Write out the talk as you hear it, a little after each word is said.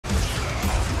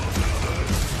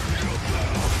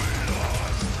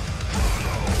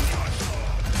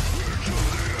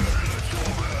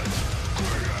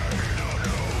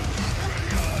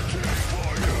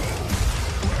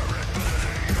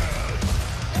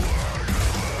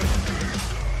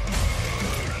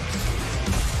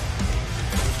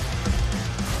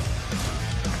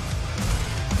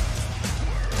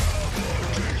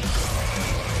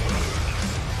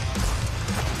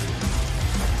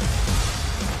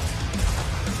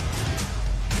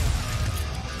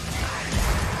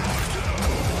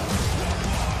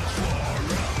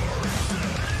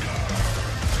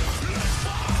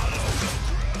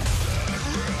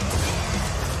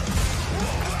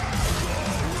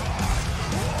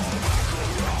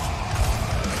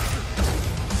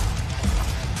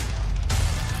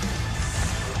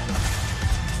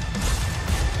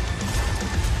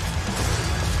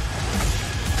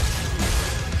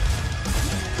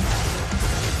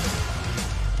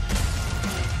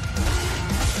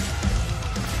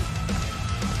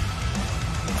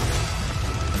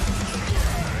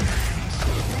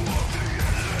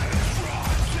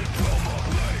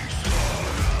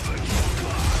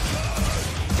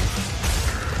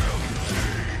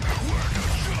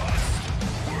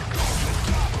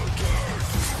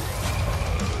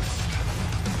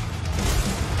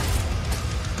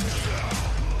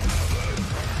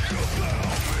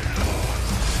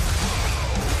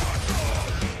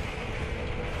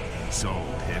so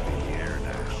heavy here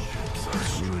now.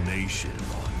 Ruination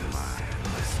on the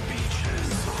mindless beaches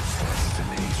of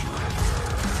destiny's river.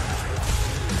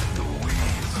 The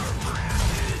weeds are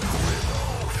branded with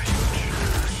all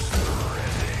futures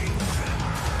threading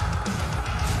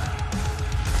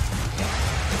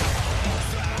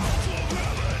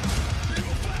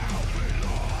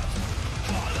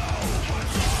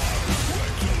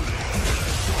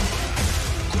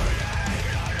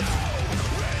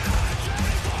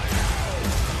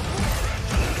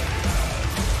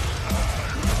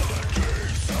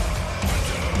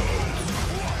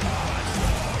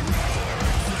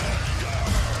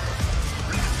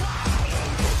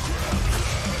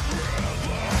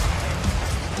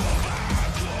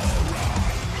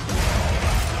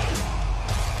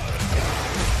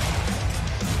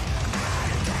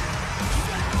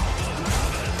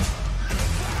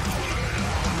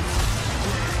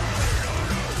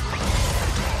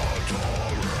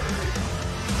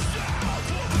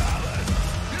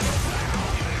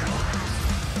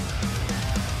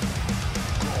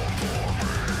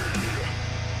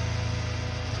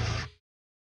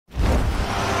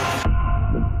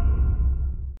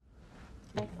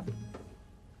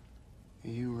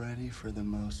Are you ready for the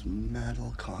most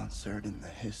metal concert in the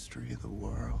history of the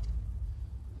world?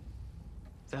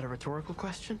 Is that a rhetorical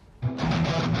question?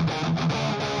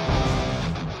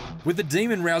 With the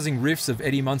demon-rousing riffs of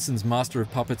Eddie Munson's Master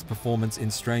of Puppets performance in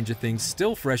Stranger Things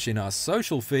still fresh in our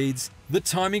social feeds, the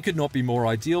timing could not be more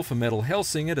ideal for Metal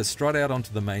Hellsinger to strut out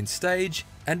onto the main stage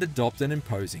and adopt an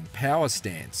imposing power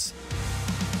stance.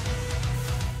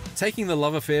 Taking the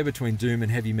love affair between doom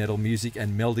and heavy metal music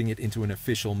and melding it into an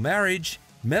official marriage,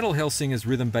 Metal Hellsinger's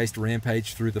rhythm-based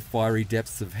rampage through the fiery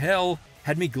depths of hell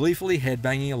had me gleefully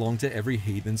headbanging along to every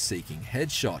heathen-seeking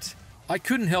headshot. I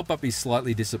couldn't help but be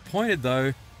slightly disappointed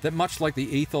though, that much like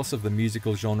the ethos of the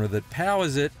musical genre that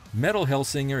powers it, Metal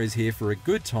Hellsinger is here for a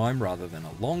good time rather than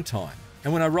a long time.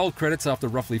 And when I rolled credits after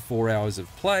roughly 4 hours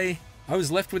of play, I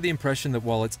was left with the impression that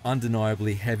while it's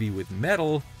undeniably heavy with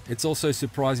metal, it's also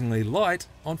surprisingly light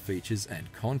on features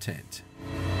and content.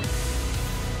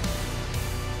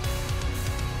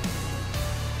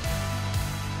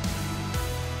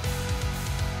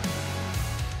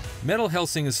 Metal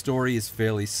Hellsinger's story is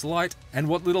fairly slight, and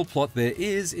what little plot there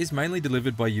is mainly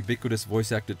delivered by ubiquitous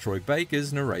voice actor Troy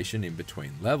Baker's narration in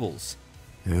between levels.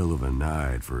 Hell of a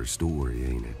night for a story,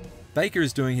 ain't it? Baker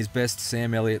is doing his best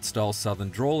Sam Elliott-style southern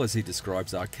drawl as he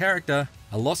describes our character,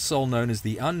 a lost soul known as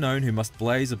the Unknown who must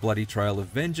blaze a bloody trail of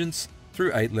vengeance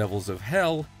through 8 levels of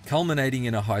hell, culminating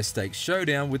in a high-stakes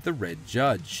showdown with the Red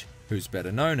Judge, who's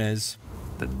better known as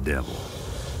The Devil,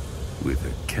 with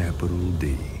a capital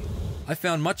D. I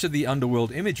found much of the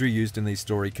underworld imagery used in these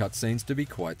story cutscenes to be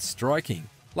quite striking,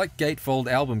 like gatefold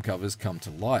album covers come to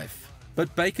life.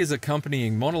 But Baker's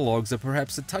accompanying monologues are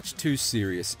perhaps a touch too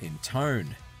serious in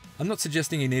tone. I'm not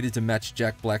suggesting he needed to match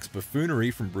Jack Black's buffoonery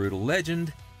from Brutal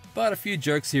Legend, but a few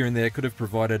jokes here and there could have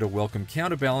provided a welcome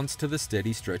counterbalance to the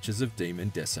steady stretches of demon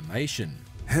decimation.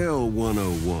 Hell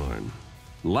 101.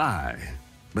 Lie,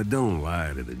 but don't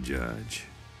lie to the judge.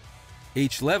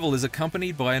 Each level is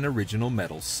accompanied by an original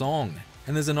metal song,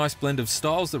 and there's a nice blend of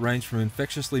styles that range from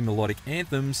infectiously melodic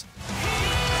anthems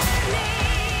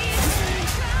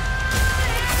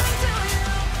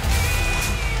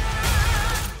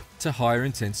to higher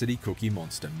intensity Cookie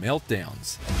Monster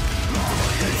meltdowns.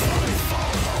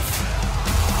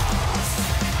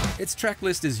 Its track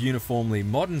list is uniformly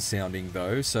modern sounding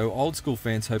though, so old school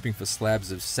fans hoping for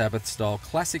slabs of Sabbath style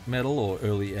classic metal or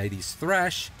early 80s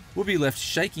thrash will be left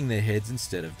shaking their heads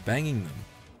instead of banging them.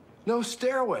 No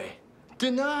stairway.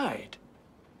 Denied.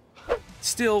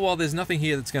 Still, while there's nothing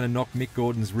here that's going to knock Mick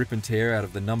Gordon's Rip and Tear out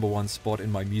of the #1 spot in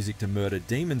my Music to Murder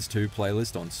Demons 2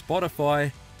 playlist on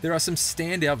Spotify, there are some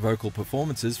standout vocal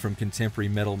performances from contemporary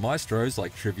metal maestros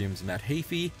like Trivium's Matt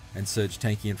Heafy and Serge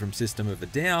Tankian from System of a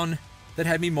Down that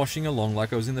had me moshing along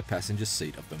like I was in the passenger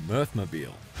seat of the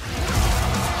Mirthmobile.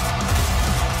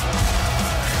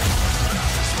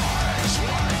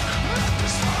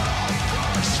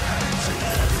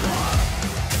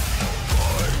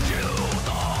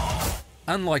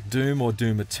 Unlike Doom or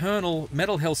Doom Eternal,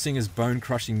 Metal Hellsinger's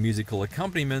bone-crushing musical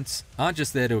accompaniments aren't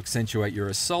just there to accentuate your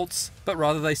assaults, but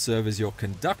rather they serve as your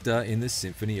conductor in this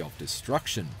symphony of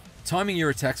destruction. Timing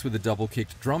your attacks with the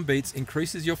double-kicked drum beats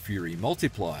increases your fury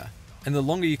multiplier, and the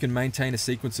longer you can maintain a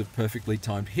sequence of perfectly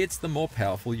timed hits, the more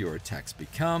powerful your attacks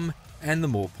become, and the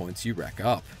more points you rack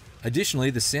up. Additionally,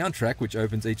 the soundtrack, which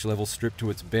opens each level stripped to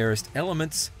its barest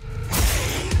elements,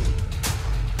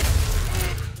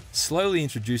 slowly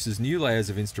introduces new layers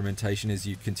of instrumentation as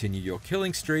you continue your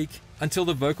killing streak, until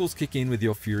the vocals kick in with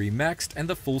your fury maxed and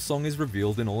the full song is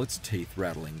revealed in all its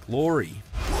teeth-rattling glory.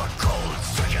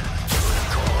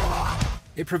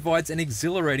 It provides an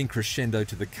exhilarating crescendo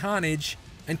to the carnage,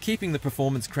 and keeping the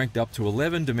performance cranked up to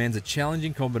 11 demands a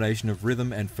challenging combination of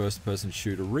rhythm and first-person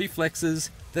shooter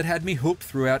reflexes that had me hooked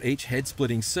throughout each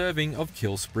head-splitting serving of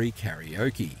Kill Spree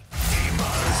Karaoke.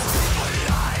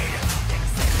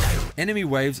 Enemy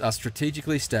waves are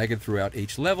strategically staggered throughout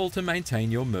each level to maintain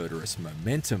your murderous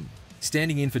momentum.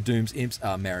 Standing in for Doom's imps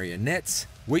are marionettes,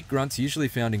 weak grunts usually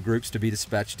found in groups to be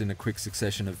dispatched in a quick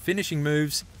succession of finishing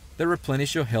moves that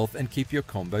replenish your health and keep your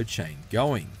combo chain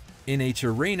going. In each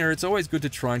arena, it's always good to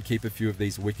try and keep a few of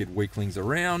these wicked weaklings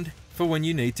around for when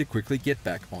you need to quickly get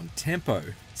back on tempo,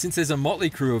 since there's a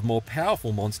motley crew of more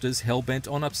powerful monsters hell-bent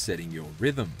on upsetting your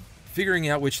rhythm. Figuring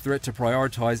out which threat to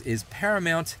prioritize is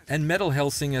paramount, and Metal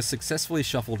Hellsinger successfully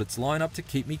shuffled its lineup to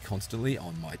keep me constantly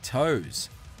on my toes.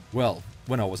 Well,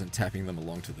 when I wasn't tapping them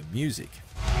along to the music.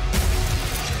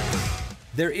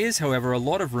 There is, however, a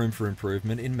lot of room for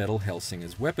improvement in Metal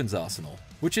Hellsinger's weapons arsenal,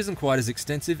 which isn't quite as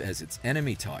extensive as its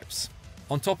enemy types.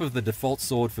 On top of the default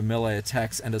sword for melee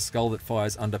attacks and a skull that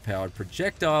fires underpowered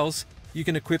projectiles, you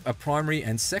can equip a primary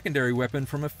and secondary weapon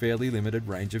from a fairly limited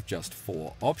range of just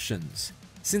 4 options.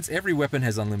 Since every weapon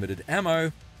has unlimited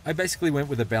ammo, I basically went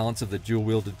with a balance of the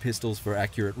dual-wielded pistols for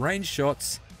accurate range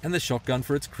shots and the shotgun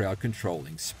for its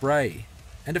crowd-controlling spray,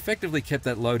 and effectively kept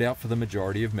that loadout for the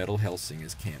majority of Metal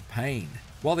Hellsinger's campaign.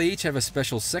 While they each have a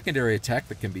special secondary attack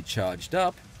that can be charged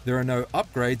up, there are no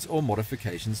upgrades or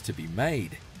modifications to be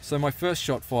made, so my first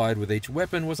shot fired with each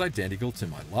weapon was identical to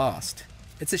my last.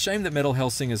 It's a shame that Metal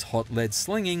Hellsinger's hot lead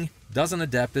slinging doesn't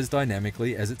adapt as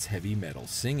dynamically as its heavy metal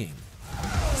singing.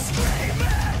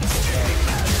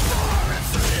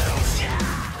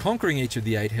 Conquering each of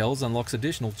the 8 hells unlocks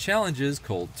additional challenges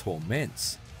called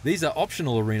Torments. These are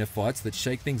optional arena fights that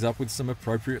shake things up with some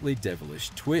appropriately devilish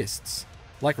twists,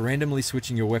 like randomly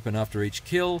switching your weapon after each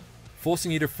kill,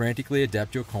 forcing you to frantically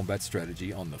adapt your combat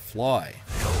strategy on the fly.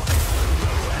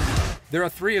 There are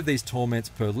 3 of these torments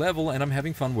per level, and I'm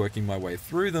having fun working my way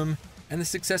through them, and the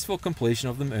successful completion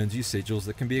of them earns you sigils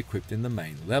that can be equipped in the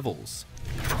main levels.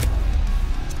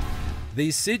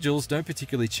 These sigils don't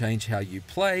particularly change how you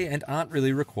play and aren't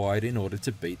really required in order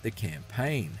to beat the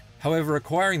campaign. However,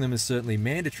 acquiring them is certainly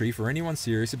mandatory for anyone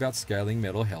serious about scaling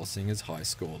Metal Hellsinger's high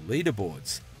score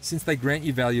leaderboards, since they grant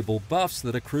you valuable buffs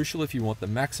that are crucial if you want the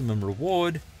maximum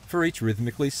reward for each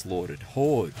rhythmically slaughtered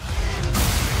horde.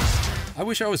 I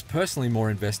wish I was personally more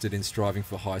invested in striving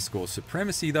for high score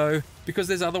supremacy though, because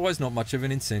there's otherwise not much of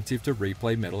an incentive to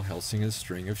replay Metal Hellsinger's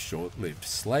string of short-lived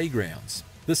slaygrounds.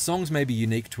 The songs may be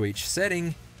unique to each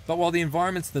setting, but while the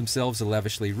environments themselves are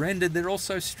lavishly rendered, they're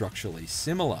also structurally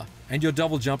similar, and your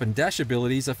double jump and dash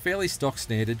abilities are fairly stock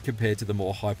standard compared to the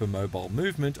more hypermobile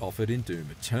movement offered in Doom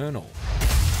Eternal.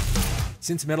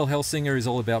 Since Metal Hellsinger is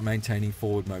all about maintaining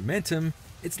forward momentum,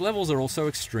 its levels are also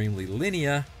extremely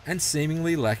linear and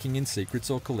seemingly lacking in secrets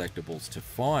or collectibles to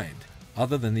find,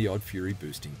 other than the odd fury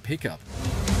boosting pickup.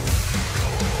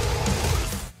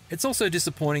 It's also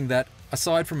disappointing that,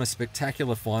 aside from a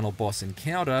spectacular final boss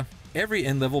encounter, every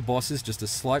end-level boss is just a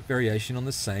slight variation on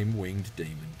the same winged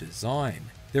demon design.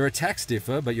 Their attacks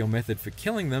differ, but your method for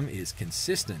killing them is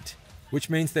consistent, which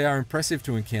means they are impressive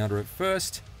to encounter at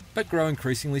first, but grow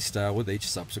increasingly stale with each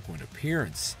subsequent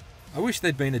appearance. I wish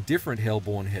there'd been a different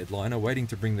Hellborn headliner waiting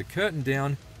to bring the curtain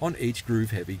down on each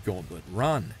groove-heavy gauntlet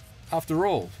run. After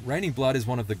all, Raining Blood is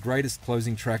one of the greatest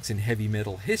closing tracks in heavy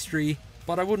metal history,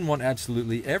 but I wouldn't want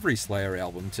absolutely every Slayer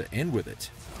album to end with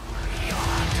it.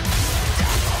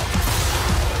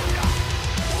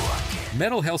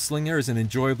 Metal Hellsinger is an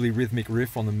enjoyably rhythmic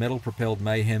riff on the metal-propelled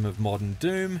mayhem of modern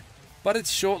Doom, but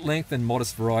its short length and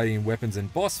modest variety in weapons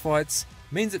and boss fights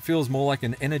means it feels more like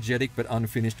an energetic but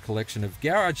unfinished collection of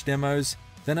garage demos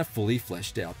than a fully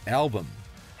fleshed out album.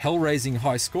 Hell-raising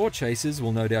high score chases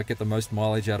will no doubt get the most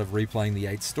mileage out of replaying the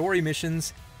 8 story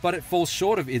missions, but it falls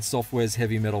short of id Software's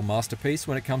heavy metal masterpiece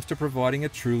when it comes to providing a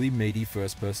truly meaty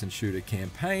first-person shooter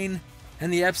campaign,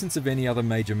 and the absence of any other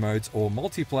major modes or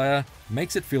multiplayer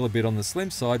makes it feel a bit on the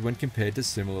slim side when compared to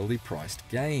similarly priced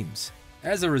games.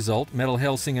 As a result, Metal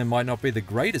Hellsinger might not be the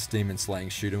greatest demon-slaying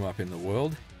shoot-'em-up in the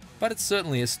world, but it's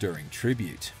certainly a stirring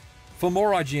tribute. For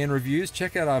more IGN reviews,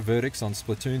 check out our verdicts on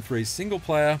Splatoon 3's single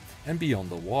player and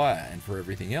Beyond the Wire, and for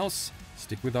everything else,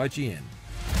 stick with IGN.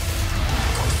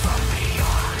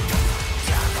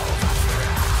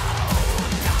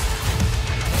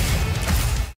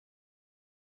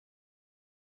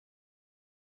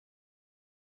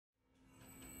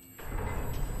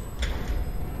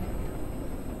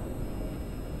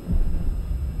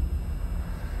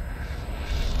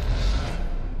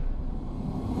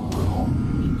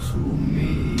 to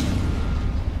me.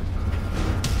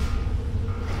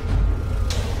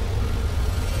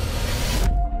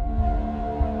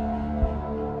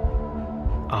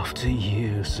 After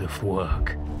years of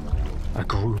work, a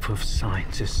group of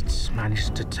scientists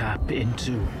managed to tap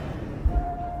into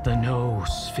the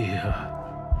noosphere,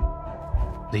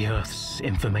 the Earth's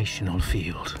informational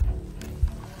field.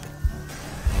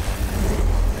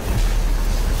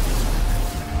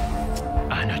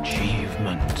 An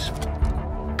achievement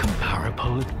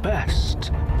comparable at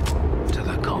best to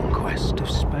the conquest of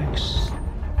space.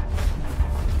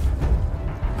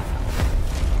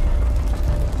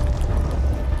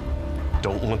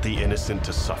 Don't want the innocent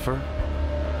to suffer?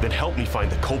 Then help me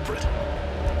find the culprit.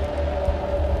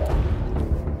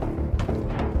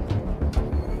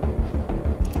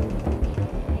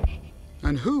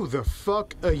 And who the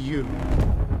fuck are you?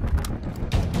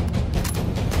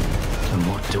 And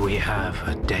what do we have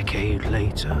a decade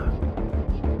later?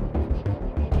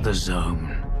 The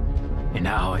Zone, in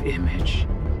our image,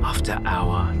 after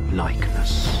our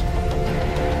likeness.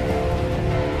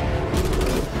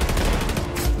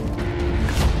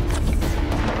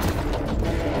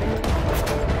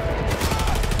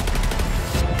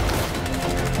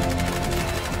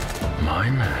 My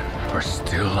men are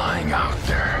still lying out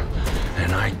there,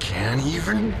 and I can't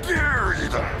even bury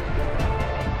them.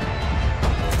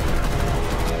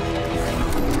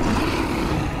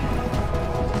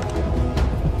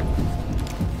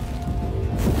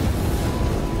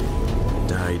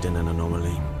 Died in an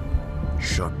anomaly,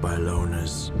 shot by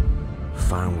loners,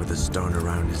 found with a stone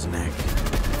around his neck,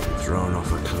 thrown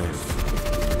off a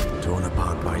cliff, torn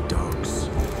apart by dogs.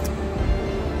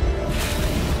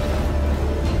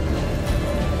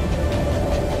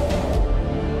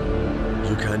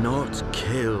 You cannot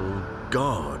kill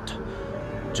God,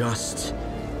 just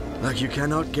like you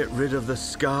cannot get rid of the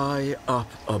sky up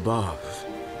above.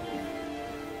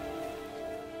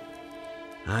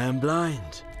 I am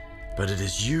blind, but it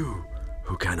is you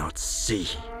who cannot see.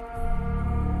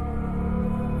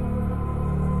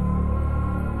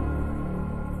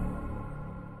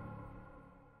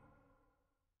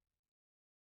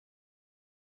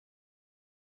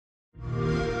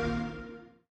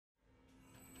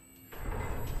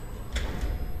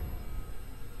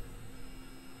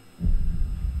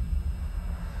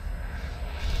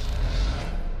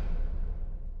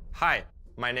 Hi,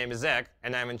 my name is Zach,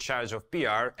 and I'm in charge of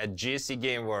PR at GSC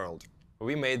Game World.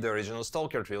 We made the original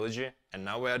Stalker trilogy, and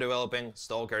now we are developing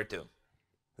Stalker 2.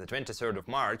 The 23rd of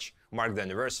March marked the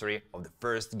anniversary of the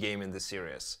first game in the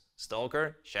series,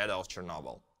 Stalker: Shadow of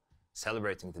Chernobyl.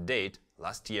 Celebrating the date,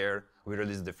 last year we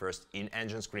released the first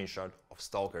in-engine screenshot of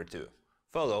Stalker 2,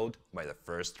 followed by the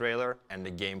first trailer and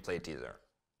a gameplay teaser.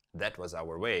 That was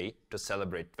our way to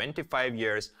celebrate 25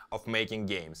 years of making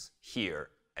games here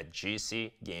at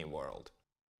GSC Game World.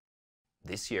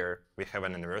 This year we have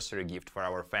an anniversary gift for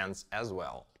our fans as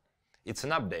well. It's an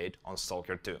update on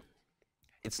Stalker 2.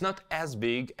 It's not as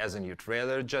big as a new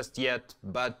trailer just yet,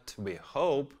 but we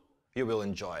hope you will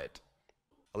enjoy it.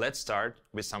 Let's start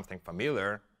with something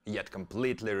familiar, yet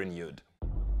completely renewed.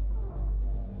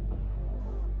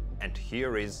 And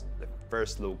here is the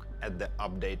first look at the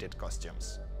updated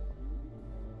costumes.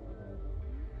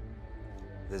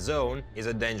 The Zone is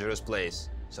a dangerous place,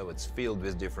 so it's filled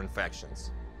with different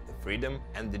factions. The Freedom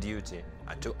and the Duty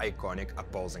are two iconic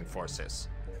opposing forces.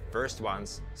 The first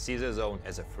ones see the Zone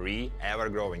as a free,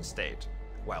 ever-growing state,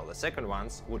 while the second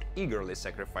ones would eagerly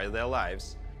sacrifice their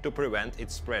lives to prevent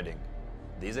its spreading.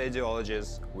 These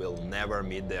ideologies will never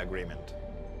meet the agreement.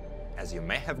 As you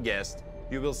may have guessed,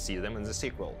 you will see them in the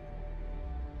sequel.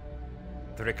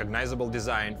 The recognizable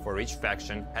design for each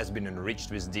faction has been enriched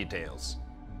with details.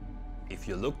 If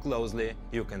you look closely,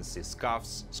 you can see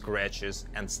scuffs, scratches,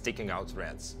 and sticking out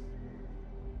threads.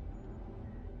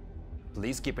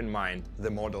 Please keep in mind, the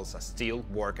models are still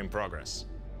work in progress.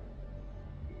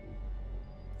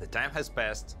 The time has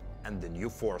passed, and the new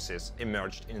forces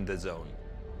emerged in the Zone.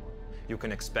 You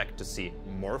can expect to see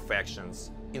more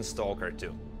factions in Stalker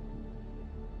 2.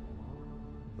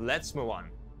 Let's move on.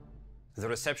 The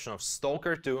reception of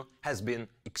Stalker 2 has been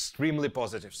extremely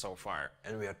positive so far,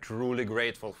 and we are truly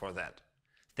grateful for that.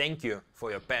 Thank you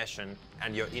for your passion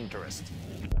and your interest.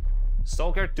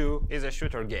 Stalker 2 is a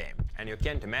shooter game, and you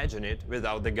can't imagine it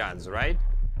without the guns, right?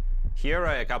 Here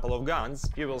are a couple of guns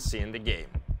you will see in the game.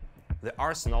 The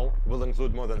arsenal will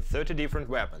include more than 30 different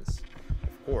weapons.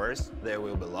 Of course, there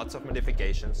will be lots of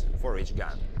modifications for each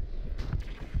gun.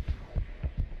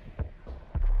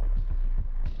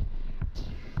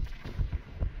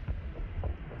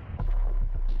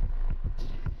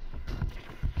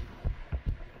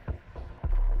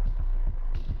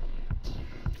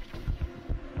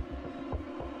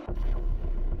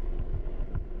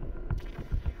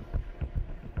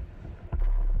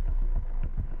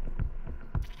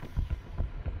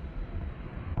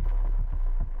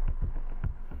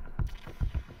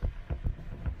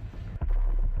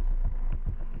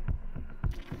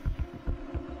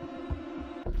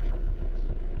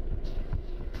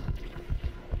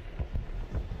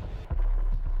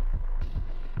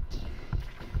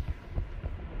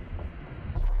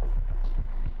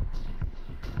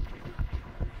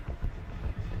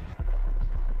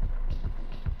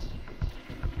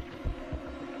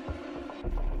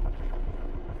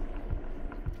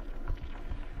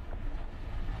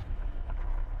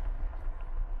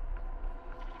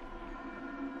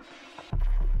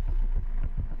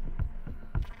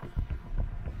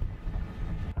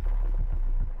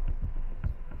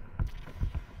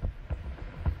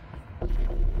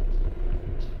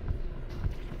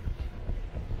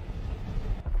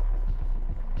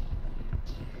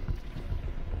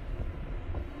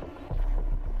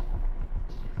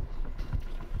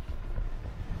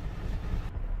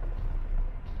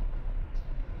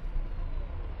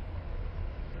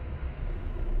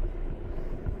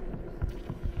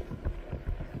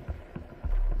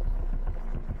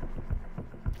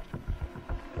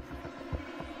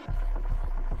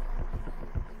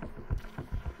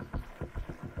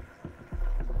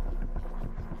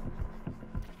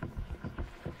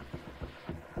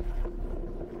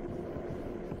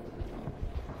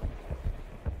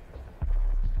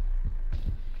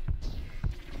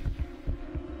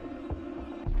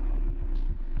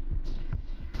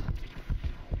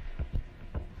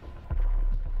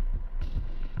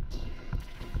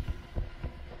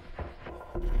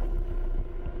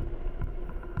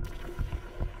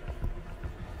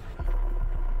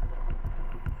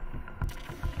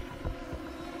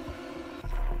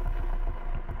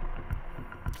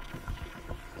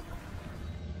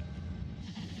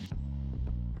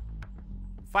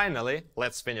 Finally,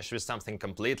 let's finish with something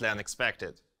completely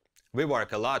unexpected. We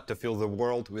work a lot to fill the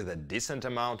world with a decent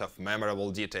amount of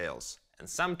memorable details, and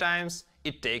sometimes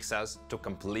it takes us to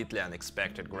completely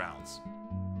unexpected grounds.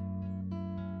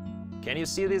 Can you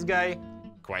see this guy?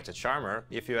 Quite a charmer,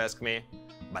 if you ask me,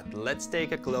 but let's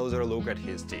take a closer look at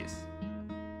his teeth.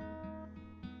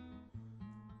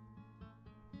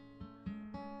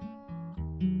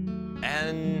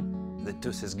 And the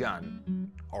tooth is gone,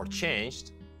 or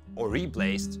changed, or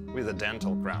replaced with a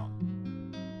dental crown.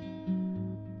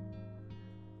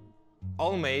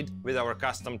 All made with our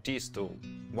custom teeth tool,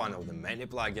 one of the many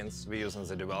plugins we use in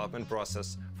the development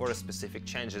process for specific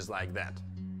changes like that.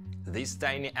 These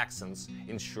tiny accents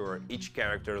ensure each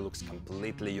character looks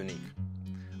completely unique.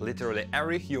 Literally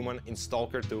every human in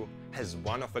Stalker 2 has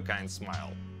one-of-a-kind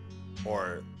smile.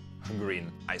 Or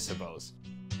grin, I suppose.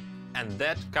 And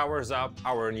that covers up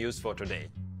our news for today.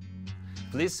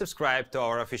 Please subscribe to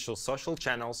our official social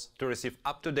channels to receive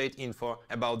up-to-date info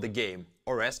about the game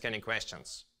or ask any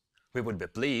questions. We would be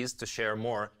pleased to share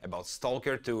more about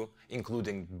Stalker 2,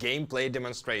 including gameplay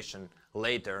demonstration,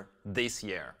 later this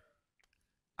year.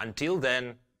 Until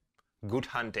then, good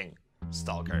hunting,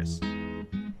 Stalkers!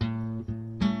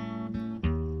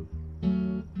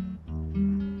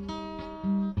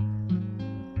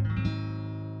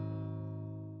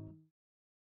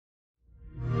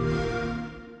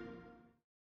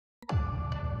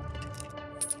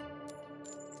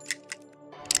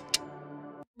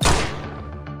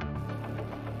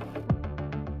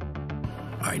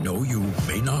 I know you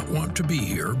may not want to be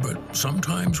here, but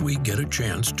sometimes we get a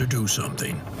chance to do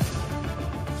something.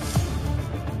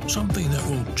 Something that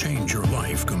will change your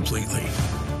life completely.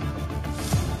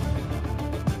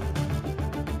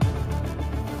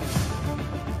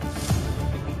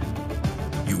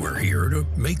 You are here to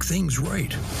make things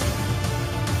right.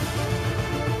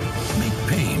 Make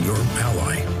pain your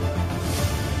ally.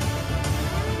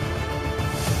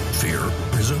 Fear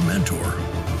is a mentor.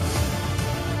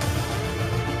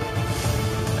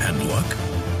 And luck?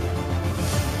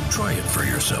 Try it for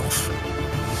yourself.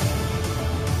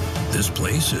 This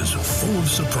place is full of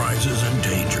surprises and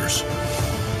dangers.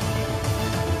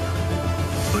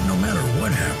 But no matter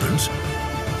what happens,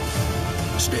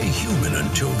 stay human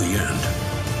until the end.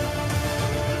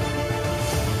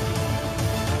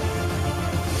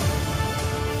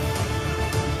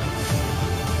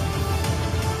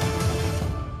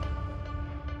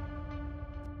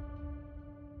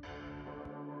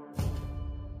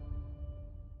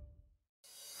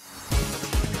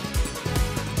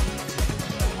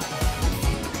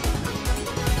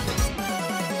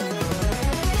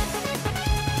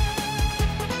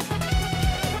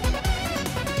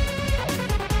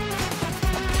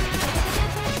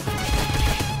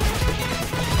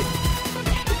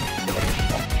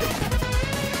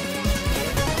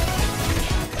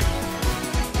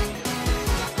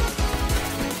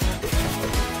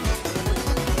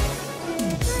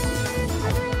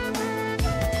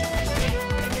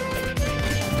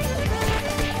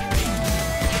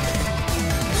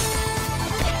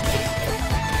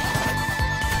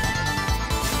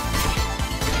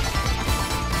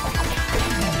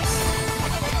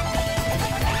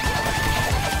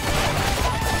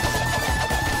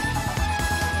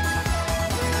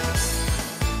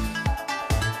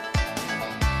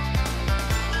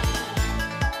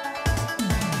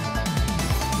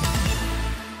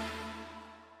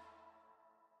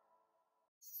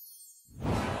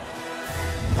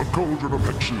 The cauldron of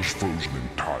hexes frozen in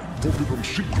time, forbidden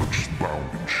secrets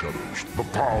bound in shadows, the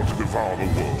power to devour the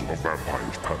world of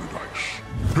vampire's paradise.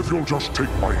 If you'll just take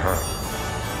my hand.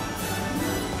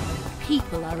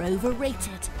 People are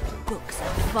overrated. Books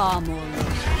are far more rich.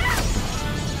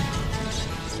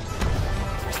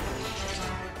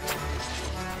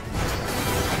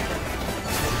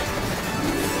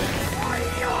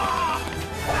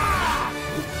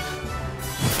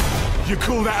 You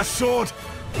call that a sword?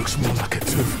 Looks more like a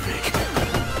toothpick.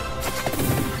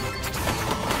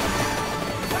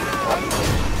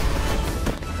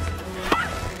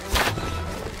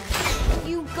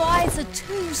 You guys are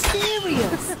too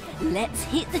serious. Let's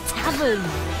hit the tavern.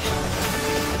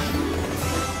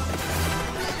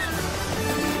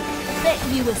 Bet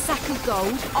you a sack of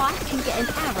gold I can get an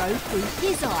arrow through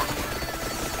his eye.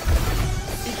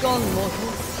 Begone,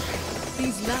 mortals.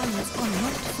 These lands are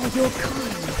not for your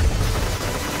kind.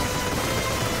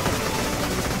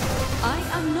 I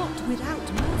am not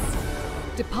without mercy.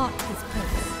 Depart this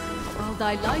place, while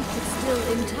thy life is still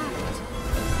intact.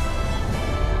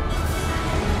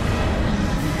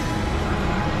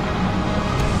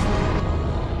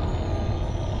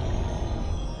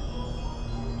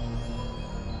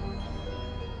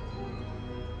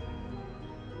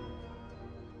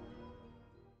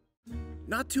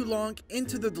 Not too long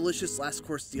into the delicious Last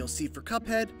Course DLC for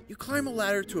Cuphead, you climb a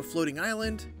ladder to a floating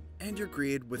island, and you're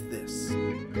greeted with this.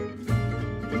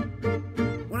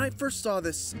 When I first saw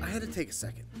this, I had to take a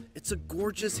second. It's a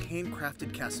gorgeous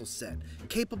handcrafted castle set,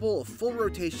 capable of full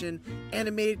rotation,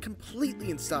 animated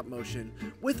completely in stop motion,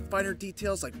 with finer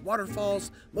details like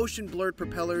waterfalls, motion blurred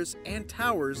propellers, and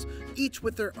towers, each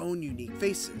with their own unique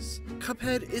faces.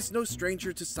 Cuphead is no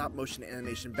stranger to stop motion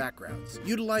animation backgrounds,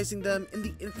 utilizing them in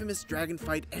the infamous dragon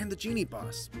fight and the genie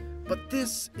boss. But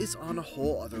this is on a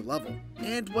whole other level.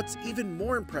 And what's even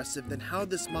more impressive than how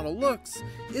this model looks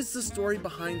is the story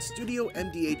behind Studio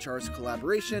MDHR's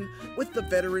collaboration with the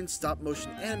veteran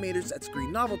stop-motion animators at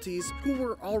Screen Novelties, who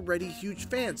were already huge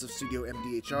fans of Studio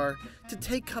MDHR, to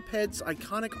take Cuphead's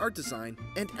iconic art design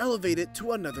and elevate it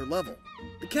to another level.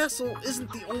 The castle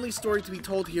isn't the only story to be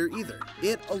told here either.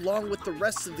 It, along with the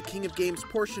rest of the King of Games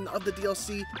portion of the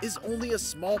DLC, is only a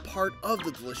small part of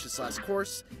the delicious Last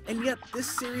Course, and yet this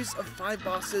series of 5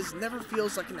 bosses never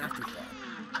feels like an afterthought.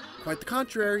 Quite the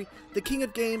contrary, the King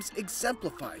of Games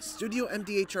exemplifies Studio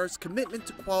MDHR's commitment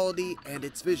to quality and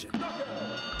its vision.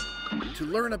 To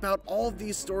learn about all of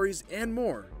these stories and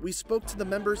more, we spoke to the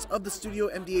members of the Studio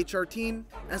MDHR team,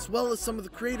 as well as some of the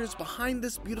creators behind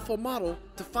this beautiful model,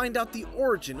 to find out the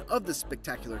origin of this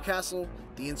spectacular castle,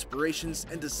 the inspirations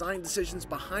and design decisions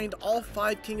behind all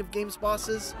 5 King of Games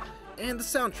bosses, and the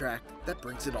soundtrack that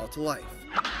brings it all to life.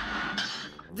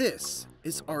 This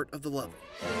is Art of the Level.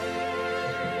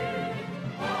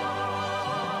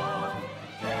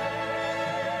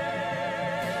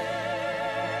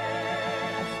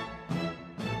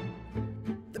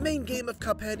 The main game of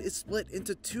Cuphead is split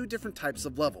into 2 different types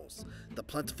of levels, the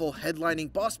plentiful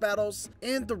headlining boss battles,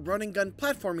 and the run-and-gun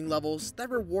platforming levels that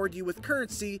reward you with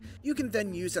currency you can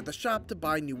then use at the shop to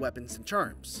buy new weapons and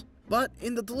charms. But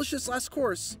in the delicious Last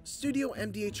Course, Studio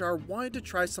MDHR wanted to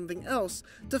try something else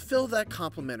to fill that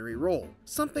complementary role,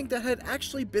 something that had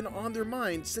actually been on their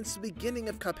mind since the beginning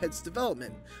of Cuphead's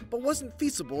development, but wasn't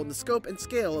feasible in the scope and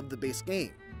scale of the base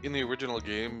game. In the original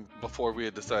game, before we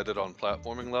had decided on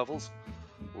platforming levels,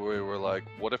 we were like,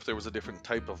 what if there was a different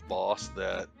type of boss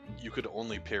that you could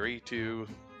only parry to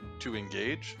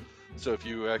engage? So if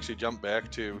you actually jump back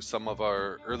to some of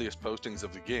our earliest postings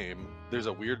of the game, there's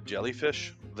a weird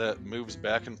jellyfish that moves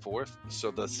back and forth. So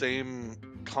the same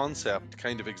concept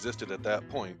kind of existed at that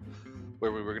point,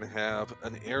 where we were going to have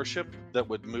an airship that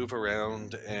would move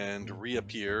around and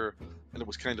reappear, and it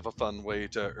was kind of a fun way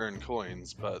to earn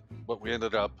coins. But what we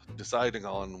ended up deciding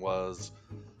on was,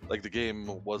 like, the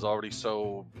game was already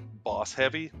so boss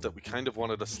heavy that we kind of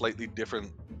wanted a slightly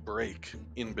different break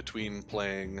in between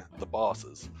playing the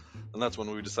bosses. And that's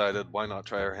when we decided, why not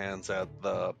try our hands at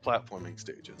the platforming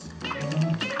stages.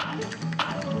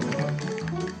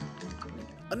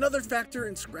 Another factor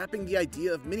in scrapping the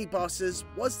idea of mini-bosses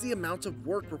was the amount of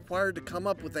work required to come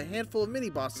up with a handful of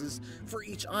mini-bosses for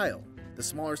each isle. The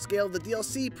smaller scale of the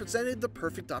DLC presented the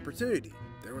perfect opportunity.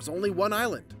 There was only 1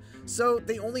 island, so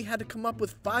they only had to come up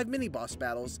with 5 mini-boss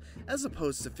battles as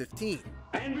opposed to 15.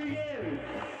 And begin!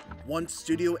 Once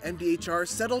Studio MDHR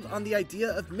settled on the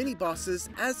idea of mini-bosses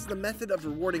as the method of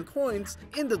rewarding coins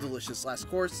in the delicious Last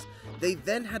Course, they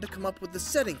then had to come up with the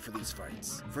setting for these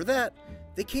fights. For that,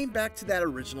 they came back to that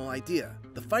original idea,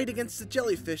 the fight against the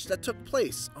jellyfish that took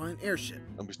place on an airship.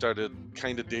 And we started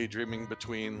kind of daydreaming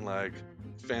between, like,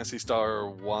 Phantasy Star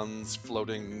 1's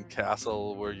floating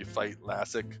castle where you fight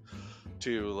Lassic,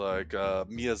 to like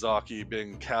Miyazaki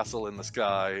being Castle in the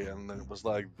Sky, and then it was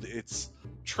like, it's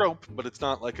trope, but it's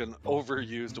not like an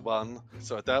overused one.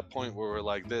 So at that point where we're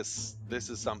like, this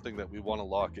is something that we want to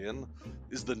lock in,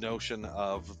 is the notion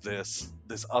of this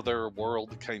other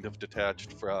world kind of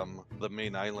detached from the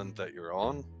main island that you're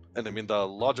on. And I mean, the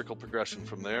logical progression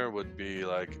from there would be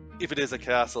like, if it is a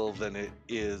castle, then it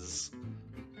is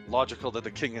logical that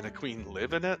a king and a queen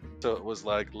live in it. So it was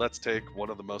like, let's take one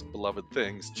of the most beloved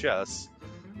things, chess,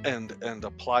 and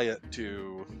apply it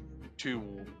to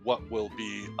what will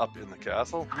be up in the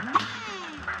castle.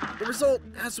 The result,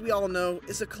 as we all know,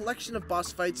 is a collection of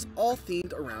boss fights all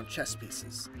themed around chess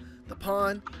pieces. The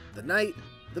pawn, the knight,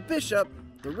 the bishop,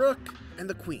 the rook, and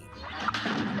the queen.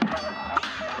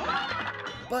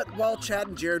 But while Chad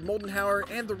and Jared Moldenhauer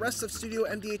and the rest of Studio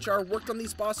MDHR worked on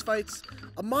these boss fights,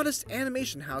 a modest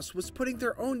animation house was putting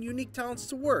their own unique talents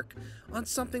to work on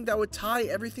something that would tie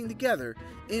everything together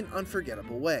in an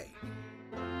unforgettable way.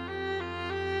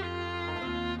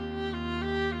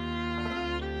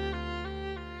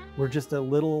 We're just a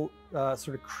little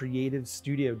sort of creative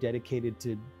studio dedicated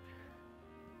to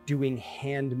doing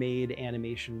handmade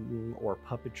animation or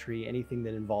puppetry, anything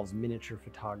that involves miniature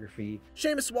photography.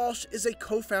 Seamus Walsh is a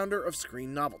co-founder of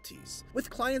Screen Novelties, with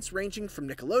clients ranging from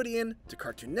Nickelodeon to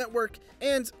Cartoon Network,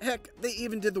 and heck, they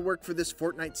even did the work for this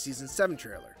Fortnite Season 7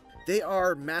 trailer. They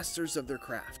are masters of their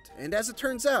craft, and as it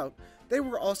turns out, they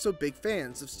were also big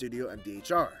fans of Studio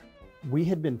MDHR. We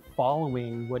had been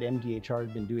following what MDHR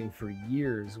had been doing for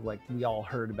years. Like, we all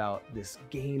heard about this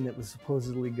game that was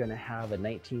supposedly going to have a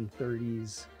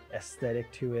 1930s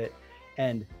aesthetic to it.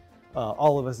 And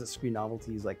all of us at Screen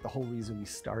Novelties, like, the whole reason we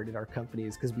started our company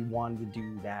is because we wanted to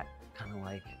do that kind of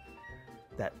like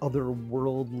that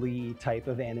otherworldly type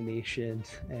of animation.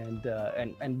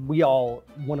 And we all,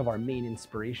 one of our main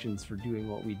inspirations for doing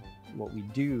what we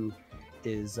do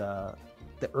is the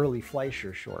early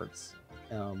Fleischer shorts.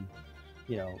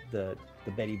 You know, the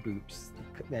Betty Boops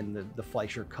and the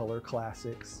Fleischer color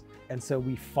classics. And so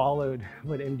we followed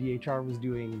what MDHR was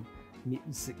doing,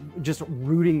 just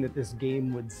rooting that this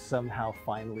game would somehow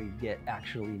finally get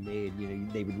actually made. You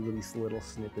know, they would release little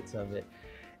snippets of it.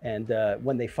 And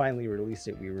when they finally released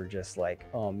it, we were just like,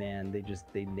 oh man,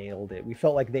 they nailed it. We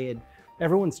felt like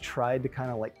everyone's tried to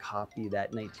kind of like copy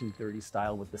that 1930s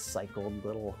style with the cycled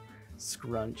little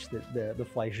scrunch that the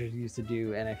Fleischers used to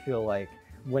do. And I feel like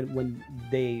when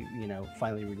they, you know,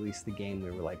 finally released the game, we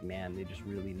were like, man, they just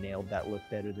really nailed that look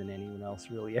better than anyone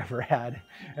else really ever had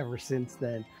ever since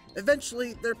then.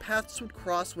 Eventually, their paths would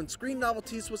cross when Screen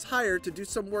Novelties was hired to do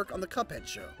some work on the Cuphead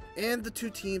show, and the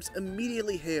two teams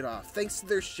immediately hit it off thanks to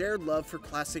their shared love for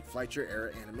classic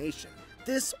Fleischer-era animation.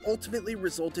 This ultimately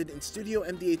resulted in Studio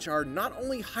MDHR not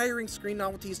only hiring Screen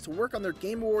Novelties to work on their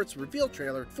Game Awards reveal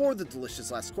trailer for The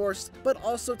Delicious Last Course, but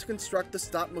also to construct the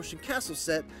stop-motion castle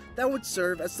set that would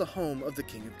serve as the home of the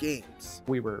King of Games.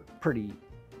 We were pretty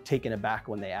taken aback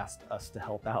when they asked us to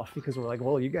help out, because we're like,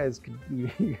 well, you guys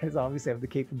obviously have the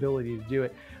capability to do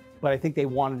it. But I think they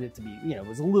wanted it to be, you know, it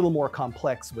was a little more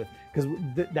complex because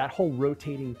that whole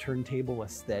rotating turntable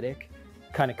aesthetic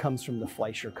kind of comes from the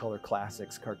Fleischer Color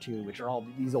Classics cartoon, which are all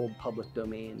these old public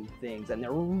domain things, and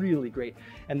they're really great.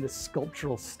 And the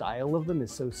sculptural style of them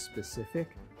is so specific.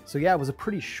 So yeah, it was a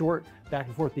pretty short back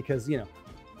and forth because, you know,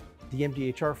 the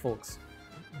MDHR folks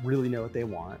really know what they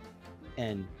want,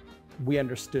 and we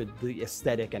understood the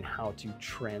aesthetic and how to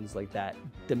translate that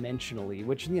dimensionally,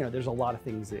 which, you know, there's a lot of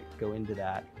things that go into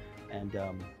that. And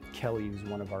Kelly, who's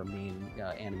one of our main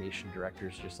animation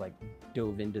directors, just like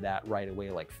dove into that right away,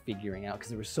 like figuring out, because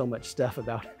there was so much stuff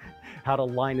about how to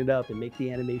line it up and make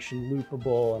the animation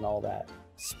loopable and all that.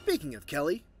 Speaking of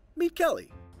Kelly, meet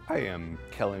Kelly. I am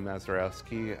Kelly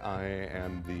Mazurowski. I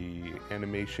am the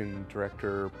animation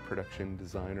director, production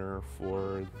designer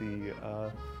for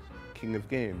the King of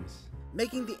Games.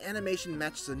 Making the animation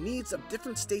match the needs of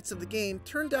different states of the game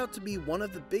turned out to be one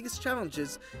of the biggest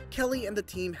challenges Kelly and the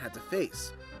team had to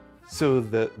face. So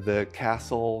the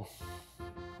castle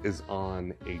is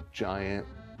on a giant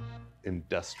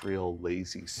industrial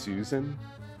Lazy Susan,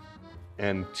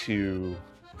 and to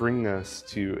bring us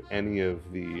to any of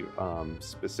the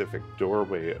specific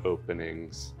doorway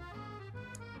openings,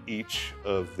 each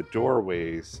of the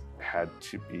doorways had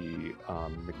to be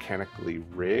mechanically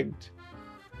rigged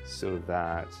so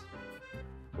that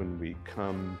when we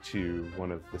come to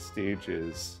one of the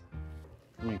stages,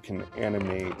 we can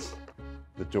animate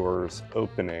the doors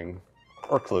opening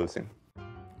or closing.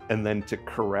 And then to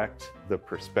correct the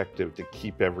perspective to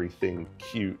keep everything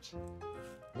cute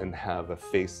and have a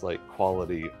face-like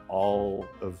quality, all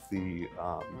of the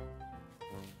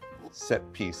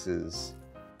set pieces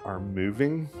are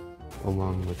moving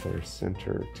along with our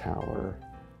center tower,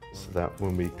 so that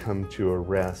when we come to a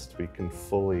rest, we can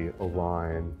fully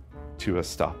align to a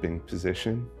stopping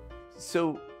position.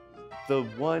 So the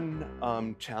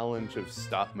one challenge of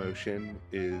stop motion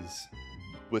is,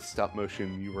 with stop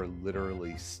motion, you are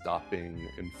literally stopping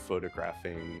and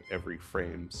photographing every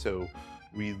frame. So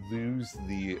we lose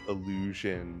the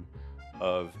illusion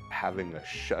of having a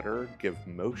shutter give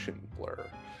motion blur.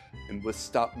 And with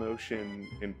stop motion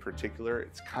in particular,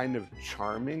 it's kind of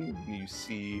charming when you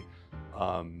see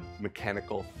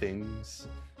mechanical things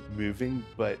moving,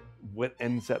 but what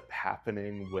ends up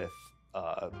happening with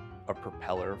a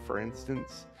propeller, for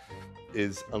instance,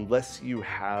 is unless you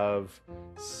have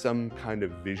some kind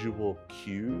of visual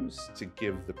cues to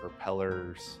give the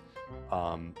propellers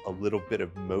a little bit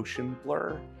of motion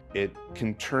blur, it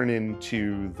can turn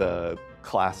into the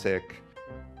classic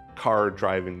car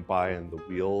driving by and the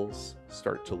wheels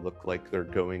start to look like they're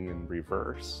going in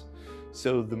reverse.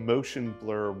 So the motion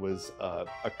blur was a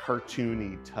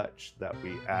cartoony touch that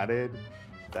we added,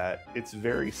 that it's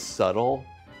very subtle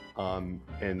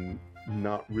and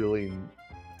not really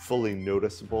fully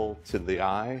noticeable to the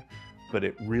eye, but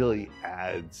it really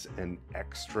adds an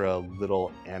extra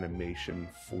little animation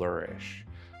flourish.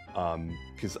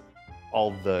 Because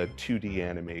all the 2D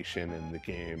animation in the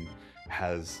game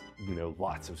has, you know,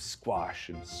 lots of squash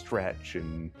and stretch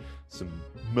and some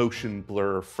motion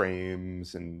blur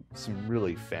frames and some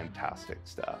really fantastic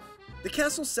stuff. The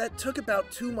castle set took about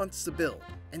 2 months to build,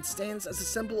 and stands as a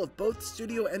symbol of both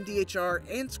Studio MDHR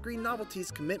and Screen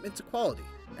Novelty's commitment to quality.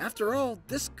 After all,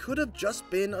 this could have just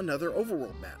been another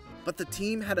overworld map, but the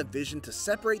team had a vision to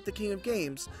separate the King of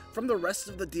Games from the rest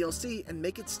of the DLC and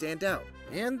make it stand out,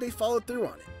 and they followed through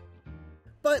on it.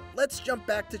 But let's jump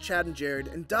back to Chad and Jared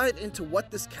and dive into what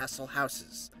this castle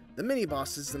houses, the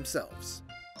mini-bosses themselves.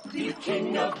 The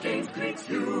King of Games greets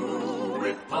you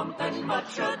with pomp and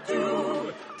much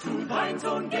ado. To thine's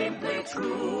own gameplay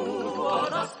true,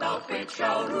 all us thou fate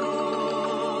shall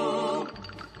rule.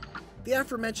 The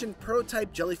aforementioned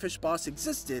prototype jellyfish boss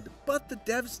existed, but the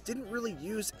devs didn't really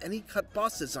use any cut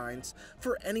boss designs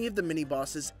for any of the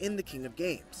mini-bosses in the King of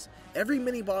Games. Every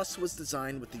mini-boss was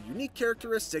designed with the unique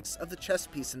characteristics of the chess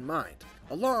piece in mind,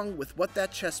 along with what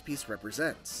that chess piece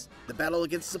represents. The battle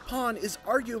against the pawn is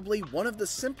arguably one of the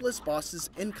simplest bosses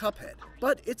in Cuphead,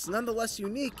 but it's nonetheless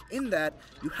unique in that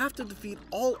you have to defeat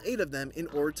all 8 of them in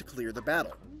order to clear the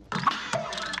battle.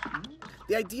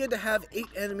 The idea to have 8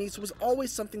 enemies was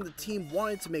always something the team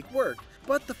wanted to make work,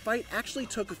 but the fight actually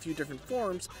took a few different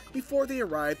forms before they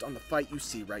arrived on the fight you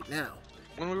see right now.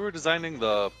 When we were designing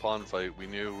the pawn fight, we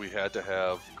knew we had to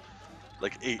have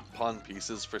like 8 pawn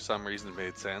pieces. For some reason it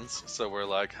made sense. So we're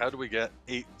like, how do we get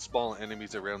 8 small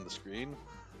enemies around the screen?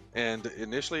 And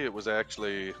initially it was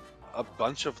actually a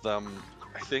bunch of them.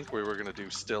 I think we were going to do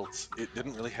stilts. It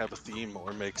didn't really have a theme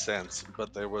or make sense,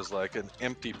 but there was like an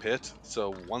empty pit.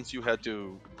 So once you had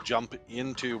to jump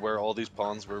into where all these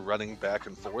pawns were running back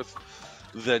and forth,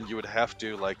 then you would have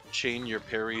to like chain your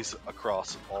parries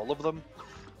across all of them.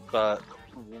 But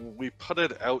we put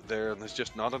it out there and there's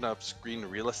just not enough screen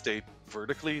real estate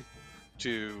vertically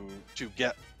to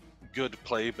get good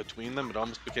play between them. It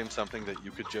almost became something that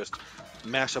you could just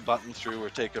mash a button through or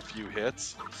take a few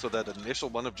hits. So that initial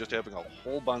one of just having a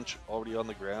whole bunch already on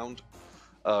the ground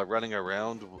running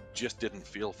around just didn't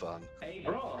feel fun. A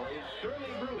brawl is surely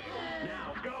brewing.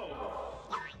 Now go!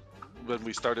 When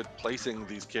we started placing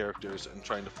these characters and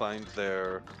trying to find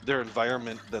their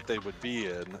environment that they would be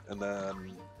in, and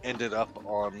then ended up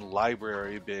on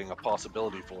library being a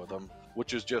possibility for them,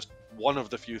 which is just one of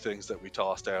the few things that we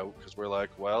tossed out, because we're like,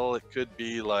 well, it could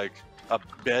be like a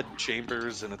bed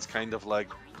chambers, and it's kind of like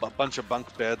a bunch of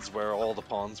bunk beds where all the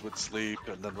pawns would sleep,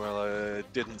 and then we're like,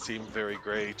 it didn't seem very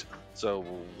great. So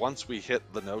once we hit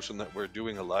the notion that we're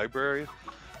doing a library,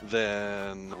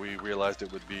 then we realized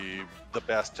it would be the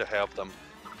best to have them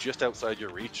just outside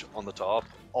your reach on the top,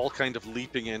 all kind of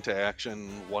leaping into action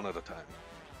one at a time.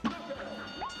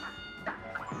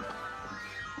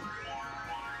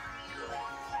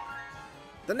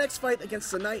 The next fight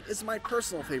against the Knight is my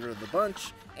personal favorite of the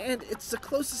bunch, and it's the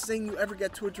closest thing you ever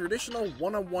get to a traditional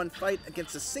one-on-one fight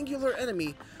against a singular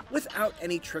enemy without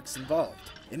any tricks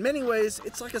involved. In many ways,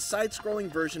 it's like a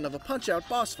side-scrolling version of a Punch-Out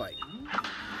boss fight,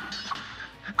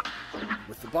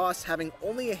 with the boss having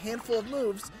only a handful of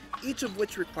moves, each of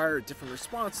which require a different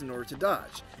response in order to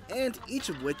dodge, and each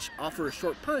of which offer a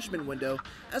short punishment window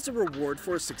as a reward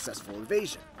for a successful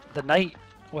evasion. The Knight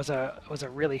was a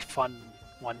really fun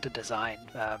one to design,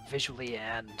 visually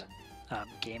and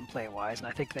gameplay wise, and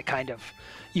I think that kind of,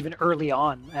 even early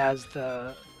on as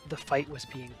the fight was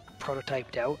being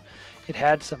prototyped out, it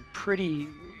had some pretty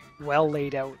well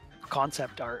laid out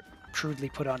concept art crudely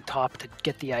put on top to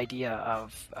get the idea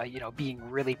of being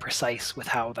really precise with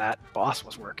how that boss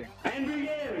was working.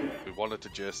 We wanted to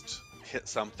just hit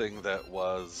something that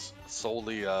was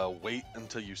solely wait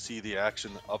until you see the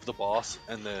action of the boss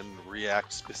and then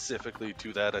react specifically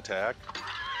to that attack.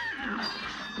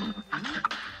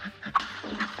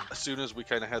 As soon as we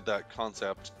kind of had that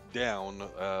concept down,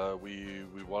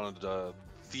 we wanted a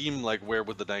theme like where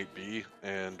would the Knight be,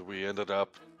 and we ended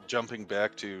up jumping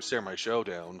back to Samurai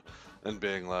Showdown and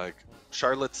being like,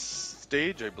 Charlotte's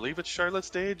stage, I believe it's Charlotte's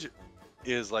stage,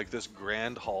 is like this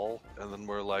grand hall, and then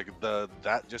we're like,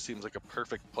 that just seems like a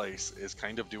perfect place, is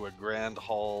kind of do a grand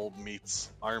hall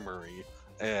meets armory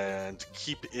and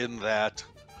keep in that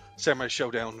Samurai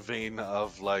Showdown vein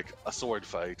of like a sword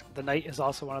fight. The Knight is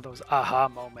also one of those aha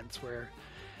moments where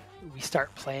we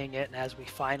start playing it, and as we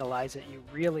finalize it, it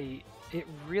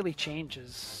really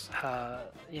changes the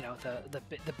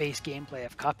base gameplay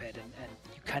of Cuphead, and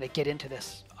you kind of get into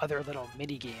this other little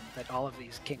mini game that all of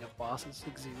these King of Bosses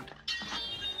exude.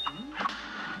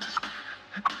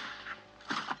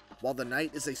 While the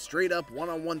knight is a straight-up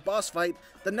one-on-one boss fight,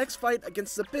 the next fight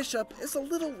against the bishop is a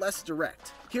little less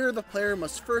direct. Here, the player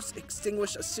must first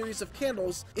extinguish a series of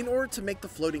candles in order to make the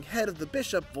floating head of the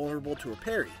bishop vulnerable to a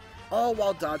parry, all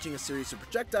while dodging a series of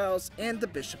projectiles and the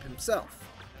bishop himself.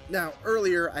 Now,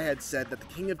 earlier I had said that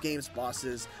the King of Games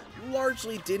bosses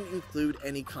largely didn't include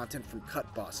any content from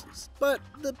cut bosses, but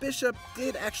the bishop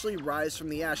did actually rise from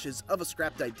the ashes of a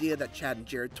scrapped idea that Chad and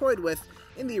Jared toyed with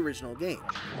in the original game.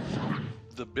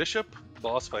 The bishop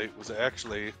boss fight was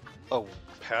actually a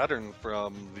pattern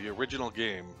from the original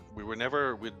game. We'd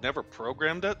never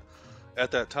programmed it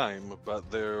at that time, but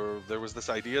there was this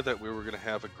idea that we were going to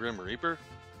have a Grim Reaper,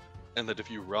 and that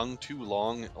if you run too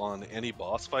long on any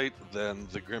boss fight, then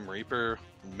the Grim Reaper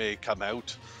may come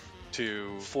out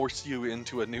to force you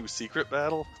into a new secret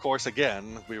battle. Of course,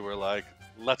 again, we were like,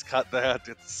 let's cut that.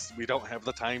 We don't have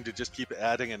the time to just keep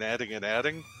adding and adding and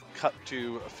adding. Cut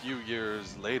to a few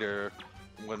years later,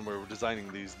 when we were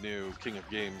designing these new King of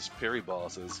Games parry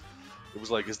bosses, it was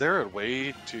like, is there a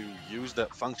way to use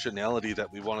that functionality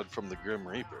that we wanted from the Grim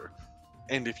Reaper?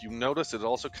 And if you notice, it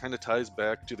also kind of ties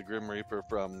back to the Grim Reaper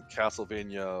from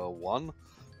Castlevania 1,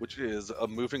 which is a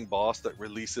moving boss that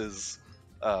releases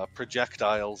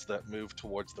projectiles that move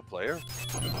towards the player.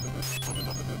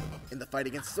 In the fight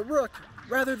against the Rook,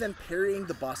 rather than parrying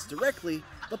the boss directly,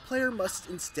 the player must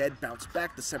instead bounce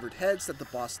back the severed heads that the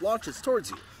boss launches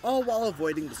towards you, all while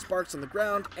avoiding the sparks on the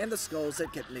ground and the skulls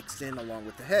that get mixed in along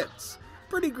with the heads.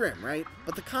 Pretty grim, right?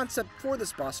 But the concept for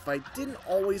this boss fight didn't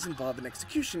always involve an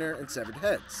executioner and severed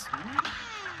heads.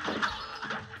 I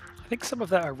think some of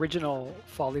that original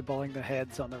volleyballing the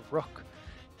heads on the Rook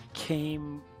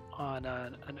came on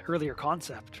an earlier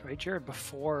concept, right, Jared?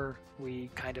 Before we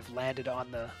kind of landed on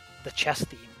the chess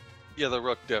theme. Yeah, the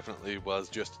Rook definitely was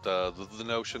just the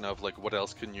notion of like, what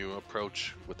else can you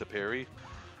approach with the parry?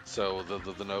 So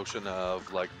the notion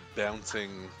of like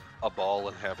bouncing a ball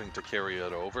and having to carry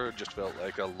it over just felt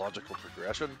like a logical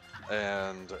progression,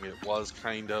 and it was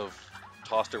kind of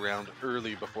tossed around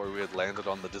early before we had landed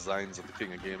on the designs of the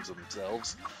King of Games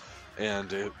themselves.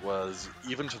 And it was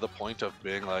even to the point of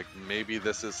being like, maybe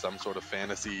this is some sort of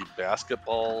fantasy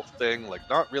basketball thing, like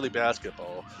not really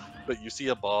basketball, but you see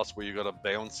a boss where you gotta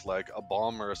bounce like a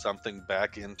bomb or something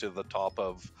back into the top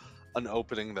of an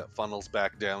opening that funnels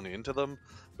back down into them,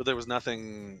 but there was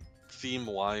nothing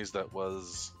theme-wise that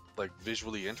was like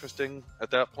visually interesting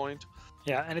at that point.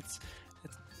 Yeah, and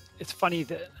it's funny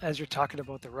that as you're talking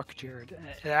about the Rook, Jared,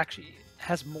 it actually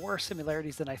has more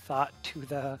similarities than I thought to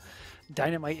the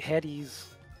Dynamite Headies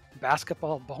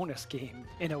basketball bonus game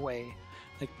in a way,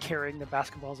 like carrying the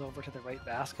basketballs over to the right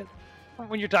basket.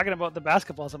 When you're talking about the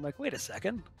basketballs, I'm like, wait a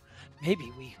second,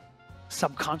 maybe we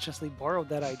subconsciously borrowed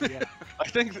that idea.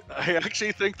 I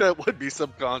actually think that would be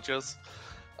subconscious,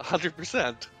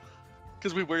 100%.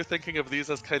 Because we were thinking of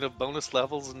these as kind of bonus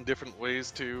levels and different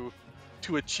ways to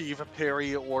achieve a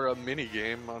parry or a mini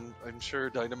game. I'm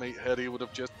sure Dynamite Heady would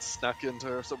have just snuck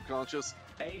into our subconscious.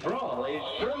 A brawl is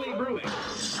surely brewing.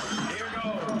 Here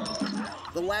goes.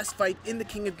 The last fight in the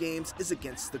King of Games is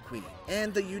against the Queen,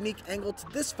 and the unique angle to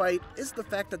this fight is the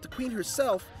fact that the Queen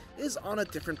herself is on a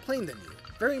different plane than you,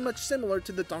 very much similar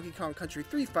to the Donkey Kong Country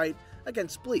 3 fight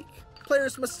against Bleak.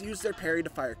 Players must use their parry to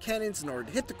fire cannons in order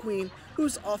to hit the Queen,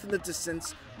 who's off in the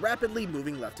distance, rapidly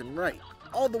moving left and right,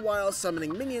 all the while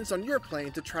summoning minions on your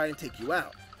plane to try and take you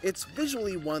out. It's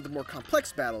visually one of the more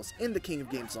complex battles in the King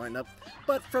of Games lineup,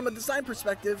 but from a design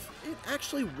perspective, it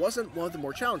actually wasn't one of the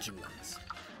more challenging ones.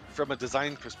 From a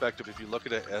design perspective, if you look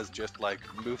at it as just like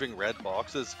moving red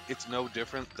boxes, it's no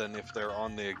different than if they're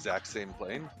on the exact same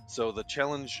plane. So the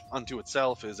challenge unto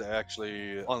itself is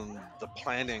actually on the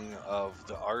planning of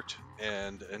the art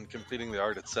and completing the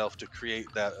art itself to create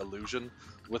that illusion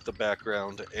with the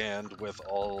background and with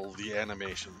all the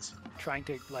animations. Trying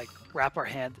to like wrap our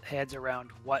heads around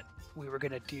what we were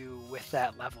going to do with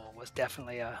that level was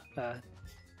definitely an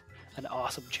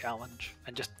awesome challenge.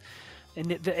 And just and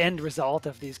the end result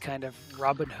of these kind of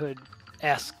Robin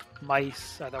Hood-esque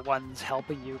mice are the ones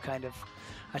helping you kind of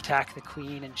attack the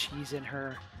Queen, and she's in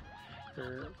her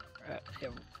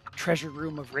treasure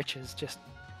room of riches. Just,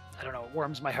 I don't know, it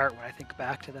warms my heart when I think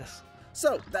back to this.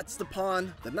 So that's the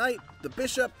pawn, the knight, the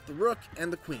bishop, the rook,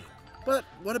 and the queen. But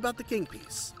what about the king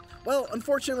piece? Well,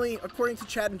 unfortunately, according to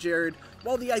Chad and Jared,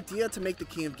 while the idea to make the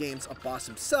King of Games a boss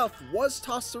himself was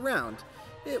tossed around,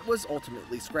 it was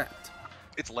ultimately scrapped.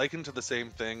 It's likened to the same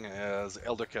thing as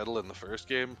Elder Kettle in the first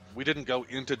game. We didn't go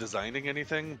into designing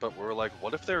anything, but we're like,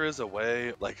 what if there is a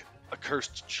way, like a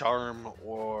cursed charm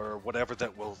or whatever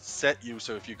that will set you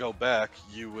so if you go back,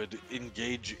 you would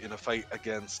engage in a fight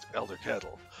against Elder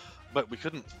Kettle. But we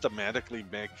couldn't thematically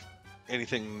make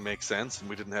anything make sense and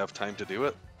we didn't have time to do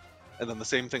it. And then the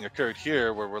same thing occurred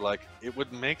here where we're like, it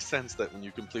would make sense that when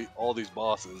you complete all these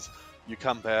bosses, you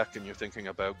come back and you're thinking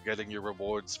about getting your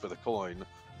rewards for the coin,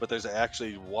 but there's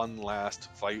actually one last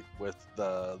fight with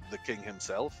the king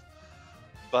himself.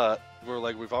 But we're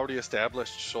like, we've already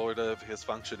established sort of his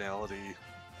functionality,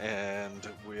 and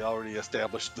we already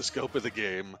established the scope of the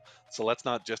game, so let's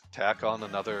not just tack on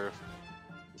another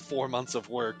 4 months of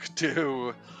work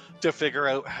to figure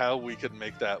out how we can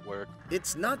make that work.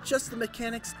 It's not just the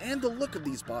mechanics and the look of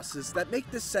these bosses that make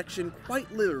this section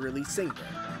quite literally single.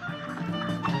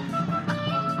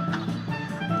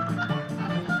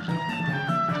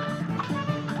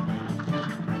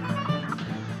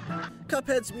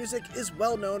 Cuphead's music is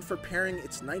well known for pairing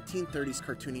its 1930s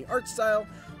cartoony art style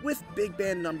with big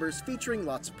band numbers featuring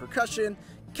lots of percussion,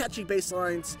 catchy bass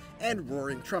lines, and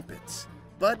roaring trumpets.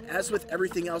 But as with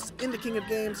everything else in the King of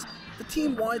Games, the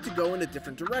team wanted to go in a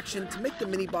different direction to make the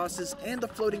mini-bosses and the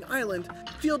floating island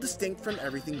feel distinct from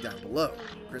everything down below.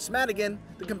 Chris Madigan,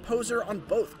 the composer on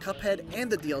both Cuphead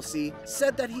and the DLC,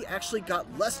 said that he actually got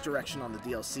less direction on the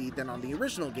DLC than on the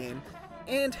original game,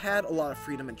 and had a lot of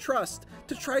freedom and trust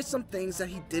to try some things that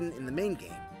he didn't in the main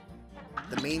game.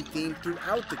 The main theme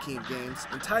throughout the King of Games,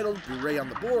 entitled Blu-ray on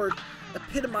the Board,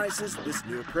 epitomizes this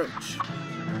new approach.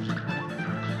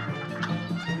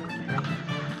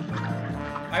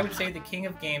 I would say the King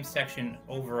of Games section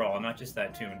overall, not just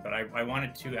that tune, but I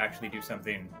wanted to actually do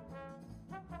something.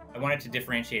 I wanted to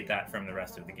differentiate that from the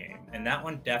rest of the game. And that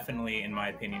one definitely, in my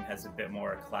opinion, has a bit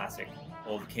more classic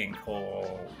Old King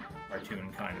Cole cartoon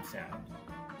kind of sound.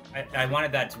 I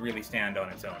wanted that to really stand on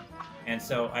its own. And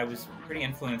so I was pretty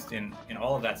influenced in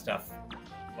all of that stuff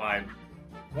by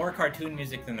more cartoon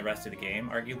music than the rest of the game,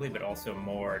 arguably, but also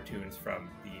more tunes from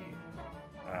the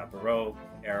Baroque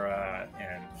era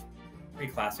and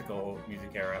pre-classical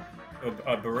music era.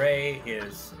 A beret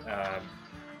is a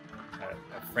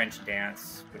French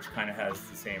dance, which kind of has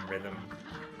the same rhythm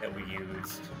that we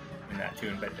used in that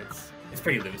tune, but it's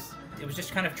pretty loose. It was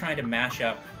just kind of trying to mash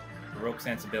up Baroque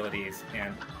sensibilities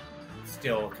and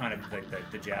still kind of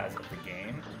the jazz of the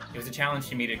game. It was a challenge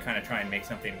to me to kind of try and make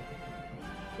something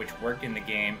which worked in the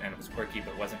game and was quirky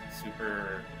but wasn't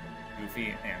super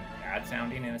goofy and bad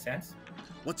sounding in a sense.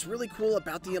 What's really cool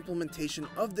about the implementation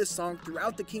of this song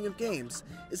throughout the King of Games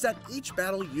is that each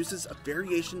battle uses a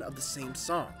variation of the same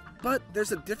song, but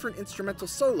there's a different instrumental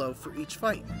solo for each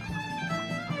fight.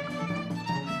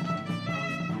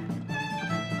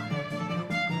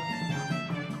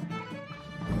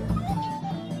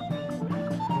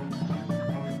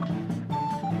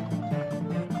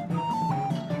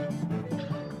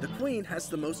 The Queen has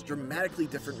the most dramatically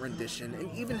different rendition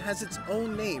and even has its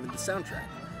own name in the soundtrack.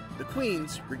 The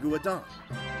Queen's Rigaudon.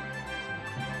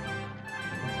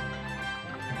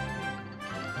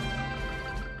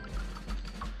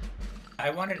 I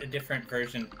wanted a different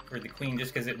version for the Queen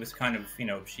just because it was kind of,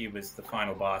 she was the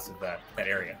final boss of that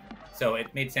area. So it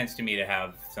made sense to me to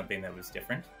have something that was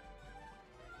different.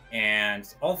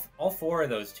 And all four of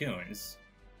those tunes,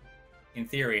 in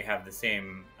theory, have the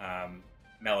same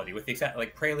melody, with the except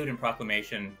like Prelude and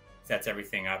Proclamation sets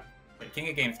everything up. But King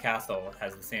of Games Castle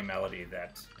has the same melody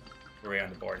that Blu-ray on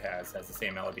the Board has the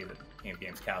same melody that King of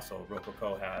Games Castle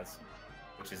Rococo has,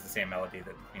 which is the same melody that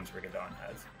the Queen's Rigaudon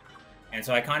has. And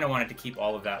so I kind of wanted to keep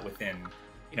all of that within,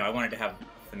 I wanted to have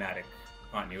thematic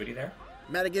continuity there.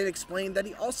 Madigan explained that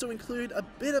he also included a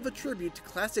bit of a tribute to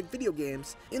classic video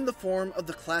games in the form of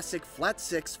the classic flat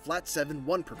 6, flat 7,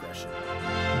 1 progression.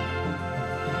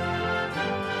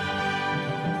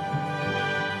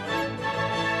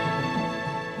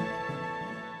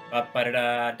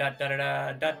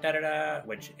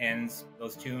 Which ends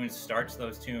those tunes, starts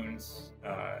those tunes,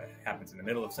 happens in the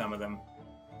middle of some of them,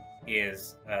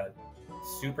 is a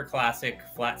super classic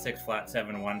flat 6, flat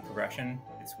 7, 1 progression.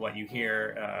 It's what you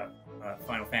hear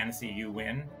Final Fantasy You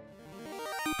Win.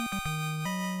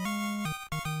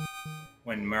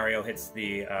 When Mario hits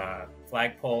the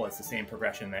flagpole, it's the same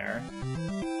progression there.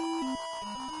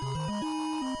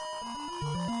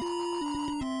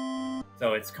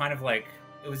 So it's kind of like,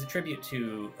 it was a tribute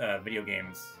to video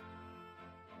games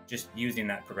just using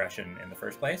that progression in the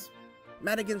first place.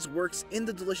 Madigan's works in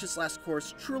the Delicious Last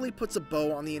Course truly puts a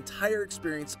bow on the entire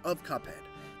experience of Cuphead,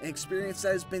 an experience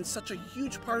that has been such a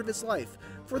huge part of his life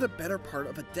for the better part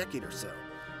of a decade or so.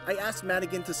 I asked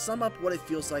Madigan to sum up what it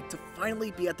feels like to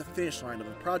finally be at the finish line of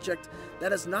a project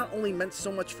that has not only meant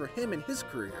so much for him and his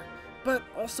career, but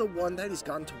also one that he's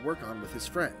gotten to work on with his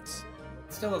friends.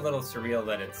 It's still a little surreal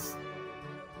that it's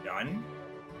done.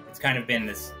 It's kind of been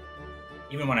this,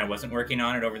 even when I wasn't working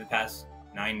on it over the past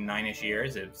nine-ish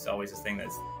years, it's always this thing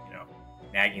that's,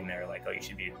 nagging there, like, oh, you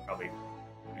should be probably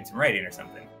doing some writing or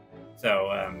something.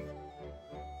 So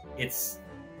it's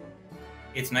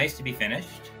nice to be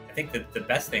finished. I think that the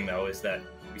best thing, though, is that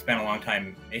we spent a long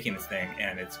time making this thing,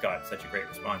 and it's got such a great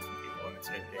response from people, and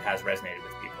it has resonated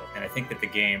with people. And I think that the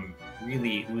game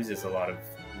really oozes a lot of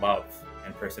love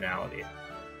and personality.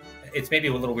 It's maybe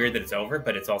a little weird that it's over,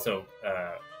 but it's also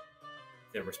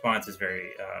the response is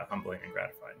very humbling and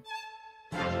gratifying.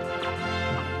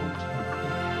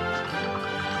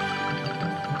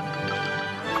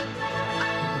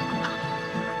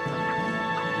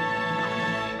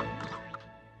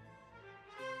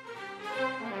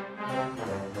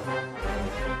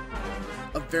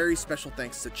 A very special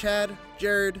thanks to Chad,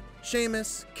 Jared,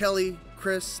 Seamus, Kelly,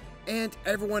 Chris, and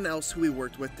everyone else who we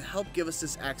worked with to help give us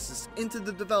this access into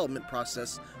the development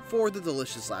process for the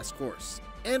delicious last course.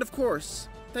 And of course,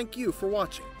 thank you for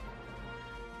watching.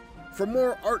 For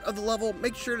more Art of the Level,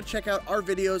 make sure to check out our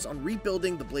videos on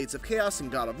rebuilding the Blades of Chaos in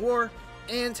God of War,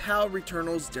 and how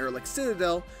Returnal's Derelict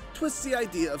Citadel twists the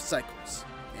idea of cycles.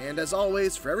 And as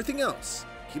always, for everything else,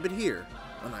 keep it here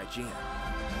on IGN.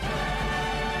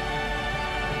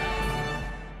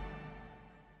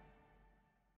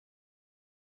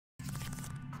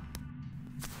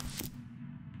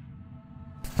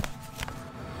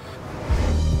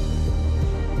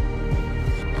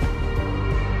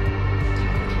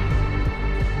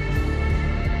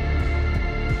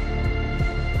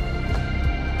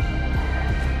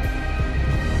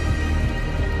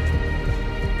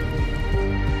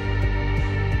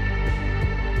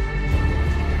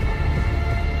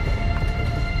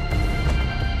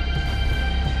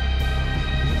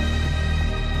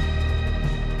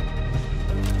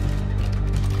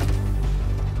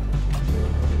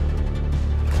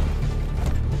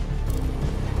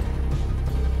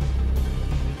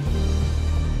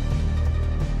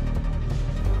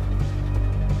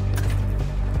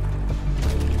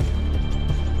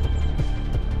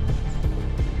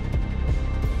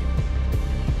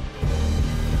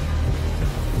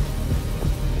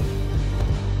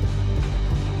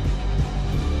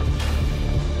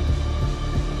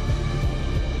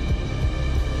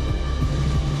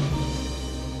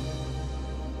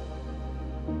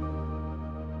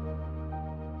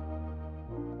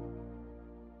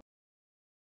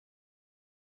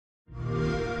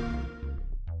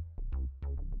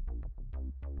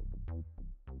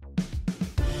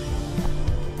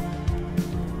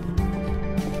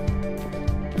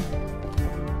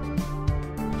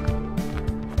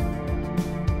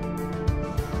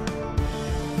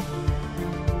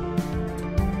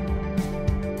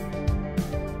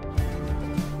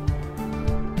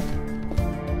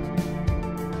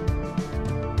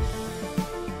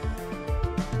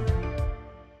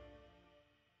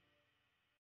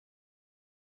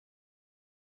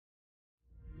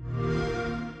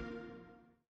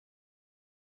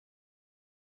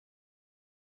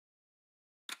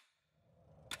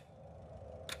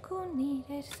 Con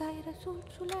ire saira sul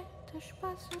suletto,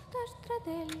 spasso da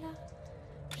stradella.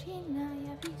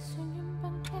 Scenaia visto in un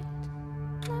banchetto,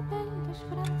 una bella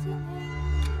sfranzinella.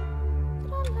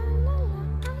 Tra la la la,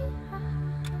 ai ha ha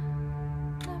ha,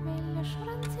 una bella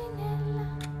sfranzinella.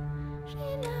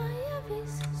 Scenaia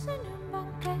visto in un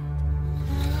banchetto,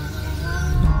 la la la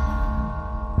la.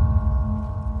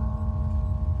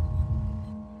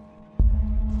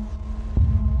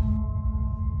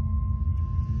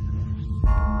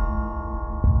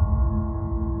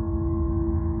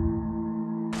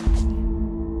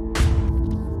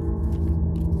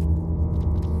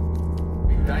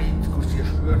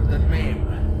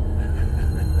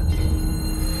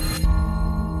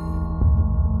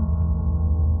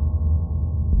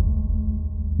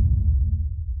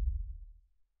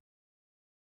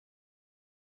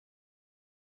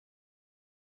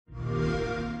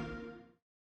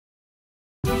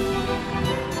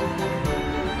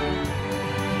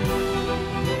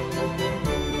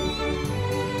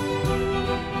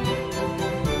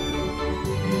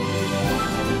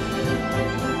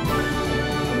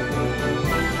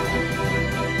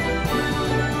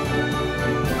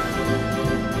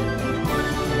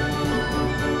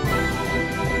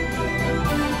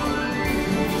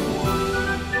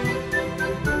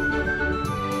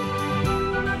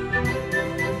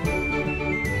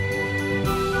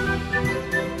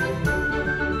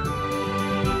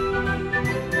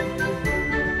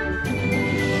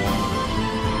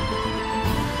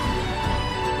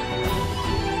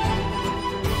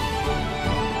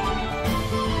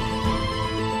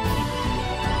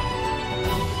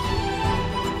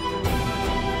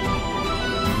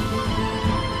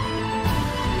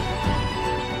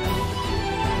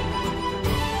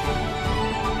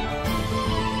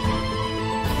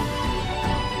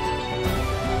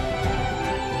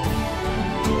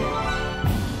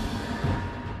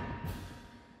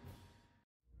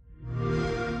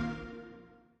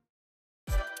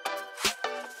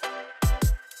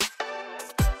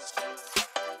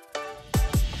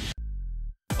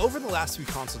 Over the last few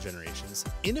console generations,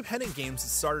 independent games that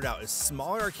started out as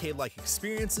smaller arcade-like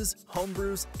experiences,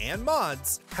 homebrews, and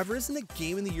mods have risen to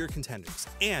Game of the Year contenders,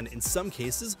 and in some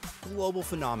cases, global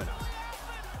phenomena.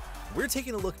 We're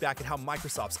taking a look back at how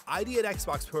Microsoft's ID at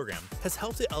Xbox program has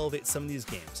helped to elevate some of these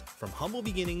games, from humble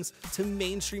beginnings to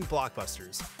mainstream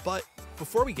blockbusters. But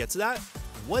before we get to that,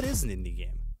 what is an indie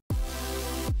game?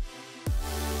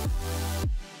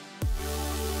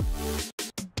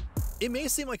 It may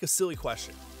seem like a silly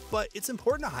question, but it's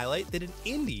important to highlight that an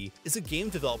indie is a game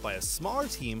developed by a smaller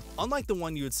team, unlike the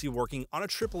one you would see working on a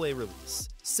AAA release.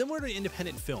 Similar to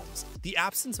independent films, the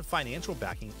absence of financial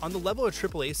backing on the level a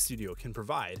AAA studio can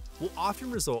provide will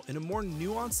often result in a more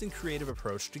nuanced and creative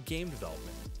approach to game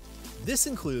development. This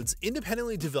includes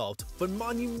independently developed but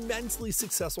monumentally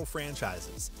successful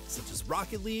franchises, such as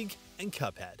Rocket League and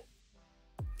Cuphead.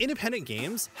 Independent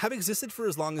games have existed for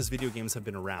as long as video games have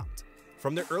been around.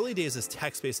 From their early days as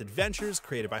text-based adventures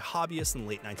created by hobbyists in the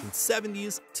late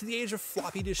 1970s, to the age of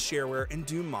floppy disk shareware and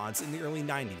Doom mods in the early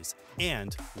 90s,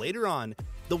 and, later on,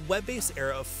 the web-based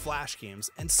era of Flash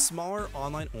games and smaller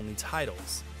online-only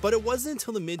titles. But it wasn't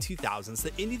until the mid-2000s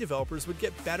that indie developers would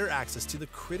get better access to the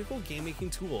critical game-making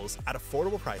tools at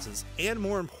affordable prices, and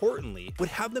more importantly, would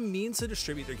have the means to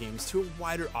distribute their games to a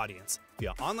wider audience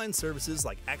via online services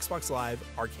like Xbox Live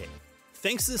Arcade.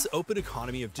 Thanks to this open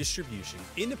economy of distribution,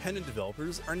 independent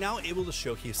developers are now able to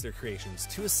showcase their creations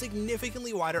to a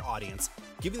significantly wider audience,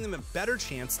 giving them a better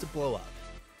chance to blow up.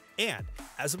 And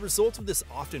as a result of this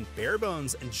often bare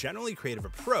bones and generally creative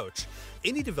approach,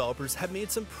 indie developers have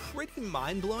made some pretty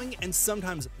mind-blowing and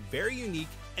sometimes very unique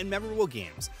and memorable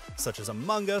games, such as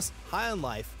Among Us, High on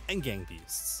Life, and Gang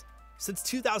Beasts. Since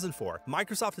 2004,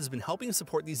 Microsoft has been helping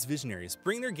support these visionaries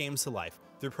bring their games to life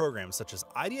through programs such as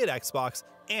ID at Xbox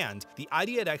and the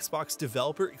ID at Xbox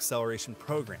Developer Acceleration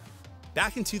Program.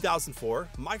 Back in 2004,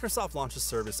 Microsoft launched a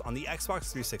service on the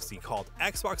Xbox 360 called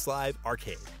Xbox Live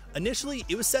Arcade. Initially,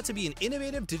 it was set to be an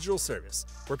innovative digital service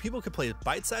where people could play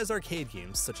bite-sized arcade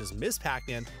games such as Ms.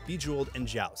 Pac-Man, Bejeweled, and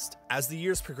Joust. As the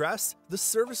years progressed, the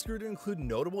service grew to include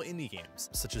notable indie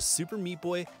games such as Super Meat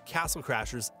Boy, Castle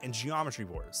Crashers, and Geometry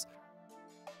Wars.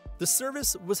 The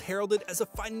service was heralded as a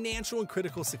financial and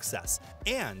critical success,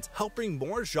 and helped bring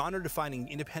more genre-defining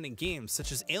independent games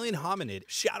such as Alien Hominid,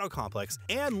 Shadow Complex,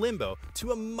 and Limbo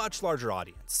to a much larger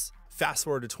audience. Fast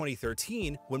forward to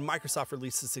 2013, when Microsoft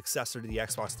released its successor to the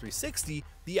Xbox 360,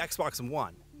 the Xbox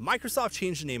One. Microsoft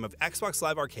changed the name of Xbox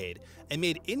Live Arcade and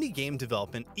made indie game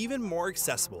development even more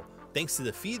accessible, thanks to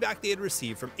the feedback they had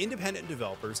received from independent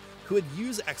developers who had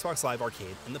used Xbox Live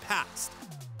Arcade in the past.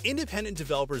 Independent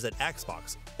developers at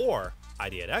Xbox, or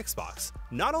ID at Xbox,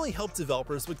 not only helped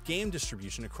developers with game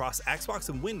distribution across Xbox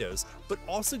and Windows, but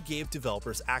also gave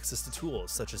developers access to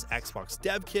tools such as Xbox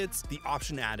Dev Kits, the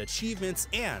option to add achievements,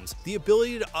 and the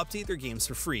ability to update their games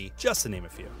for free, just to name a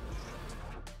few.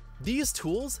 These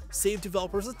tools save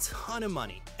developers a ton of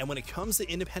money, and when it comes to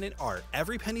independent art,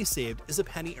 every penny saved is a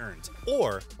penny earned,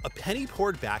 or a penny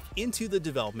poured back into the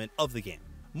development of the game.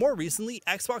 More recently,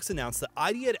 Xbox announced the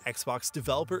ID at Xbox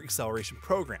Developer Acceleration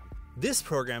Program. This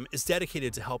program is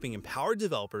dedicated to helping empower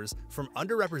developers from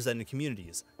underrepresented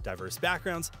communities, diverse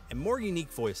backgrounds, and more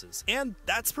unique voices. And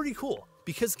that's pretty cool,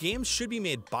 because games should be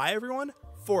made by everyone,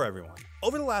 for everyone.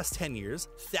 Over the last 10 years,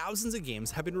 thousands of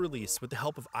games have been released with the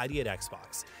help of ID at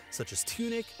Xbox, such as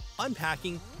Tunic,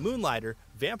 Unpacking, Moonlighter,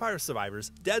 Vampire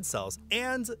Survivors, Dead Cells,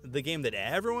 and the game that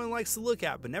everyone likes to look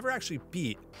at but never actually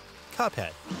beat,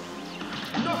 Cuphead.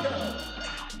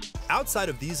 Outside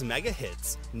of these mega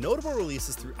hits, notable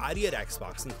releases through ID at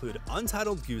Xbox include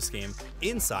Untitled Goose Game,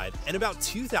 Inside, and about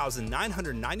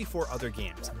 2,994 other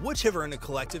games, which have earned a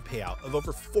collective payout of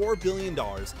over $4 billion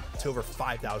to over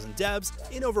 5,000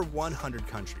 devs in over 100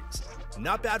 countries.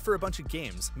 Not bad for a bunch of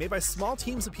games made by small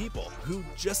teams of people who,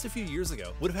 just a few years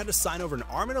ago, would have had to sign over an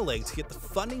arm and a leg to get the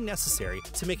funding necessary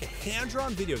to make a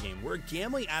hand-drawn video game where a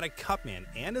gambling addict Cupman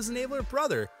and his enabler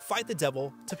brother fight the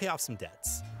devil to pay off some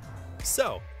debts.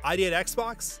 So, ID at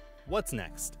Xbox, what's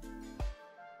next?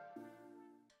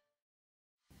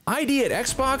 ID at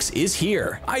Xbox is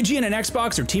here. IGN and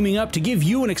Xbox are teaming up to give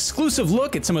you an exclusive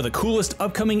look at some of the coolest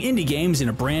upcoming indie games in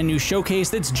a brand new showcase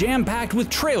that's jam-packed with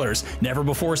trailers,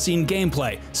 never-before-seen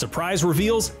gameplay, surprise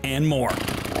reveals, and more.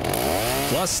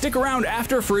 Plus, stick around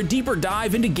after for a deeper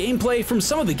dive into gameplay from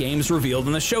some of the games revealed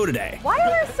in the show today. Why are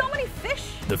there so many fish?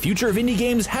 The future of indie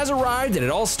games has arrived, and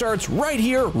it all starts right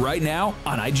here, right now,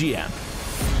 on IGN.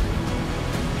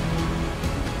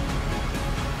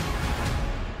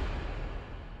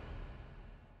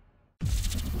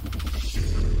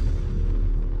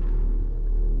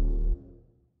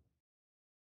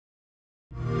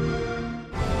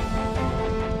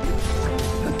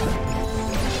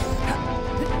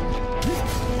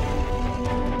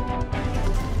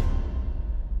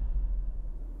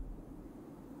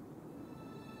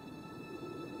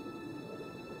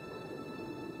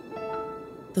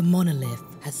 The monolith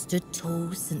has stood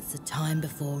tall since the time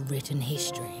before written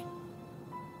history.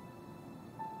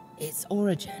 Its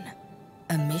origin,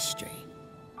 a mystery.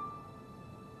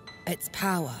 Its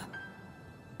power,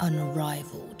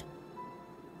 unrivaled.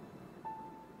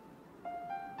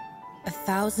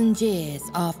 1,000 years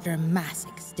after a mass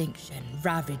extinction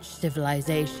ravaged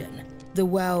civilization, the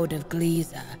world of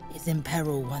Gleezer is in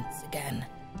peril once again,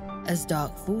 as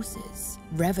dark forces,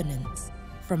 revenants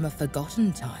from a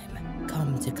forgotten time,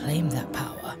 come to claim that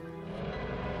power.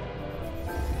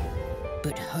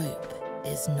 But hope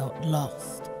is not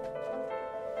lost.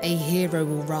 A hero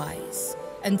will rise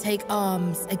and take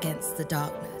arms against the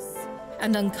darkness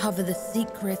and uncover the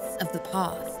secrets of the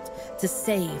past to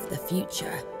save the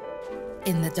future.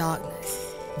 In the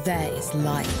darkness, there is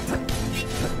light.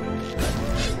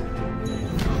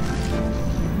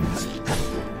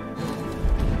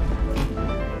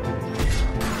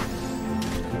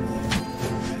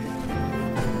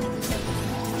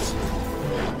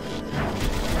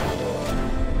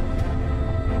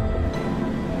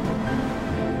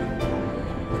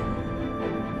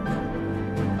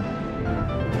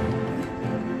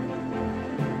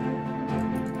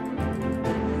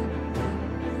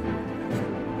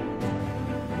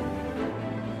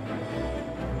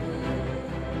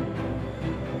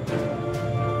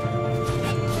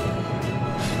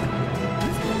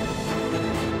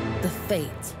 The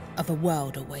fate of a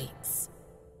world awaits.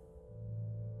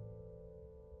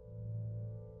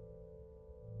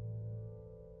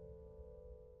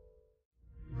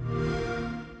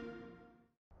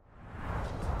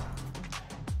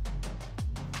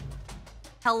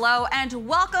 Hello and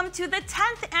welcome to the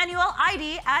 10th annual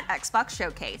ID at Xbox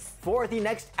Showcase. For the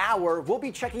next hour, we'll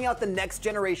be checking out the next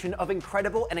generation of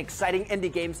incredible and exciting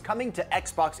indie games coming to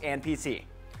Xbox and PC.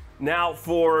 Now,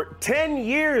 for 10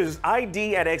 years,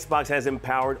 ID at Xbox has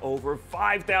empowered over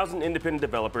 5,000 independent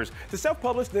developers to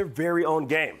self-publish their very own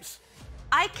games.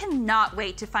 I cannot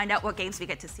wait to find out what games we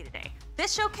get to see today.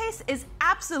 This showcase is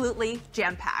absolutely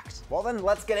jam-packed. Well then,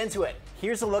 let's get into it.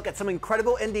 Here's a look at some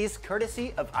incredible indies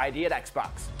courtesy of ID at Xbox.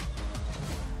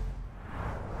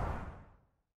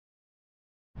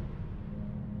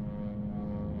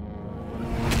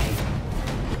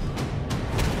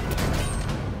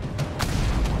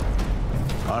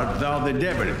 Art thou the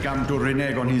devil come to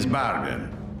renege on his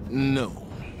bargain? No,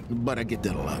 but I get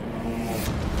that a lot.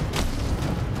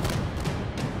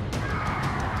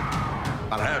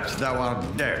 Perhaps thou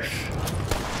art deaf.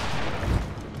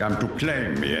 Come to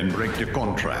claim me and break the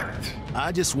contract.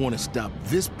 I just want to stop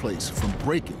this place from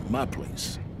breaking my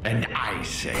place. And I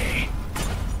say,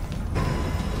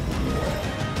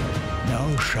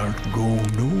 thou shalt go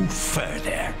no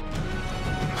further.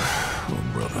 Oh,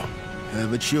 brother,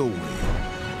 have it your way.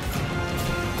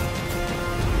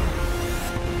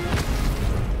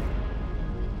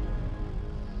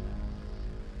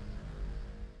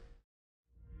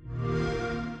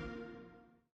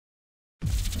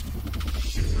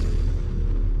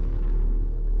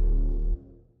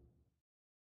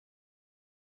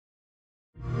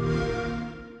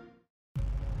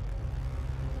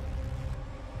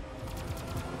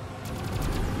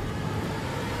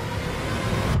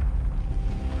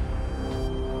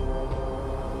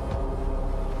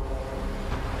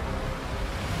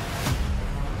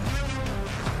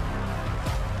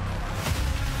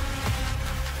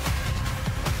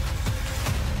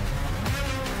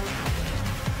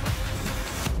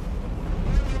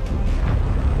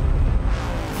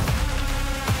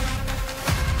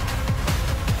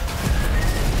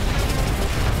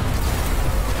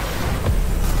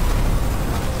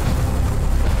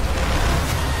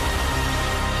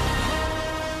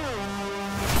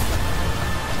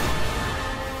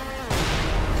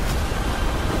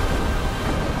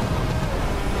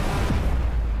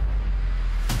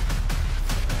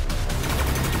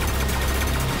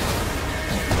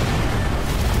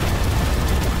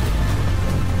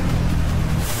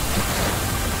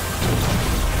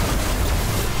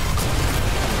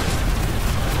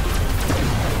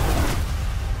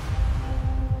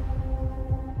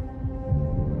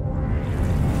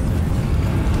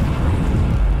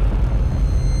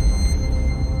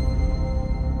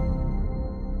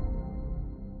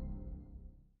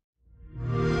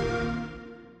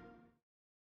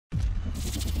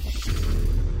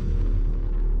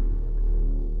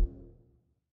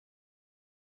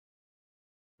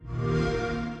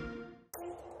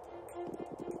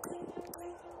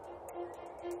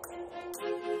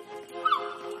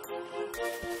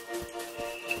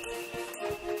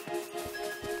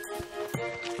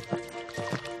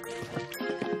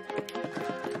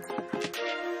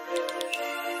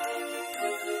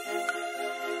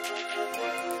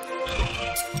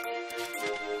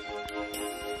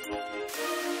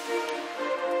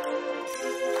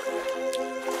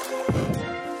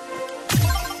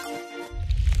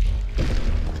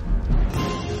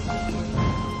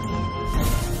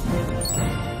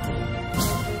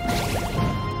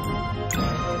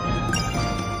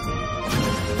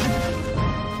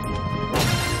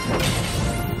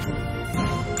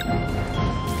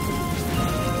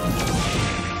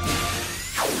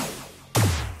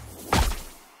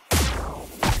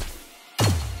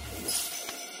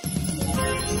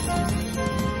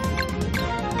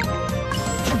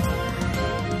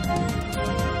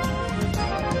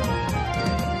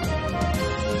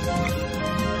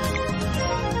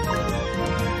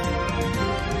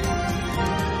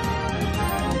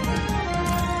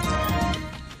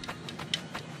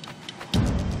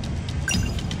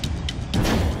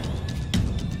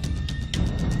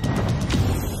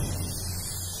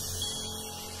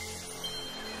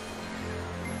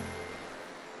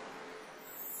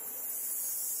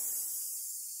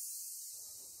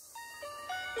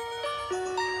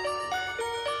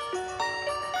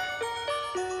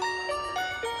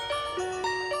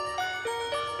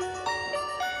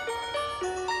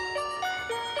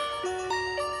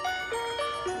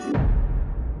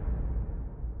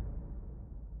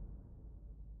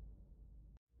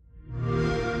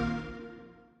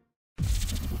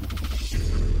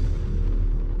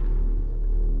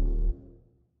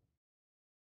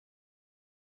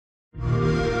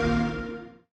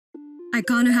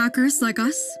 Icona hackers like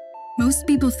us? Most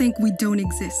people think we don't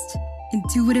exist.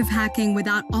 Intuitive hacking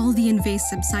without all the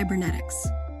invasive cybernetics.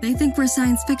 They think we're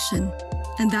science fiction,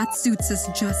 and that suits us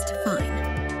just fine.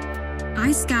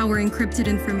 I scour encrypted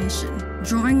information,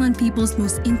 drawing on people's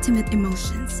most intimate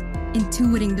emotions,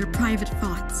 intuiting their private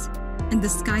thoughts, and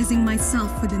disguising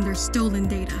myself within their stolen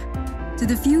data. To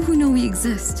the few who know we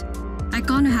exist,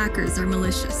 Icona hackers are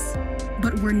malicious,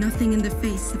 but we're nothing in the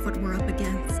face of what we're up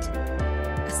against.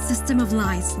 A system of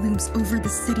lies looms over the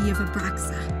city of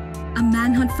Abraxa. A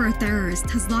manhunt for a terrorist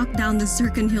has locked down the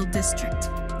Zircon Hill district.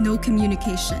 No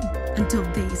communication until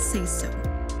they say so.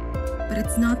 But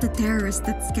it's not the terrorist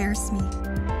that scares me.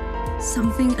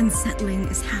 Something unsettling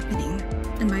is happening,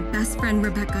 and my best friend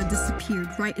Rebecca disappeared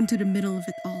right into the middle of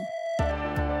it all.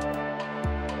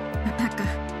 Rebecca,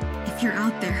 if you're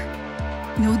out there,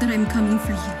 know that I'm coming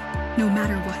for you, no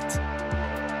matter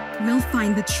what. We'll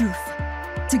find the truth,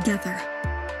 together.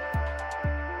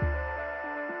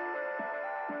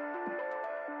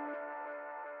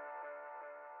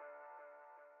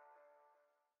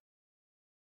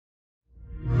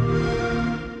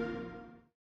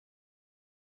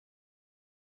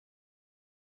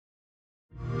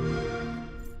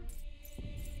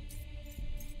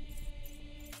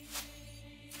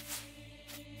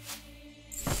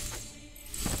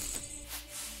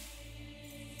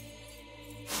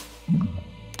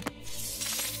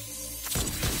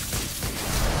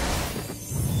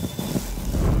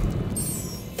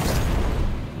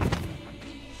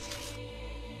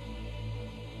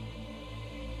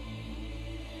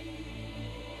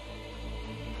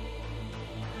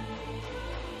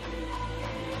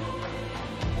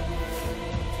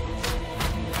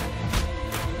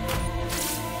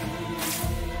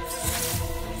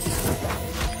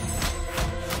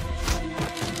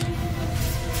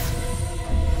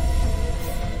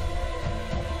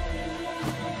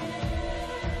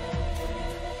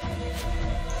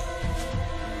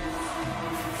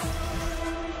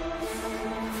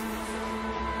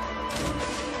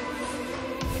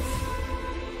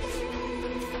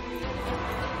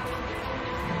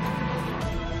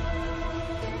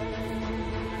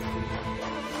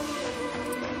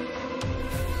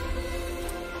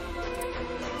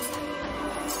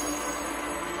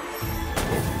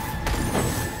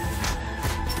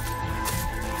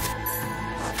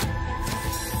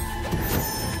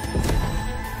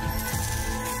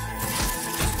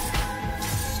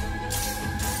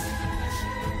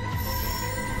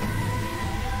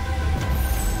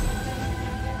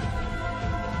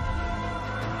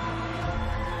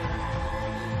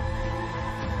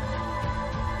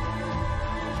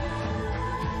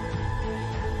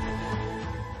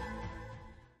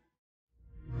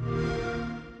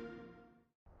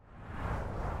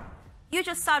 You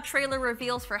just saw trailer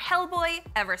reveals for Hellboy,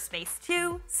 Everspace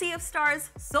 2, Sea of Stars,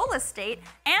 Soul Estate,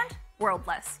 and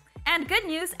Worldless. And good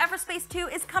news, Everspace 2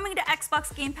 is coming to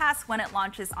Xbox Game Pass when it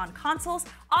launches on consoles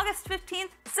August 15th,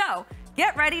 so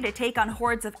get ready to take on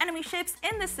hordes of enemy ships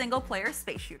in this single-player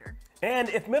space shooter. And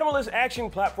if minimalist action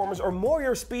platformers are more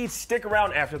your speed, stick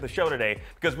around after the show today,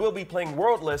 because we'll be playing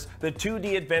Worldless, the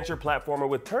 2D adventure platformer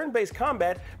with turn-based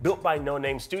combat built by No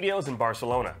Name Studios in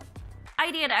Barcelona.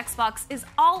 ID at Xbox is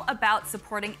all about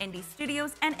supporting indie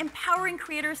studios and empowering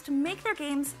creators to make their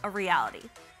games a reality.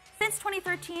 Since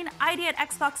 2013, ID at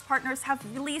Xbox partners have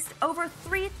released over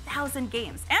 3,000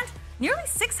 games, and nearly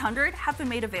 600 have been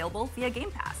made available via Game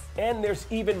Pass. And there's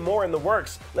even more in the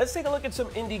works. Let's take a look at some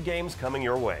indie games coming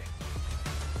your way.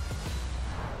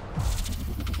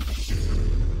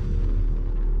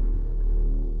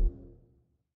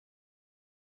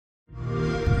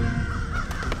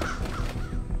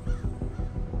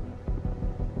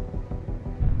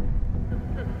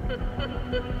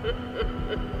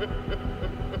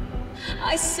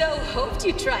 I so hoped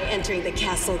you'd try entering the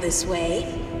castle this way.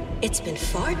 It's been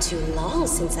far too long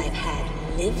since I've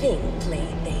had living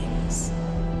playthings.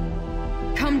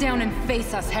 Come down and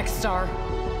face us, Hexstar.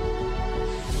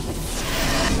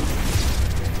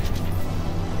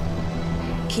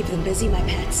 Keep them busy, my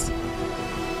pets.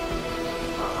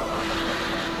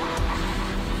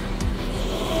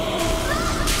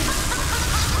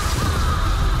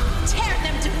 Tear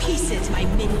them to pieces, my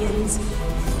minions.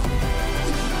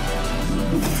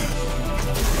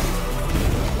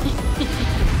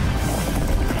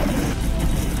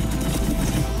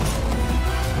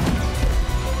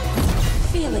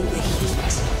 Feeling the heat.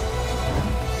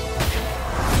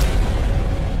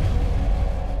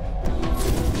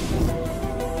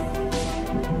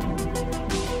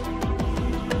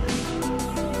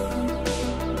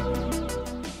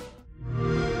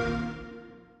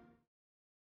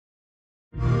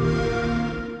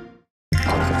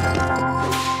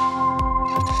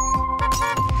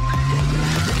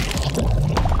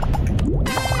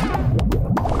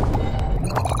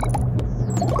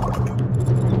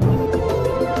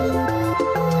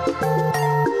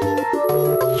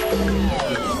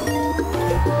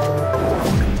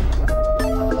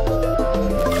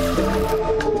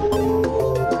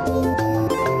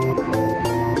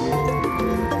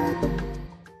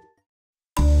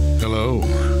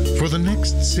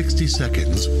 60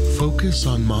 seconds, focus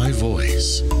on my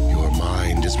voice. Your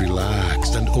mind is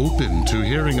relaxed and open to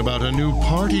hearing about a new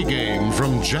party game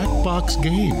from Jackbox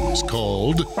Games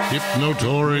called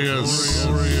Hypnotorious.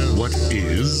 What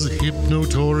is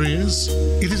Hypnotorious?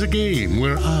 It is a game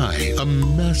where I, a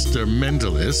master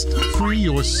mentalist, free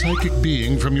your psychic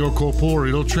being from your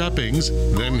corporeal trappings,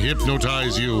 then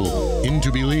hypnotize you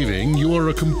into believing you are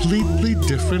a completely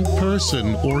different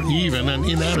person or even an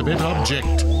inanimate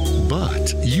object.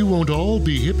 But you won't all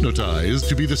be hypnotized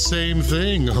to be the same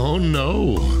thing, oh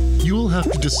no. You'll have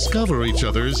to discover each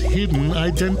other's hidden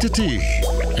identity.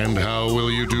 And how will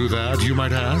you do that, you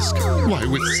might ask? Why,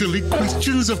 with silly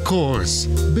questions, of course.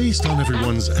 Based on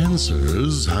everyone's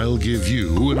answers, I'll give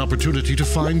you an opportunity to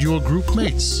find your group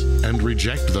mates and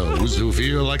reject those who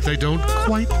feel like they don't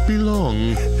quite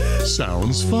belong.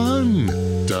 Sounds fun,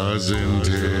 doesn't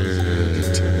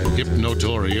it?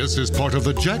 Hypnotorious is part of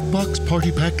the Jackbox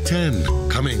Party Pack 10,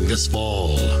 coming this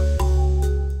fall.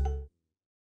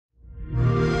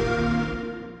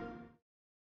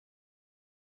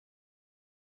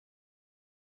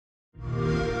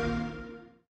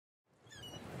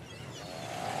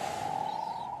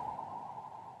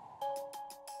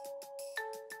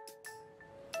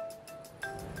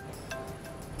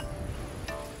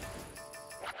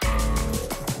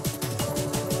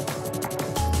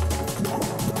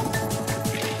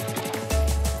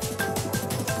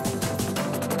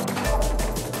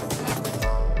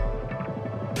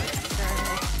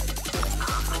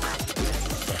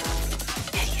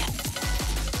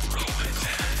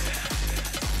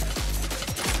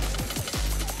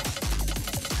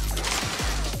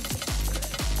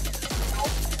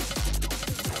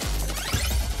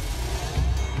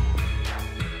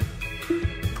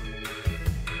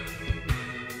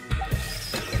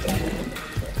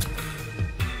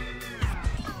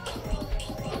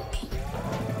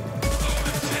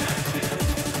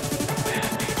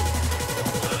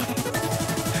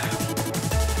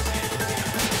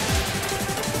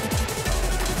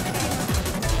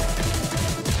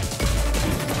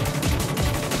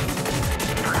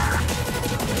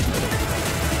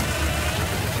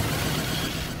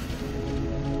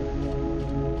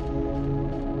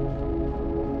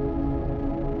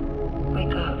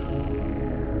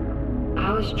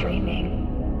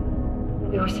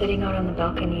 Sitting out on the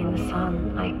balcony in the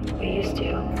sun like we used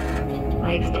to,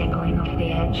 legs dangling off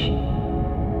the edge.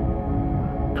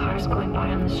 Cars going by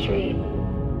on the street.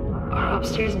 Our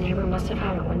upstairs neighbor must have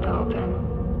had her window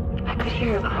open. I could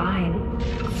hear her crying.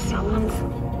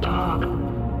 Someone's dog,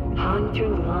 howling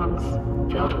through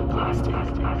lungs filled with plastic.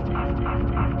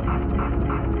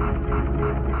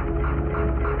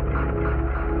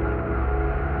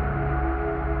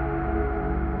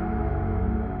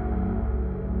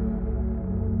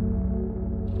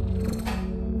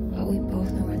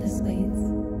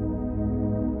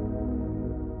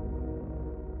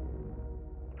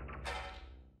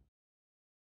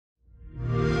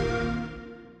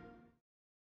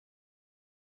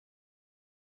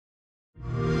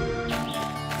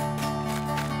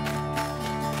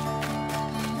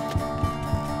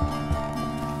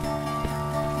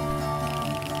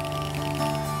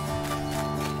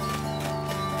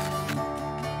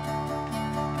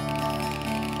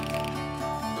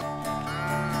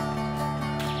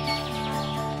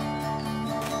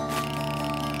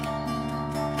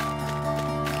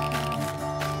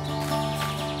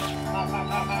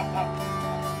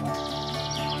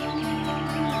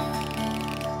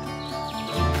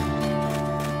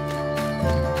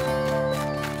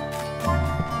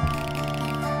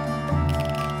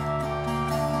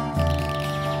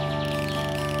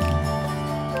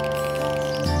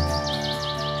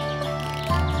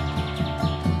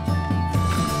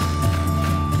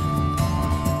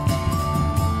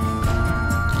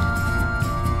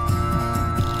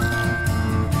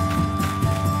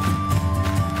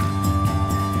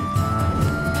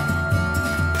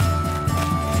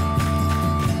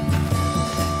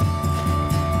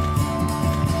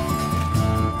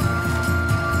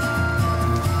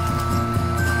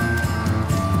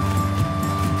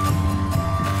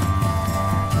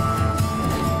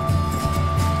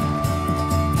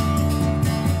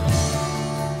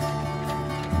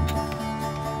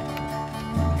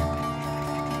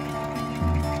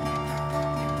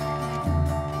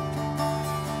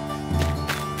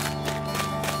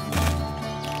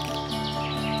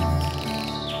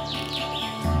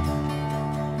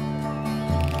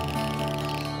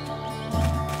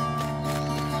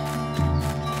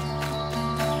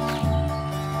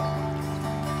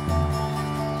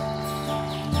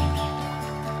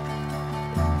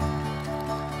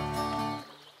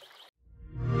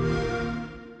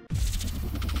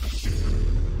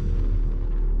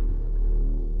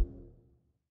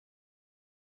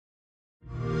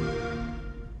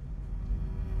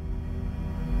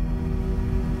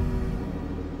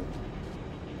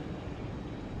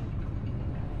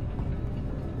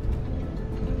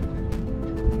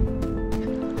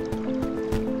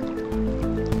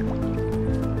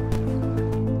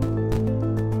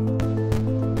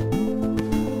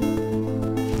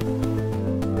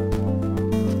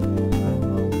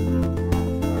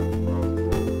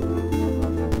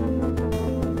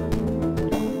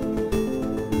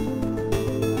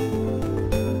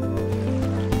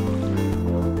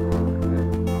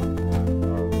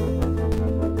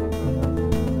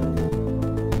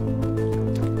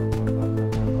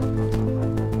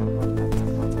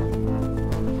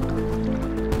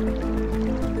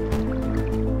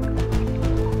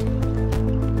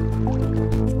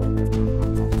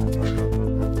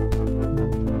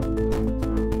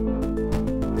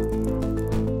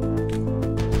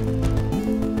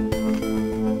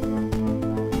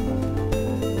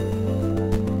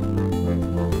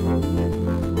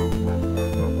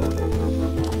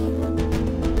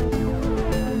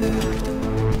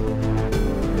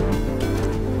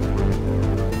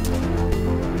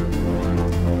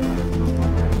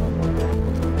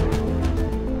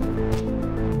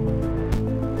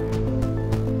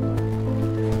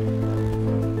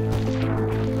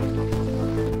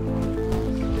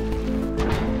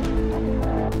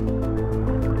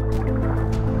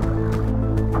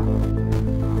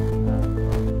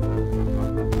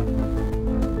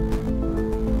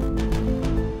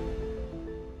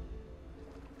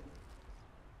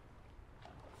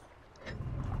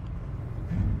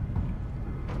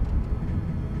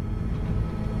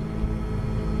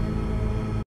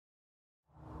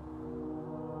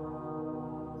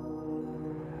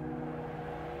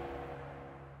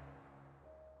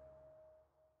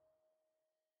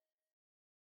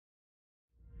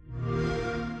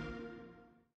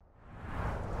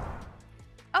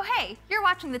 Hey, you're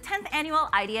watching the 10th annual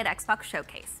ID at Xbox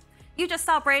Showcase. You just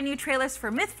saw brand new trailers for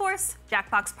Myth Force,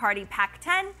 Jackbox Party Pack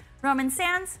 10, Roman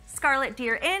Sands, Scarlet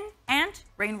Deer Inn, and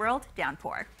Rain World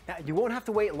Downpour. Now, you won't have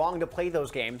to wait long to play those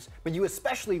games, but you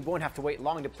especially won't have to wait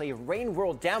long to play Rain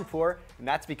World Downpour, and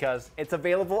that's because it's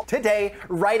available today,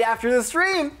 right after the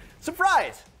stream.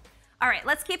 Surprise! All right,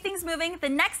 let's keep things moving. The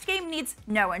next game needs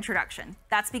no introduction.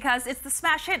 That's because it's the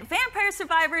smash hit Vampire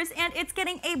Survivors, and it's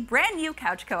getting a brand new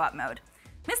couch co-op mode.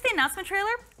 Missed the announcement trailer?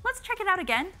 Let's check it out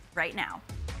again right now.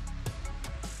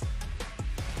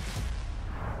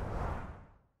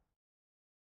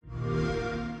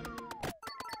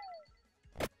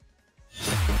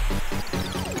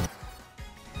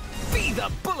 Be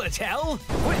the bullet hell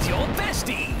with your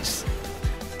besties.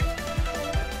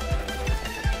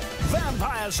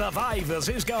 Vampire Survivors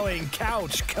is going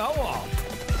couch co-op.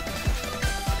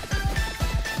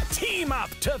 Team up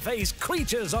to face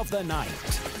creatures of the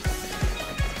night.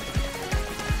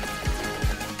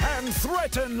 And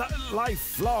threaten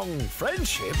lifelong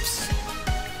friendships.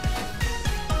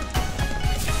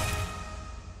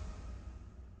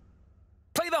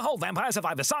 Play the whole Vampire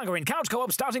Survivor saga in couch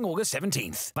co-op starting August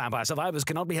 17th. Vampire Survivors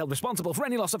cannot be held responsible for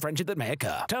any loss of friendship that may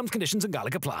occur. Terms, conditions, and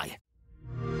garlic apply.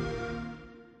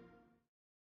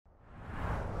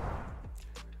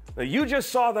 Now, you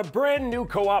just saw the brand new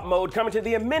co-op mode coming to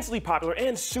the immensely popular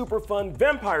and super fun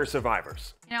Vampire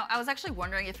Survivors. You know, I was actually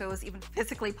wondering if it was even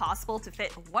physically possible to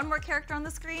fit one more character on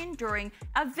the screen during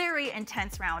a very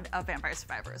intense round of Vampire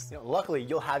Survivors. Luckily,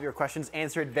 you'll have your questions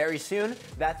answered very soon.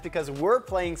 That's because we're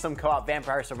playing some co-op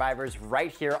Vampire Survivors right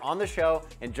here on the show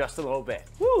in just a little bit.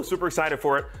 Woo, super excited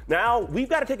for it. Now, we've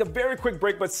got to take a very quick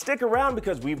break, but stick around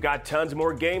because we've got tons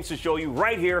more games to show you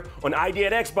right here on ID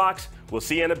at Xbox. We'll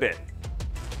see you in a bit.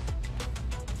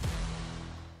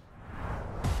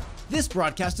 This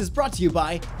broadcast is brought to you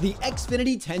by the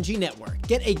Xfinity 10G network.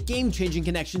 Get a game-changing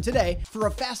connection today for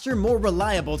a faster, more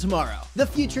reliable tomorrow. The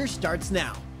future starts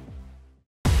now.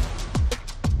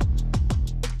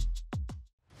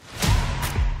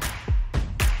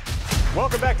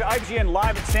 Welcome back to IGN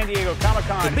Live at San Diego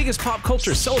Comic-Con. The biggest pop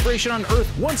culture celebration on Earth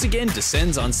once again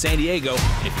descends on San Diego.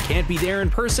 And if you can't be there in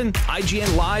person,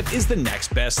 IGN Live is the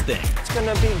next best thing. It's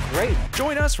gonna be great.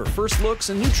 Join us for first looks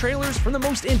and new trailers from the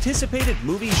most anticipated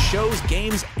movies, shows,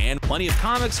 games, and plenty of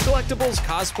comics, collectibles,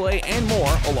 cosplay, and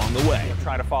more along the way. We'll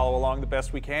try to follow along the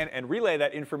best we can and relay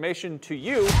that information to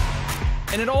you.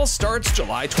 And it all starts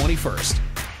July 21st.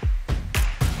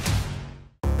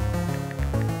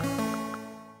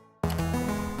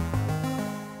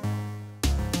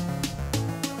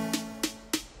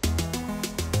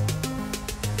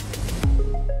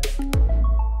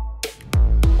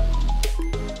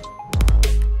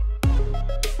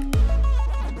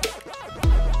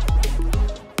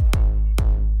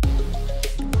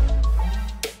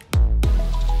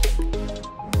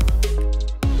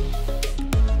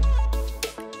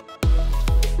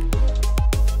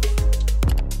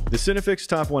 The Cinefix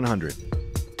Top 100.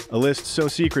 A list so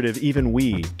secretive even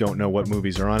we don't know what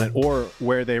movies are on it or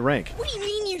where they rank. What do you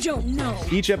mean you don't know?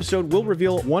 Each episode will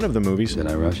reveal one of the movies. Did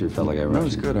I rush it? Felt like I rushed it. That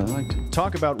was good, I liked it.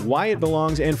 Talk about why it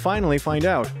belongs and finally find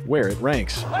out where it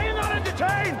ranks. Are you not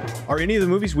entertained? Are any of the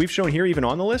movies we've shown here even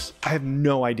on the list? I have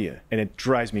no idea, and it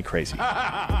drives me crazy.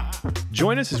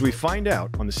 Join us as we find out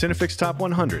on the Cinefix Top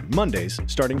 100, Mondays,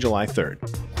 starting July 3rd.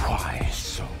 Why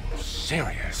so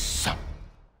serious?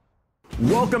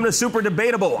 Welcome to Super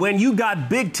Debatable. When you got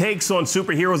big takes on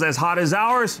superheroes as hot as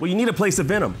ours, well, you need a place to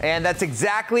vent them. And that's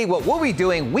exactly what we'll be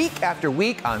doing week after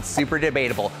week on Super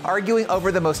Debatable, arguing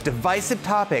over the most divisive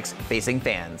topics facing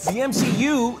fans. The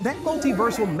MCU, that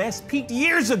multiversal mess peaked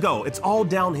years ago. It's all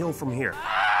downhill from here.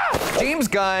 James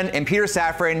Gunn and Peter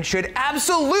Safran should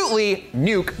absolutely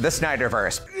nuke the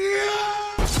Snyderverse.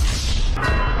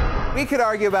 We could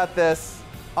argue about this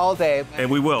all day.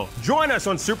 And we will. Join us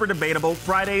on Super Debatable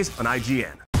Fridays on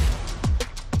IGN.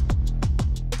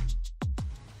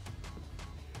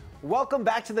 Welcome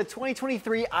back to the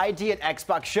 2023 ID at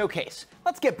Xbox Showcase.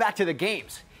 Let's get back to the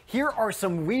games. Here are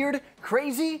some weird,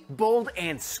 crazy, bold,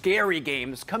 and scary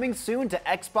games coming soon to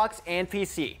Xbox and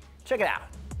PC. Check it out.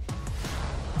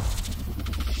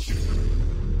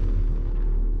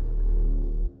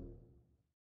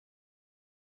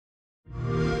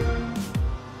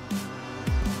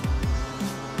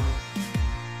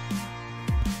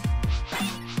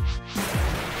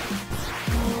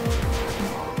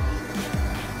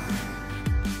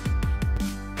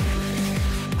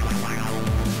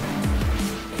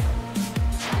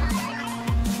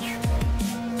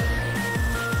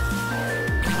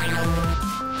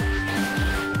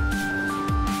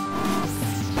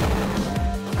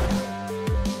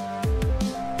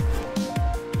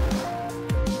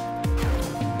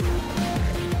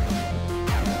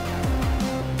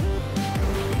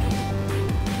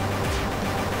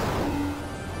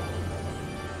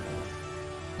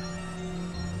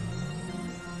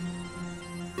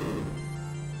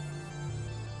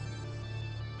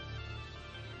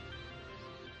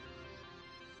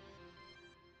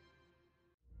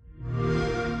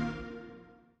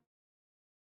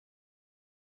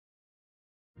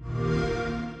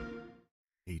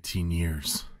 18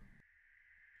 years.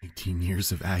 18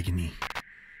 years of agony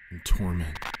and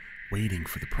torment, waiting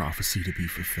for the prophecy to be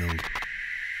fulfilled.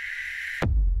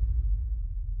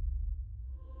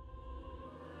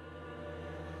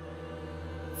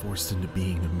 Forced into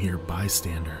being a mere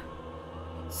bystander,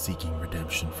 seeking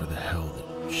redemption for the hell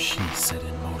that she set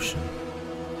in motion.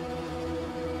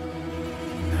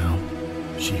 And now,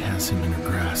 she has him in her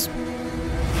grasp.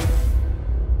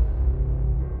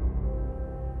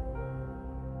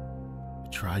 I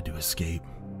tried to escape,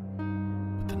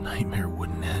 but the nightmare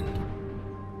wouldn't end.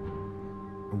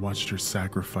 I watched her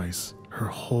sacrifice her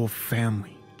whole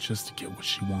family just to get what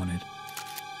she wanted.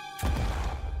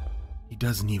 He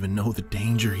doesn't even know the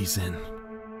danger he's in,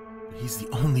 but he's the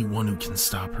only one who can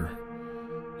stop her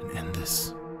and end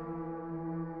this.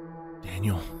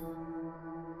 Daniel,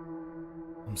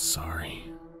 I'm sorry.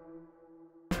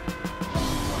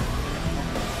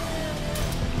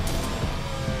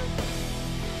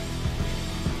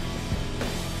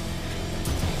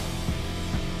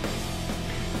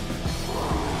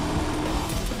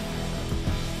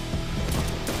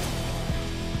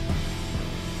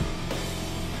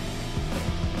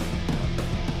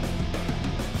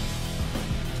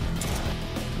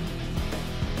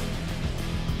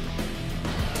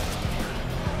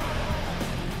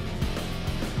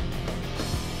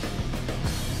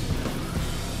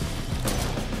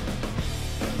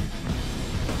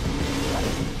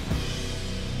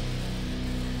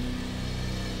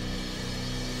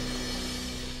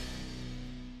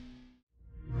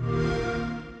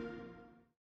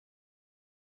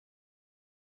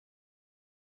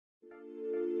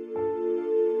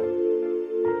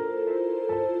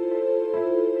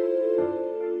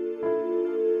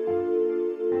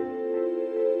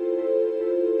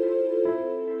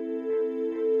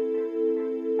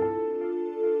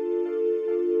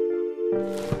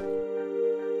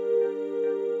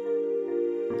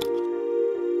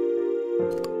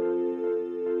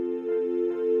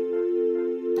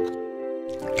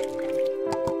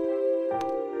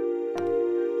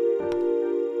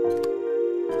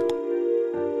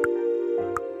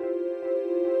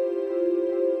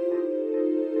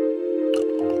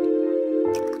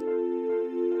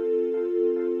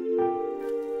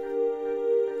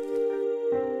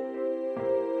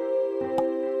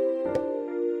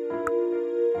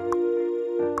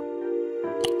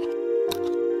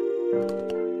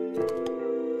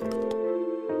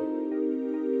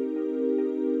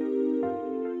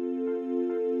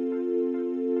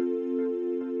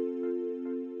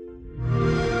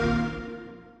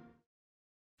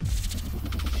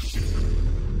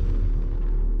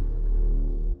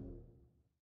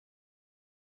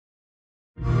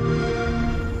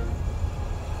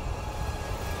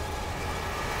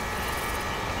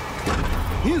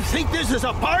 You think this is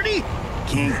a party?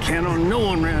 Can't count on no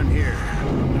one around here.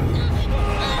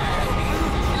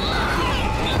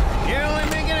 You're only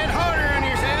making it harder on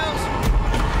yourselves.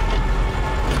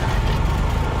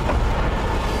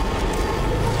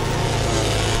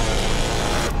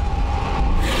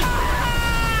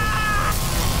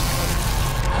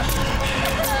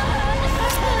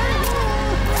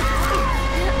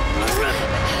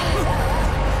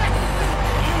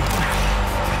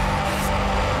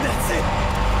 That's it.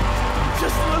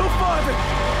 Just a little farther.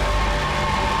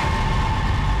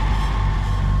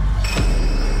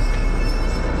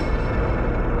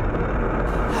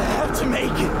 I have to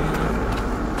make it.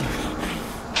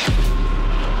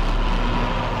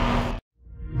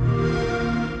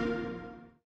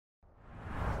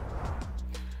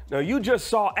 Now, you just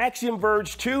saw Axiom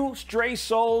Verge 2, Stray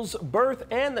Souls, Birth,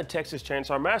 and the Texas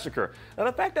Chainsaw Massacre. Now,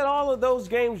 the fact that all of those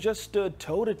games just stood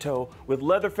toe-to-toe with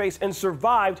Leatherface and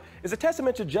survived is a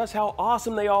testament to just how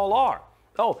awesome they all are.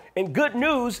 Oh, and good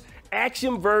news,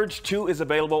 Axiom Verge 2 is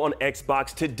available on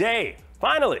Xbox today.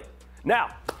 Finally.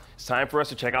 Now, it's time for us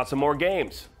to check out some more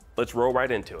games. Let's roll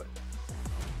right into it.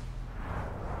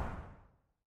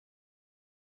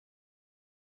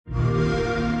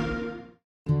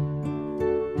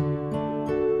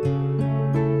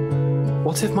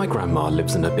 What if my grandma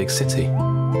lives in a big city?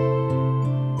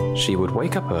 She would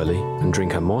wake up early and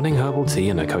drink her morning herbal tea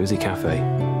in a cozy cafe.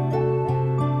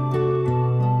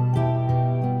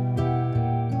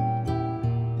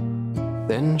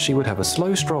 Then she would have a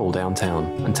slow stroll downtown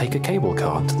and take a cable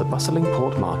car to the bustling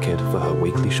port market for her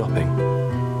weekly shopping.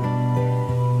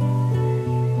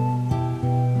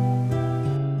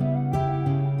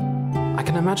 I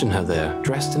can imagine her there,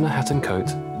 dressed in a hat and coat,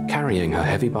 carrying her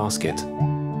heavy basket.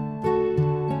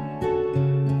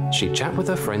 She'd chat with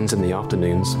her friends in the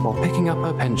afternoons while picking up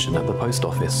her pension at the post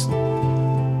office.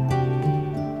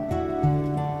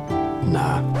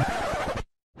 Nah.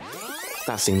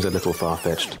 That seems a little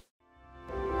far-fetched.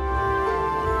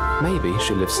 Maybe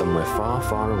she lives somewhere far,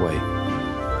 far away.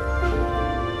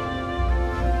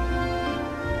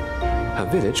 Her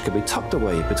village could be tucked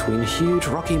away between huge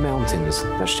rocky mountains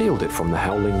that shield it from the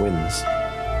howling winds.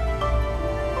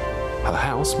 Her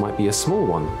house might be a small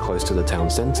one close to the town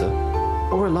centre,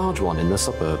 or a large one in the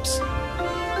suburbs.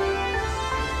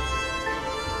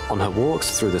 On her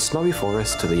walks through the snowy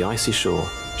forest to the icy shore,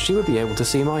 she would be able to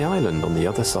see my island on the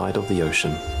other side of the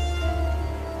ocean.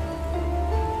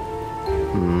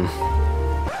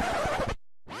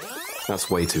 That's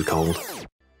way too cold.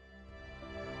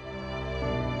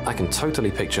 I can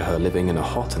totally picture her living in a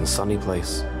hot and sunny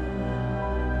place.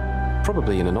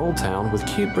 Probably in an old town with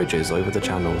cute bridges over the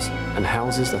channels and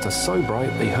houses that are so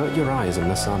bright they hurt your eyes in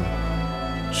the sun.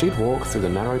 She'd walk through the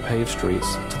narrow paved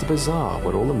streets to the bazaar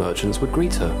where all the merchants would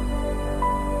greet her.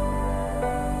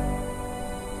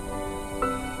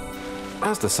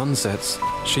 As the sun sets,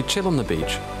 she'd chill on the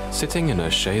beach, sitting in her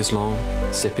chaise longue,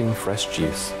 sipping fresh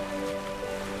juice.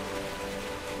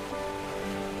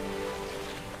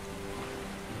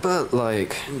 But,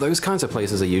 like, those kinds of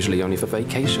places are usually only for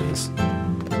vacations.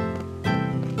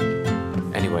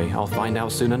 Anyway, I'll find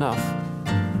out soon enough.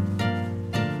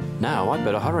 Now I'd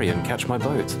better hurry and catch my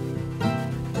boat.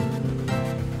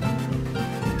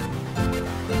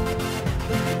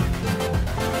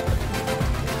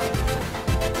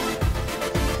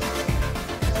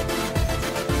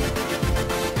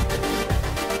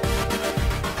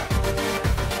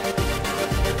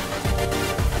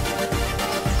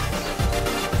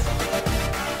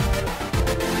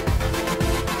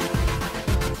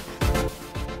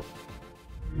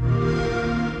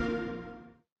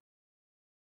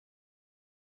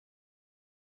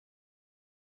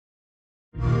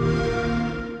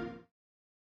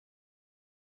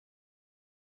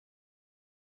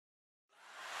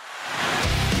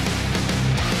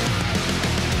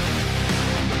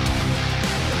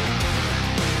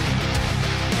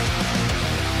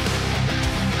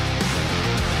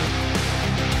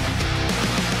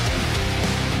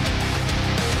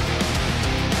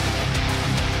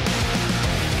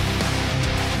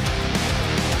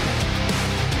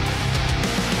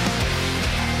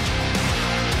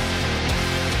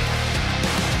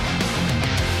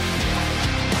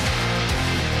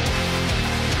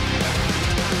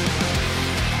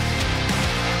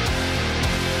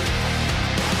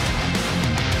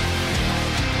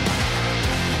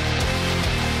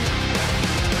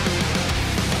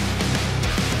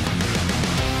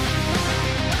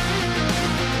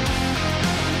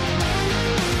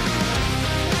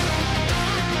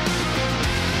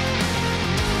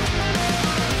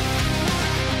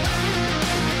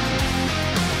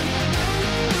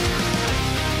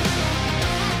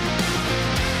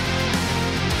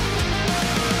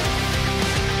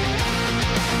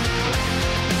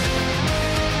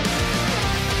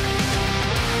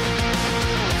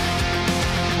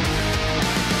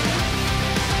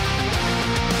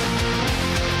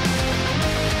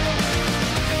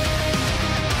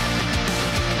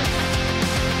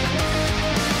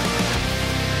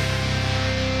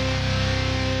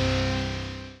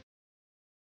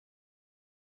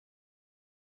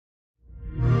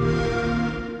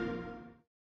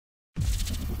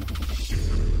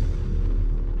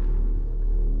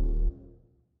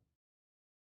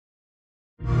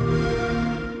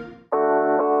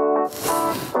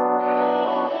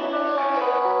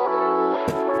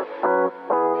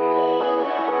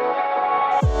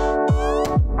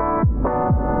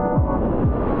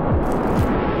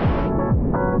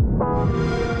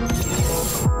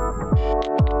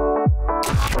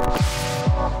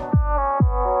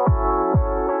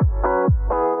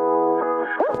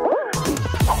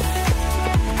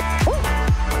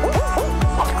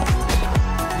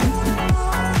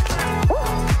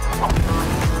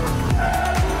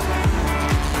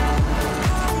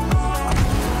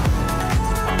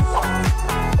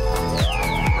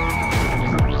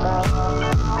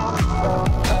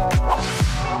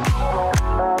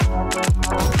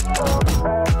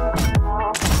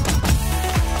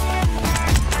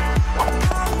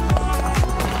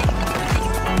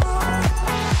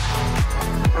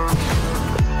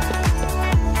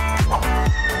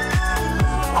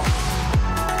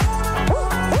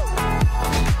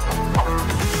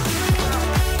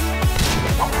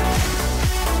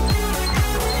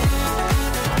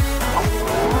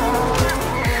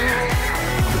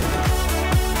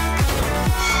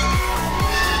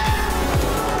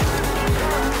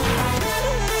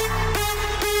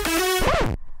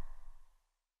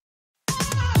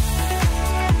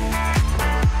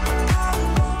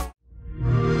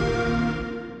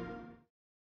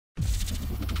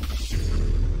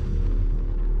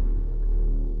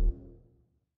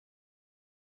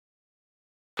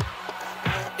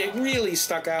 It really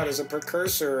stuck out as a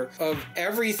precursor of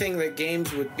everything that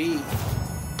games would be.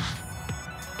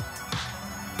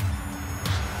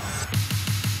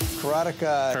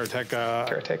 Karateka. Karateka.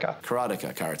 Karateka.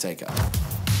 Karateka. Karateka.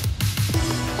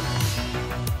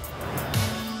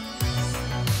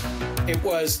 It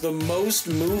was the most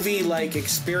movie-like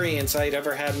experience I'd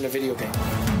ever had in a video game.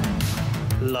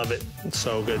 Love it. It's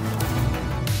so good.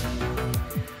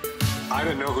 I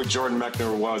didn't know who Jordan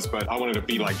Mechner was, but I wanted to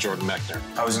be like Jordan Mechner.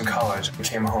 I was in college. I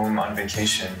came home on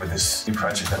vacation with this new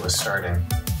project that was starting.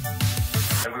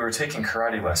 And we were taking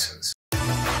karate lessons.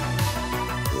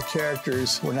 The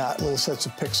characters were not little sets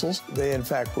of pixels. They, in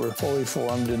fact, were fully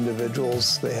formed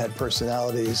individuals. They had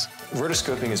personalities.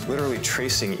 Rotoscoping is literally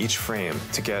tracing each frame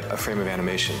to get a frame of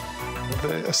animation.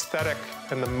 The aesthetic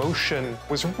and the motion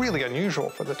was really unusual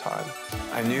for the time.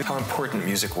 I knew how important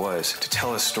music was to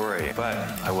tell a story, but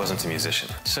I wasn't a musician.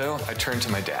 So I turned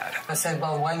to my dad. I said,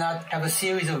 well, why not have a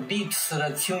series of beeps that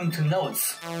are tuned to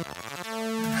notes?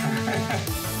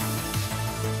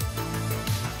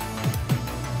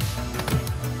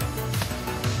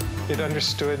 It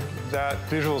understood that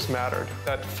visuals mattered,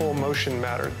 that full motion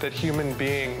mattered, that human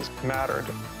beings mattered.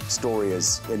 Story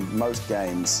is, in most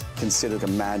games, considered a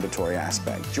mandatory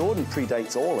aspect. Jordan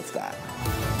predates all of that.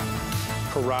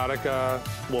 Karateka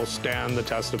will stand the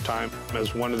test of time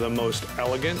as one of the most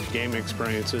elegant game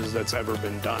experiences that's ever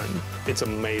been done. It's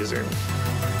amazing.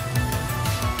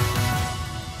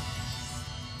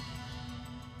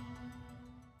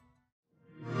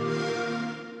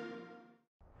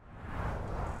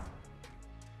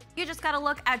 You just got to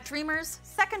look at Dreamers,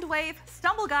 Second Wave,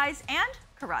 Stumble Guys, and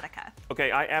Karateka. Okay,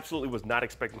 I absolutely was not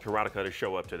expecting Karateka to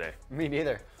show up today. Me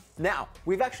neither. Now,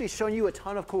 we've actually shown you a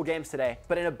ton of cool games today,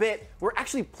 but in a bit, we're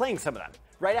actually playing some of them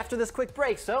right after this quick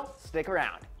break, so stick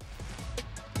around.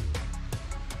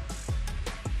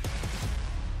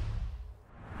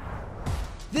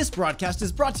 This broadcast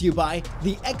is brought to you by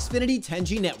the Xfinity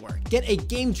 10G network. Get a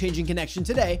game-changing connection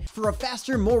today for a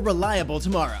faster, more reliable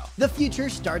tomorrow. The future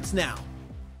starts now.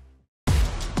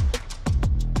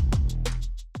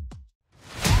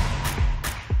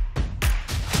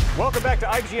 Welcome back to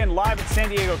IGN Live at San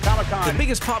Diego Comic-Con. The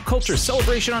biggest pop culture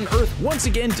celebration on Earth once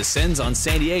again descends on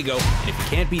San Diego. And if you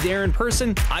can't be there in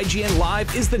person, IGN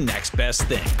Live is the next best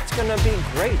thing. It's gonna be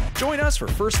great. Join us for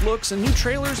first looks and new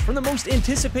trailers from the most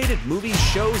anticipated movies,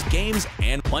 shows, games,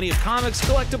 and plenty of comics,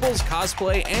 collectibles,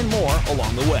 cosplay, and more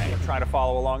along the way. We'll try to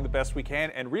follow along the best we can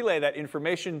and relay that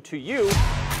information to you.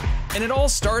 And it all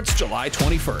starts July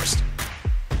 21st.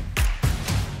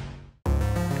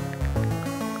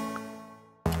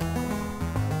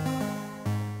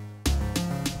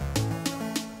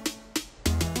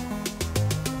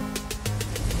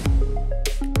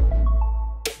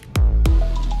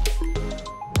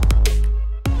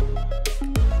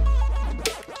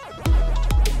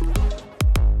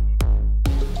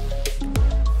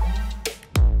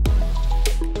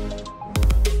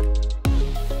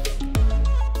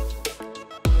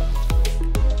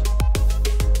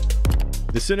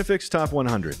 The Cinefix Top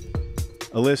 100.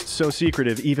 A list so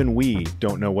secretive even we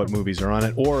don't know what movies are on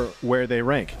it or where they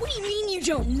rank. What do you mean you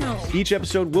don't know? Each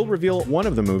episode will reveal one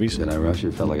of the movies. Did I rush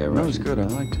it? Felt like I rushed. That was good. I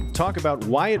liked it. Talk about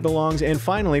why it belongs and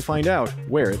finally find out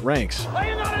where it ranks. Are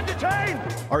you not entertained?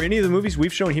 Are any of the movies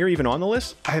we've shown here even on the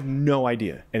list? I have no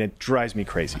idea, and it drives me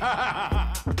crazy.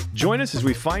 Join us as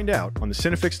we find out on the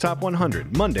Cinefix Top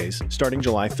 100, Mondays, starting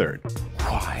July 3rd.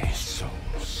 Why so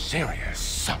serious?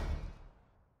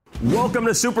 Welcome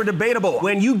to Super Debatable.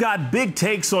 When you got big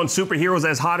takes on superheroes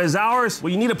as hot as ours,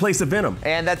 well, you need a place to vent them.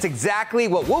 And that's exactly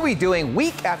what we'll be doing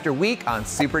week after week on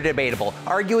Super Debatable,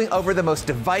 arguing over the most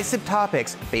divisive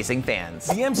topics facing fans.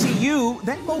 The MCU,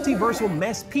 that multiversal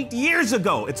mess peaked years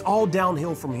ago. It's all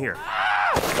downhill from here.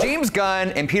 James Gunn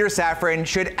and Peter Safran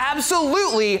should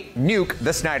absolutely nuke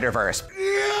the Snyderverse.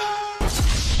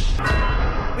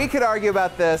 We could argue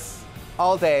about this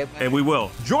all day. And we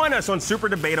will. Join us on Super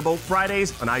Debatable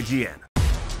Fridays on IGN.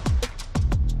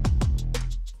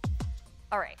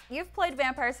 All right, you've played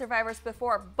Vampire Survivors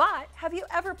before, but have you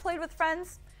ever played with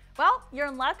friends? Well, you're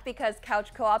in luck because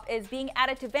Couch Co-op is being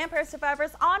added to Vampire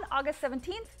Survivors on August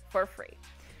 17th for free.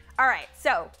 All right,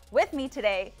 so with me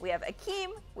today, we have Akeem,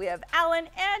 we have Alan,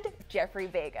 and Jeffrey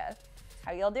Vega.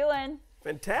 How y'all doing?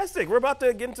 Fantastic. We're about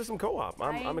to get into some co-op.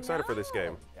 I'm excited for this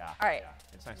game. Yeah. All right.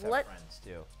 Yeah. It's nice to have friends,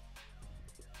 too.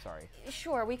 Sorry.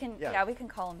 Sure, we can. Yeah. Yeah, we can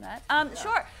call him that.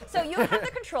 Sure. So you have the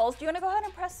controls. Do you want to go ahead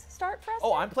and press start for us?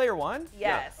 Oh, I'm player one?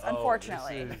 Yes, Yeah.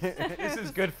 unfortunately. This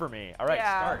is good for me. All right,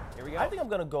 start. Here we go. I think I'm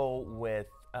going to go with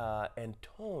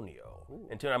Antonio.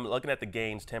 Antonio, I'm looking at the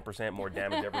gains, 10% more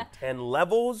damage every 10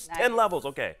 levels. Nice. 10 levels,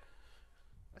 okay.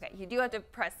 Okay, you do have to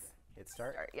press Hit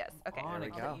start. Yes. Okay. There we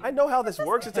go. I know how this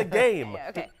works. It's a game. Yeah,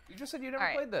 okay. You just said you never All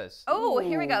right. played this. Oh,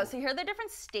 here we go. So here are the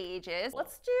different stages.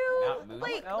 Let's do Mount Moon?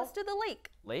 lake. No. Let's do the lake.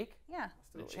 Lake? Yeah.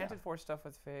 Enchanted Forest stuff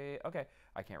with Faye. Okay,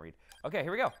 I can't read. Okay,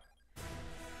 here we go.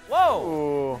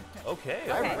 Whoa! Okay.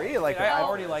 I really like I that.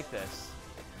 already like this.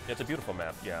 It's a beautiful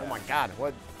map, yeah. Oh my god,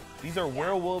 what? These are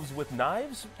werewolves with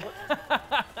knives?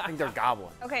 I think they're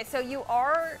goblins. Okay, so you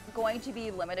are going to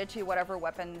be limited to whatever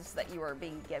weapons that you are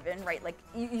being given, right? Like,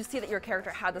 you see that your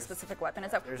character had the specific weapon and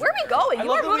stuff. Where are we going?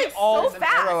 You are moving so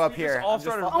fast. Arrow up here. all I'm just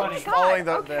started following,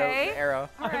 running. the Okay. arrow.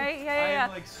 All right, yeah.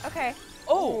 like Okay.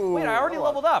 Oh, wait, I already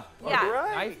leveled up.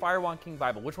 Yeah. Knight, Fire Wand, King,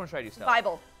 Bible. Which one should I do still?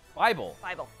 Bible. Bible.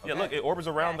 Bible. Yeah, look, it orbits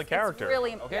around the character. It's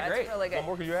really, Okay, yeah, great. It's really good. What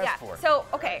more could you ask for? So,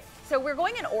 okay, so we're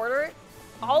going in order.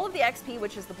 All of the XP,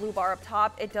 which is the blue bar up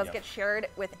top, it does Yep. get shared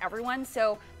with everyone.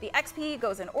 So the XP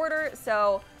goes in order.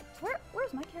 So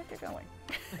where's my character going?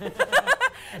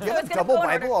 You have a double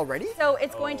Bible already? So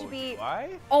it's going to be.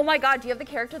 Why? Oh my God! Do you have the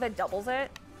character that doubles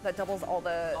it? That doubles all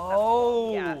the.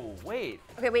 Oh, yeah. wait.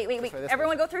 Okay, wait. way,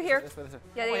 Everyone go through here. This way.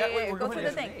 Yeah, Oh my yeah, God, wait, yeah. we're Go going through the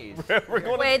as thing. maze. We're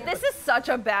going Wait, this is such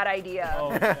a bad idea. Oh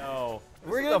no.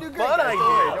 We're This gonna is do a good. fun guys.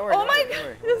 idea. Don't worry, Oh my don't God!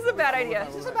 worry. This is a bad idea.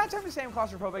 This is about time to say I'm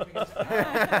claustrophobic because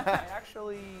I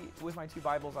actually, with my 2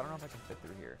 Bibles, I don't know if I can fit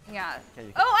through here. Yeah. Okay,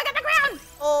 you Oh, I got the crown!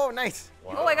 Oh, nice.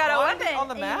 Oh, I got a On- weapon. on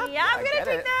the map? Yeah, I'm I gonna get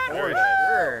take it. that.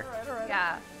 For Sure.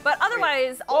 Yeah. But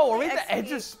otherwise, Oh, all are we the at the edge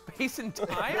XP of space and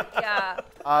time? Yeah.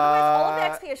 Otherwise, all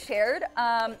of the XP is shared.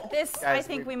 This, I guys,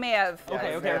 think we- we may have.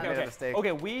 Okay, we made a mistake.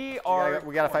 Okay, we are.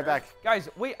 We gotta fight back. Guys,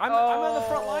 wait, I'm on the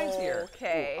front lines here.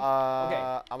 Okay.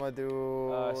 I'm gonna do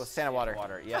Santa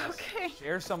water. Yes. Okay.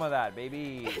 Share some of that,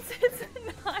 baby. It's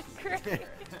not great.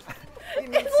 We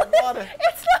need some water.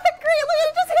 It's not great. Look,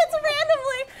 it just hits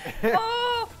randomly.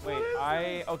 Oh.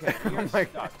 Wait, okay, we are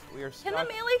stuck. We are Can stuck.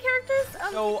 the melee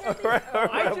characters? So,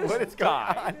 I just What is going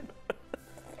on? died.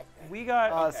 We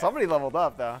got. Okay. Somebody leveled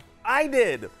up though. I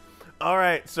did. All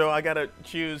right, so I gotta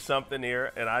choose something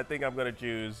here, and I think I'm gonna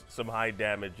choose some high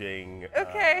damaging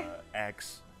Okay.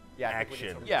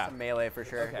 Action. Yeah. Some melee for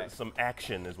sure. Okay. Some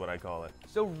action is what I call it.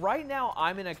 So right now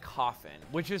I'm in a coffin,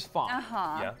 which is fine.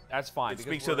 Uh-huh. Yeah. That's fine. It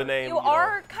because speaks to the we're- name. You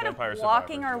are kind of Vampire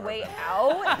blocking our Survivors. way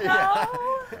out now.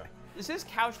 This is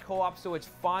couch co-op, so it's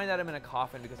fine that I'm in a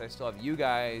coffin because I still have you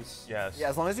guys. Yes. Yeah,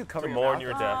 as long as you cover To your mourn mouth.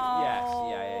 your death. Yes.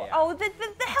 Yeah. Oh,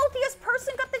 the healthiest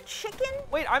person got the chicken?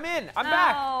 Wait, I'm in. I'm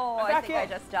back. No, I'm I back think I in.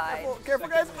 just died. Careful,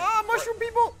 guys. Ah, mushroom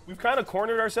people. We've kind of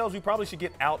cornered ourselves. We probably should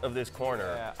get out of this corner.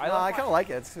 Yeah, I kind of like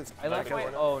it. It's I left kinda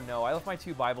my. work. Oh no! I left my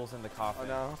 2 Bibles in the Oh coffin.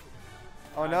 no.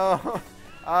 Oh no.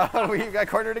 We got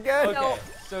cornered again. Okay.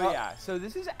 So yeah. So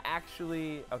this is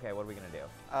actually okay. What are we gonna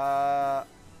do?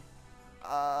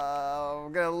 We're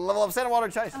gonna level up Santa water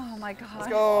chase. Oh my God. Let's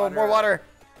go. More water.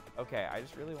 Okay. I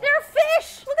just really want. There are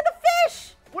fish. Look at the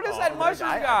fish. What is that mushroom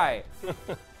guy?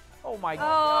 Oh my Oh,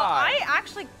 God. I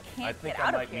actually I can't think get I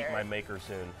out might of here. meet my maker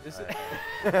soon. This is.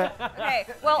 Okay,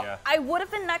 well, Yeah. I would have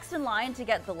been next in line to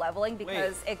get the leveling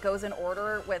because it goes in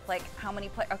order with like how many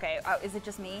play. Okay, is it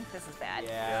just me? This is bad.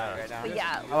 Yeah. Right now. But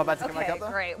yeah. I'm about to come Okay, back up though.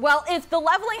 great. Well, if the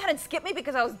leveling hadn't skipped me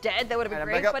because I was dead, that would have been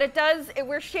Alright, I'm great. back up. But it does.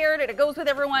 We're shared, and it goes with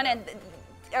everyone. And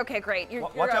okay, great. You're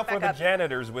Watch out for back the up.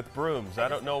 janitors with brooms. I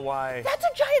don't know why. That's a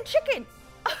giant chicken.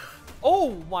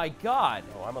 Oh my God.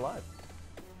 Oh, I'm alive.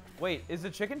 Wait, is the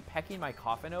chicken pecking my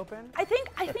coffin open? I think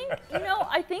I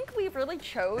think we really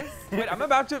chose. Wait, I'm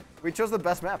about to. We chose the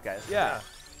best map, guys. Yeah.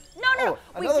 No,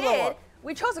 Oh, we another level did. up.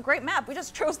 We chose a great map. We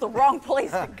just chose the wrong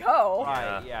place to go. All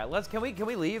right, yeah. Can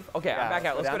we leave? Okay, Yeah, I'm back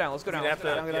out. Let's go down. Let's go down. We Let's have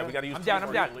go to, down. yeah, we gotta use I'm down. two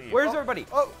I'm before down. you leave. Where's everybody?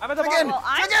 Oh, I'm at the chicken! bottom. Well,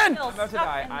 I'm Chicken! still I'm about to stuck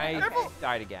die. in I there.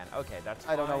 died again. Okay, that's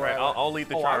fine. I don't know All where. right, I'll lead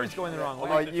the Oh, charge. I was going the wrong way.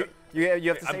 Oh, you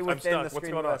have to stay I'm within stuck. the What's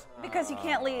screen going with on? us. Because you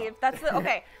can't leave. That's the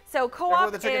okay. So Careful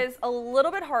co-op with the chicken. is a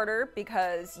little bit harder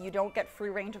because you don't get free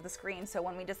range of the screen. So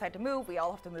when we decide to move, we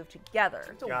all have to move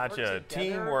together. Gotcha.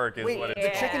 Teamwork is Wait, what the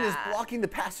it's chicken is Yeah. blocking the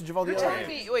passage of all the You're other. telling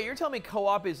me, wait, you're telling me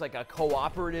co-op is like a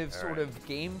cooperative sort of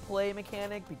gameplay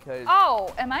mechanic because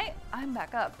Oh, I'm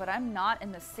back up, but I'm not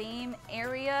in the same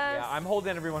area. yeah, I'm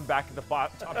holding everyone back at the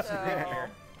top screen here.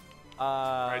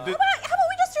 Right, How about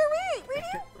we just do a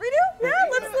redo? Yeah,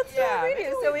 let's do a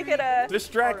redo so we could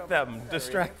distract them.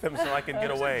 Distract them so I can get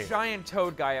There's away. a giant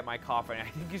toad guy at my coffin. I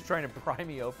think he's trying to pry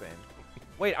me open.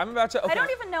 Wait, I'm about to. Okay. I don't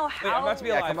even know how. Wait, I'm about to be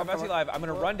Yeah, alive. come I'm up, about to come be alive. I'm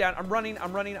gonna run down. I'm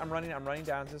running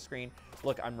down to the screen.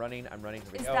 Look, I'm running. Here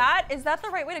we Is go. that the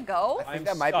right way to go? I think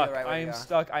that might be the right way to I'm go.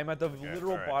 stuck. I'm at the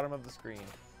literal alright. bottom of the screen.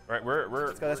 Right, we're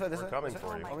go this way, we're coming for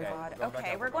Oh you. my Okay. God.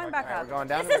 Okay, we're going back up. We're going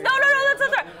down. This is no, that's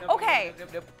not right. Okay.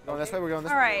 Going this way. We're going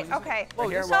this All way. right. Okay. Right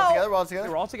here. We're all together. We're all together.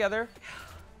 We're all together.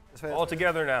 This way. All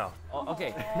together now.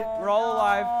 Okay, we're all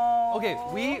alive. Okay,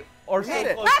 we are so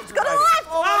close. Left, go to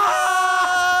the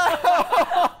left!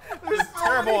 This is a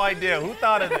terrible idea. Who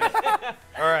thought of this?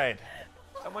 All right.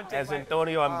 Someone take As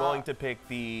Antonio, I'm going to pick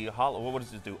the hollow. What does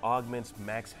this do? Augments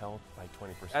max health by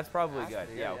 20%. That's probably good.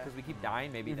 Yeah, because we keep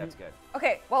dying. Maybe that's good.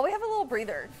 Okay, well, we have a little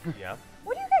breather. Yeah.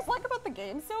 What do you guys like about the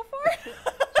game so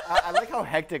far? I like how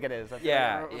hectic it is. I feel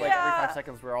Yeah, like, yeah. like every 5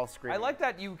 seconds we're all screaming. I like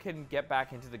that you can get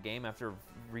back into the game after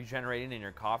regenerating in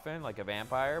your coffin like a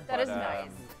vampire. That but, is nice.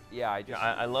 Yeah, I just.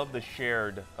 I love the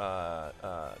shared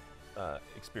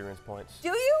experience points. Do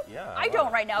you? Yeah. I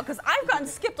don't right now because I've gotten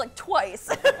skipped like twice.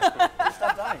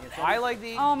 Stop dying. I like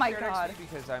the Oh my shared God. XP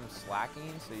because I'm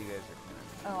slacking, so you guys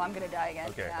are. Oh, I'm gonna die again.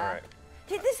 Okay, yeah. all right.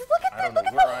 Dude, look at I that! don't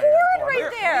Look know at the where I am. horde Oh,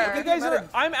 right there. You guys are.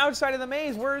 I'm outside of the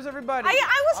maze. Where is everybody?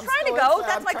 I was trying to go.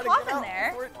 That's my coffin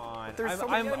there. Come on. There's so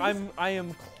many enemies. I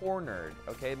am cornered.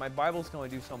 Okay, my Bibles can only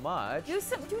do so much. Do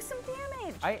some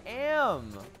damage. I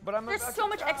am, but I'm. There's about so to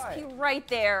much die. XP right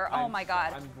there. Oh my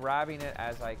God. I'm grabbing it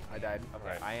as I died. Okay,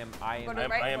 Right. I am. Go to the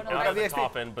right, I am go to the out right. of the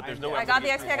coffin, but there's no. I got the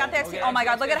XP. I got the XP. Okay, Oh my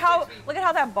God! Look at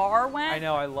how that bar went. I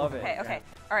know. I love it. Okay. Okay.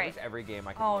 All right. Every game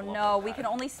I can. Oh level up no, like we that. can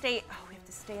only stay. Oh, we have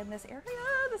to stay in this area.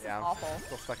 This is awful.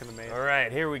 Still stuck in the maze. All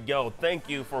right, here we go. Thank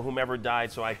you for whomever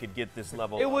died so I could get this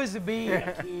level. It up. was me.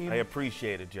 I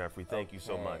appreciate it, Jeffrey. Thank you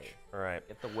so much. All right.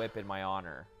 Get the whip in my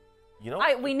honor. You know,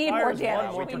 We need more fires one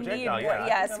damage. more We need projectile. more. Yeah, I think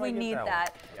Yes, I we might get need that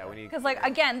that. Yeah, we need. Because like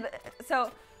again,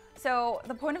 so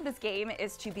the point of this game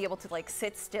is to be able to like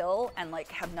sit still and like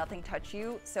have nothing touch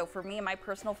you. So for me, my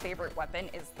personal favorite weapon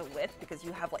is the whip because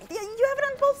you have like you have it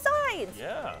on both sides.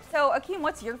 Yeah. So Akeem,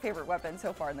 what's your favorite weapon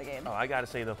so far in the game? Oh, I gotta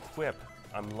say the whip.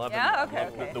 I'm loving. Yeah? I Okay,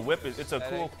 love okay. The whip it's a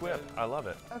cool whip. I love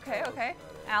it. Okay, okay.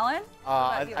 Alan? What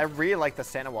about you? I really like the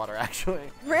Santa water actually.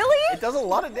 Really? It does a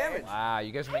lot of damage. Wow,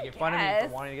 you guys are making fun of me guess. for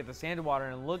wanting to get the sand water,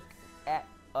 and look at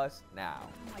us now.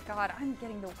 Oh my God, I'm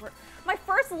getting the worst. My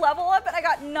first level up and I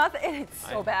got nothing. It's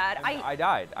so bad. I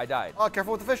died. I died. Oh,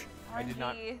 careful with the fish. I did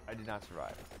not RNG.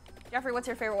 survive. Jeffrey, what's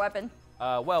your favorite weapon?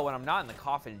 Well, when I'm not in the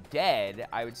coffin dead,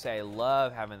 I would say I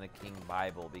love having the King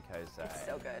Bible because It's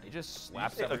so good. it just Did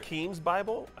slaps you say Akeem's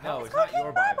Bible? No, It's it's not called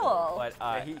your King Bible. Bible.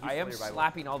 But he I am stole your Bible.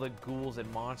 slapping all the ghouls and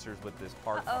monsters with this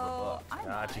part from the book. I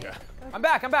Gotcha. I'm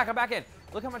back. I'm back in.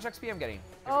 Look how much XP I'm getting.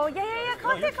 Oh, yeah.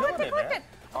 Collect it, collect it, collect it.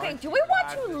 Okay, do we want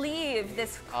to leave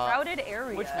this crowded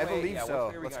area? Which I believe yeah, so.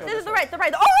 which way are we Let's going? This is the right.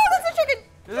 Oh, there's a chicken!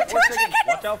 There's two chickens!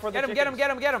 Watch out for the Get him! Get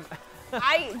him!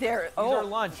 There. These are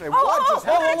lunch. Oh, I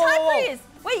got a time freeze!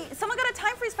 Wait, someone got a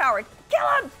time freeze power. Kill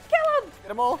him! Kill him! Get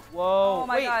them all. Whoa! Oh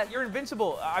my Wait, God. you're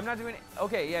invincible. I'm not doing it.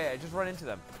 Okay, yeah, just run into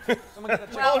them. Someone get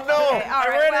the Well, Oh no! okay, all I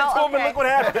right, ran well, into him and okay. look what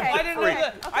happened.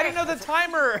 Okay. I didn't know the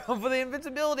timer for the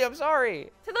invincibility. I'm sorry.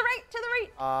 To the right, to the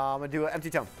right. I'm gonna do an empty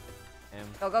tome.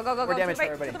 Go. More To the damage for right,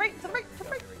 to everybody. the right, to the right, to the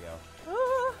right. There we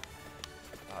go.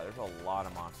 Ah. There's a lot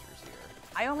of monsters here.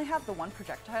 I only have the one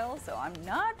projectile, so I'm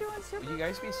not doing super. Would you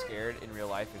guys be scared in real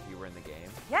life if you were in the game?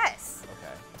 Yes.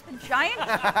 Okay. The giant.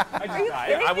 Are you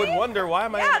kidding I would me? wonder why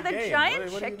am I Yeah, in the the game?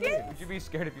 giant What do you chicken? mean? Would you be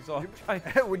scared if you saw a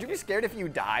giant? Would you be scared if you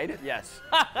died? Yes.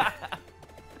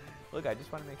 Look, I just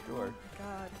want to make sure.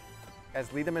 God.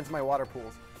 Guys, lead them into my water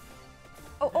pools.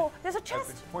 Oh, there's a I've chest.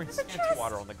 been pouring There's a Santa chest.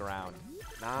 water on the ground.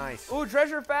 Nice. Ooh,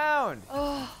 treasure found!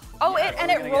 Oh, Yeah, and what are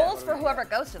we it gonna rolls get? for whoever it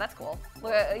goes to. That's cool.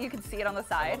 Look, you can see it on the Oh,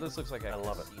 side. this looks like a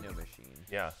love it. casino machine.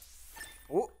 Yeah.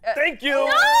 Ooh. Thank you.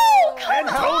 No! Come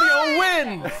Antonio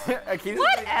wins.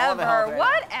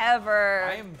 Whatever.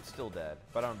 I am still dead,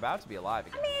 but I'm about to be alive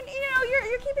again. I mean,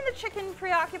 you're keeping the chicken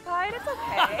preoccupied. It's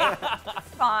okay. It's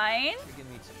fine. Chicken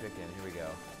meets chicken. Here we go.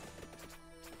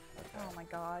 Oh my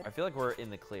God. I feel like we're in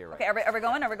the clear right Okay, are we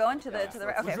going? Are we going to the right?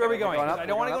 Okay. Which way are we going? Going up, I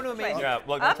don't want to go going into a maze. Yeah,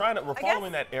 look, we're Up, trying to. We're I guess?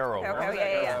 following that arrow. Okay, Wherever okay,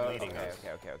 that yeah, arrow yeah. is leading us.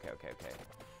 Okay.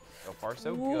 So far,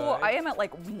 so Ooh, good. I am at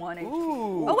like 1 HP.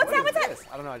 Ooh. Oh, what's that? What's that? Yes.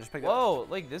 I don't know. I just picked it up. Whoa,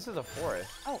 like this is a forest.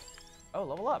 Oh. Oh,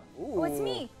 level up. Oh, it's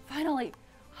me. Finally.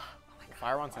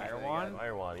 Fire one. Fire one.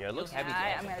 Fire one. Yeah, it looks heavy.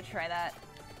 I'm gonna try that.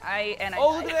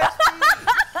 Oh, look at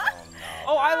that.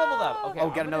 Oh, I leveled up. Okay. Oh,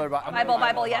 get another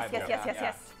Bible. Yes.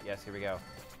 Yes, here we go.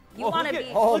 You want to be.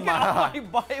 Look at all my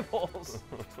Bibles.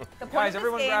 The point Guys, of this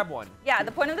everyone game- grab one. Yeah,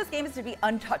 the point of this game is to be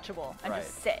untouchable and Right.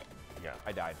 just sit. Yeah.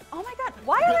 I died. Oh my God,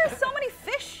 why are there so many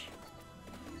fish?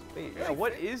 Wait, yeah,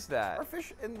 what is that? Are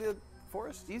fish in the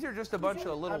forest? These are just a bunch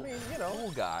of little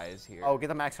cool guys here. Oh, get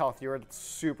the max health. You're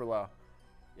super low.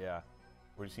 Yeah.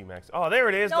 Where do you see max? Oh, there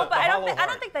it is. No, the, but the I hollow don't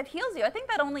heart. think that heals you. I think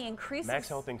that only increases. Max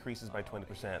health increases by 20%.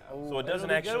 So it It'll doesn't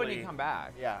be actually. good when you come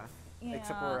back. Yeah. Yeah.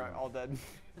 Except we're all dead.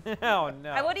 Oh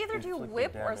no. I would either do Inflicted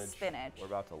whip or damage. spinach. We're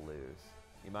about to lose.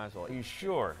 You might as well. Are you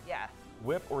sure? Yeah.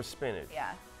 Whip or spinach?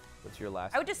 Yeah. What's your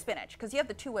last? I would do spinach because you have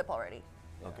the 2 whip already.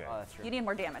 Okay. Oh, that's true. You need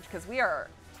more damage because we are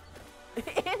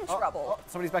in trouble.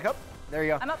 Somebody's back up. There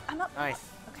you go. I'm up. Nice.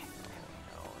 Okay.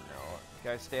 Oh no.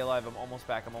 Guys, stay alive. I'm almost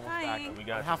back. I'm almost back. Trying. We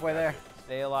got I'm halfway there.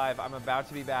 Stay alive. I'm about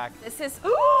to be back. This is.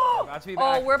 I'm about to be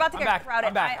back. Oh, we're about to I'm get back. crowded.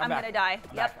 I'm back. I'm back. gonna die.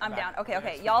 I'm Yep, back. I'm I'm down. back.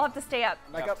 Okay. Y'all have to stay up.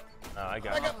 Back up. I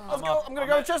got Back it. up. Let's go. I'm gonna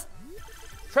go chest.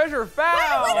 Treasure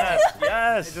found.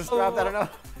 Yes. It just dropped. I don't know.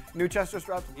 New chest just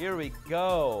dropped. Here we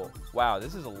go. Wow,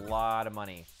 this is a lot of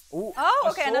money. Ooh. Oh, A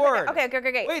okay. sword. Okay.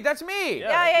 Great. Wait, that's me.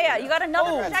 Yeah. You got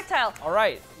another projectile. All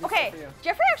right. Okay.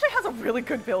 Jeffrey actually has a really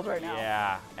good build right now.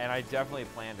 Yeah, and I definitely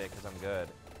planned it because I'm good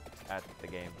at the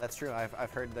game. That's true.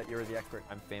 I've heard that you're the expert.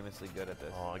 I'm famously good at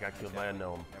this. Oh, I got killed by a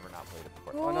gnome. Never not played it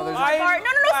before. Oh no, there's No, stay alive.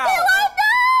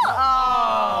 No.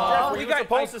 Jeff, you were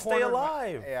supposed to stay cornered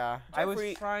alive. Yeah. I was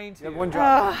trying to. You have one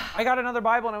drop. I got another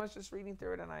Bible and I was just reading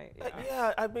through it and I.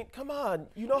 Yeah, I mean, come on.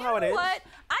 You know how it You know is. what?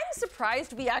 I'm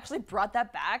surprised we actually brought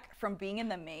that back from being in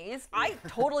the maze. I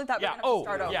totally thought we were going to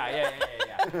start over. Yeah.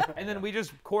 And then we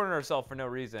just cornered ourselves for no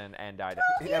reason and died.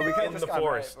 Yeah, we could have In just the gone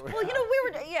forest. right.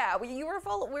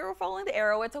 Well, we were following the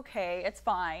arrow. It's okay. It's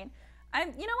fine. You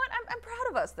know what? I'm proud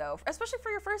of us though, especially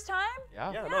for your first time.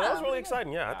 Yeah. Yeah, no, that was really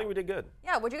exciting. Yeah, I think we did good.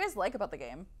 Yeah. What do you guys like about the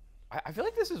game? I feel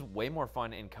like this is way more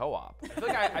fun in co-op. I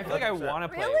feel like I want to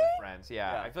play it Really? with friends.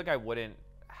 Yeah. I feel like I wouldn't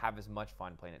have as much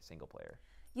fun playing it single player.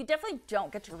 You definitely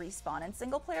don't get to respawn in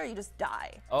single player. You just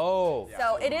die. Oh.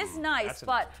 So it is nice, That's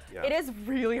but yeah. it is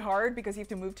really hard because you have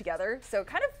to move together. So it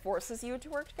kind of forces you to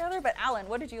work together. But Alan,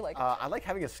 what did you like? I like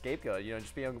having a scapegoat.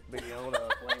 Just being able to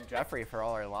blame Jeffrey for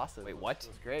all our losses. Wait, what? It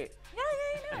was great.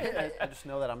 Yeah. I just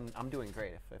know that I'm doing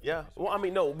great. If Yeah. Well, I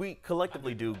mean, no, we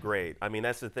collectively do great. I mean,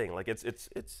 that's the thing. Like, it's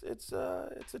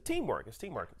a teamwork. It's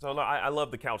teamwork. So no, I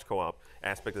love the couch co-op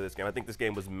aspect of this game. I think this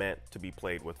game was meant to be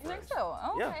played with You friends. think so?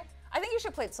 Oh, Yeah. okay. I think you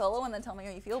should play it solo and then tell me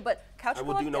how you feel. But couch I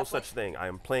will co-op do no definitely- such thing. I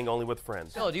am playing only with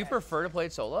friends. Stella, do you prefer to play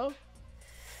it solo?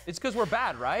 It's because we're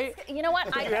bad, right? You know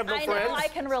what? I have no know friends? I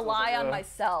can rely on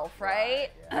myself, right?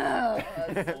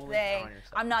 Thing.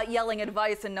 I'm not yelling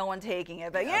advice and no one taking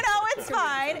it, but it's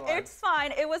fine. It's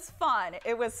fine. It was fun.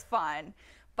 It was fun.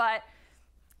 But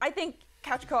I think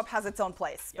couch co-op has its own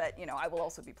place. But I will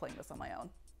also be playing this on my own.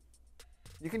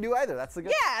 You can do either. That's the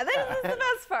good. Yeah, that's the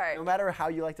best part. No matter how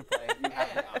you like to play. You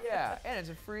have the option. Yeah, and it's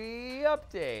a free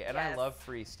update, and I Yes. love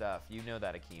free stuff. You know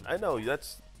that, Akeem. I know.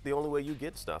 That's the only way you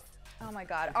get stuff. Oh my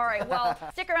God. All right, well,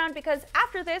 stick around because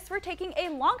after this, we're taking a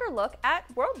longer look at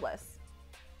Worldless.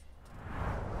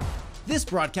 This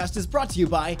broadcast is brought to you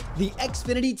by the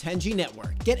Xfinity 10G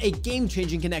network. Get a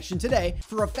game-changing connection today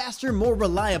for a faster, more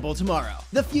reliable tomorrow.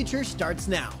 The future starts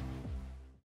now.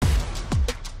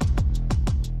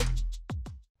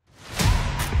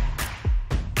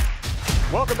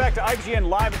 Welcome back to IGN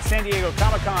Live at San Diego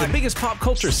Comic-Con. The biggest pop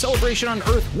culture celebration on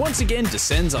Earth once again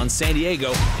descends on San Diego.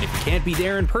 And if you can't be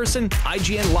there in person,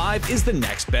 IGN Live is the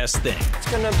next best thing.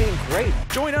 It's gonna be great.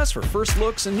 Join us for first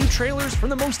looks and new trailers from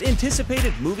the most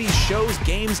anticipated movies, shows,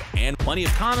 games, and plenty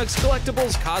of comics,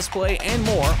 collectibles, cosplay, and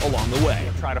more along the way.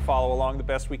 Trying to follow along the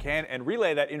best we can and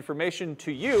relay that information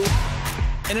to you.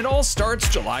 And it all starts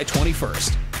July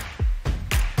 21st.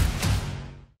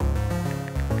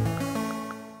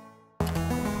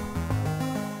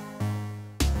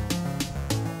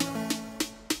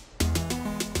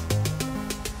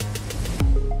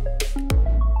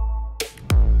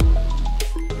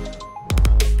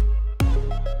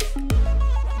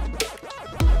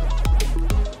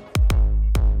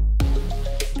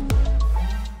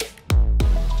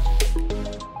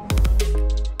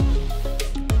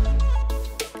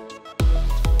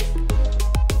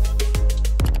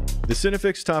 The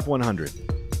Cinefix Top 100.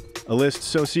 A list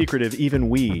so secretive even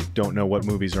we don't know what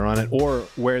movies are on it or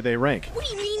where they rank. What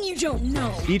do you mean you don't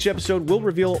know? Each episode will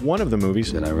reveal one of the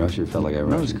movies. Did I rush it? Felt like I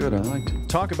rushed. That was good. I liked it.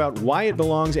 Talk about why it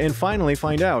belongs and finally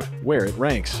find out where it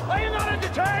ranks. Are you not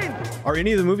entertained? Are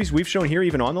any of the movies we've shown here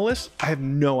even on the list? I have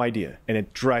no idea, and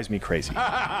it drives me crazy.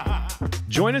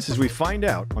 Join us as we find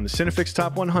out on the Cinefix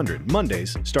Top 100,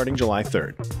 Mondays, starting July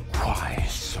 3rd. Why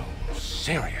so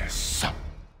serious?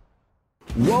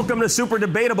 Welcome to Super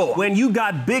Debatable. When you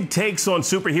got big takes on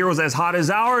superheroes as hot as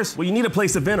ours, well, you need a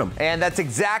place to vent them. And that's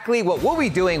exactly what we'll be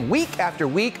doing week after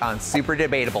week on Super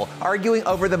Debatable, arguing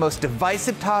over the most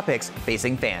divisive topics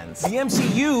facing fans. The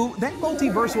MCU, that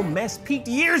multiversal mess peaked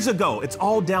years ago. It's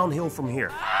all downhill from here.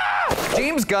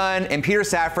 James Gunn and Peter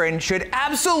Safran should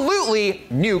absolutely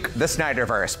nuke the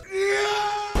Snyderverse.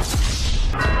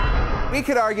 We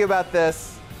could argue about this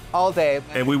all day.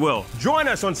 And we will. Join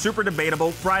us on Super Debatable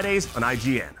Fridays on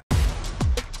IGN.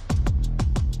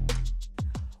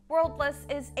 Worldless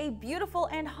is a beautiful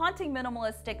and haunting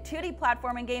minimalistic 2D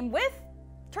platforming game with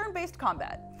turn-based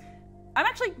combat. I'm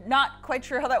actually not quite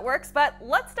sure how that works, but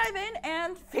let's dive in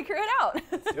and figure it out.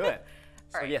 Let's do it.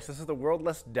 So yes, this is the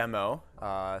worldless demo.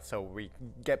 So we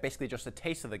get basically just a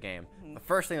taste of the game. The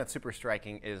first thing that's super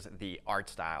striking is the art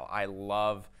style. I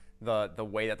love the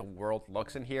way that the world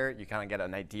looks in here. You kind of get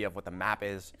an idea of what the map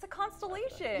is. It's a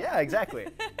constellation. Yeah, exactly.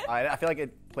 I feel like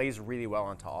it plays really well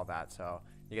onto all that. So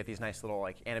you get these nice little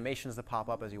like animations that pop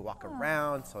up as you walk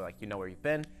around. So like you know where you've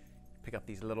been. Pick up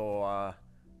these little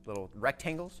little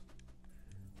rectangles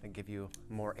that give you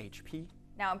more HP.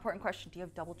 Now, important question: do you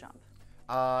have double jump?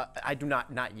 I do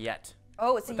not yet.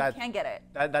 Oh, so you can get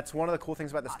it. That's one of the cool things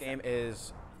about this game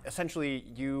is essentially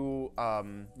you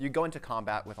you go into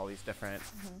combat with all these different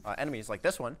enemies like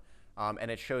this one,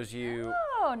 and it shows you.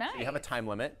 Oh, nice. So you have a time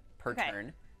limit per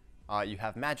turn. You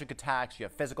have magic attacks, you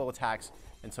have physical attacks,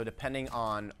 and so depending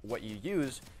on what you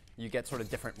use, you get sort of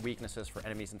different weaknesses for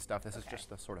enemies and stuff. This is just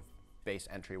the sort of base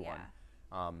entry one.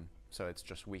 So it's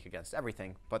just weak against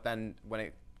everything. But then when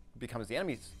it becomes the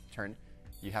enemy's turn,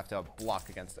 you have to block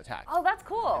against attacks. Oh, that's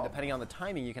cool. And depending on the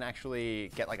timing, you can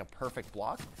actually get like a perfect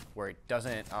block where it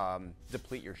doesn't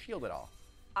deplete your shield at all.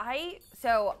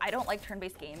 So I don't like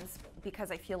turn-based games because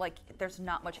I feel like there's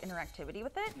not much interactivity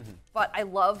with it. But I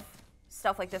love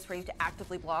stuff like this where you have to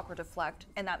actively block or deflect,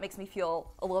 and that makes me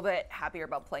feel a little bit happier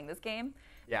about playing this game.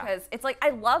 Yeah. Because it's like,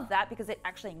 I love that because it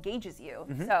actually engages you.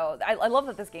 So I love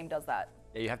that this game does that.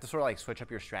 Yeah, you have to sort of like switch up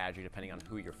your strategy depending on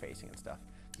who you're facing and stuff.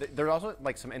 There's also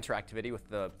like some interactivity with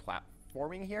the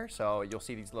platforming here. So you'll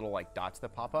see these little like dots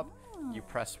that pop up. You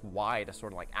press Y to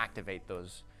sort of like activate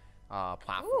those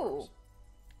platforms.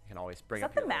 You can always bring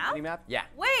up your mini map. Yeah.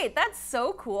 Wait, that's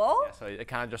so cool. Yeah, so it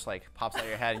kind of just like pops out of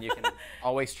your head, and you can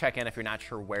always check in if you're not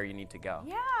sure where you need to go.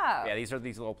 Yeah. Yeah, these are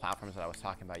these little platforms that I was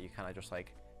talking about. You kind of just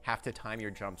like have to time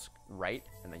your jumps right,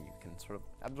 and then you can sort of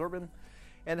absorb them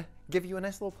and give you a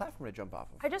nice little platform to jump off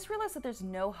of. I just realized that there's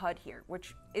no HUD here,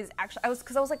 which is actually,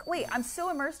 because I was like, wait, I'm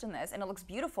so immersed in this, and it looks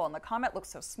beautiful, and the combat looks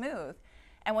so smooth.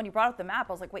 And when you brought up the map,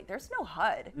 I was like, wait, there's no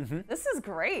HUD. This is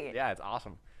great. Yeah, it's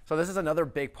awesome. So this is another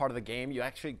big part of the game. You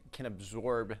actually can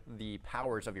absorb the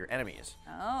powers of your enemies.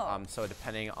 So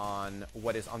depending on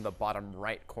what is on the bottom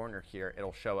right corner here,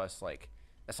 it'll show us like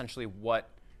essentially what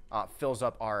fills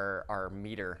up our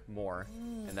meter more.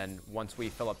 And then once we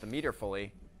fill up the meter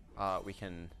fully, we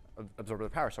can absorb the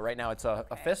power. So right now it's a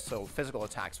fist, so physical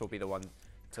attacks will be the one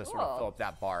to sort of fill up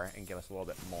that bar and give us a little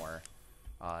bit more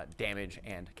damage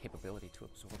and capability to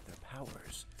absorb their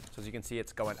powers. So as you can see,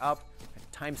 it's going up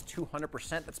times 200%.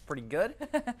 That's pretty good.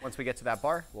 Once we get to that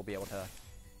bar, we'll be able to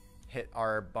hit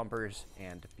our bumpers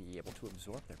and be able to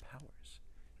absorb their powers.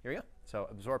 Here we go. So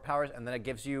absorb powers, and then it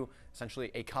gives you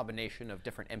essentially a combination of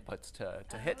different inputs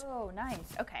to hit. Oh, nice.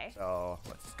 Okay. So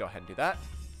let's go ahead and do that.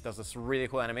 Does this really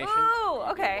cool animation. Oh,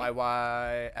 okay. Y,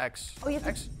 Y, X, oh, you have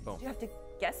X, to, boom. Do you have to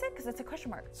guess it? Because it's a question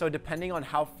mark. So depending on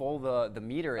how full the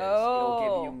meter is,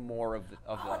 it'll give you more of the.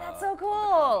 Oh, that's so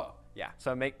cool. Yeah.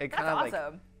 So make it kind of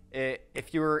awesome. Like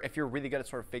if you're really good at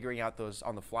sort of figuring out those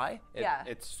on the fly,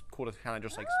 it's cool to kind of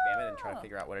just like spam it and try to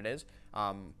figure out what it is.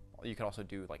 You can also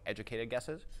do like educated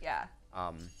guesses. Yeah.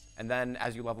 And then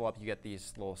as you level up, you get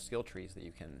these little skill trees that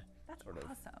you can sort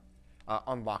of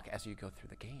unlock as you go through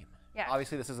the game. Yeah.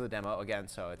 Obviously, this is a demo again,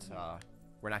 so it's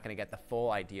we're not going to get the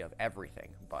full idea of everything,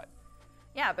 but.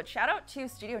 Yeah, but shout out to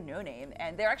Studio No Name,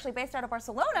 and they're actually based out of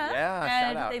Barcelona. Yeah,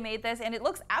 and shout out. They made this, and it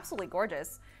looks absolutely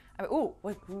gorgeous. I mean, ooh.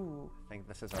 I think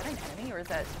this is that an enemy, or is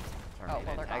that? Our well,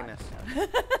 they're antagonist.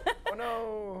 Oh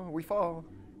no, we fall.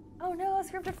 Oh no, a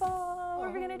scripted fall. What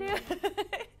are we gonna do?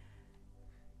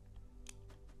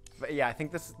 But yeah, I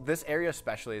think this area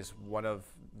especially is one of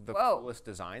the coolest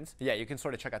designs. Yeah, you can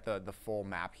sort of check out the full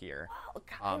map here.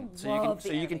 God,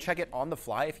 so you can check it on the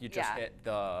fly if you just hit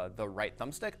the right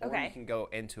thumbstick, or you can go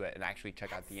into it and actually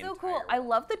check out the entire. So cool! I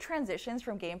love the transitions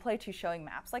from gameplay to showing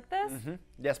maps like this.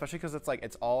 Yeah, especially because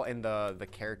it's all in the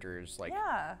characters like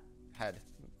head.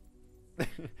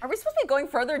 Are we supposed to be going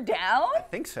further down? I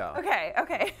think so.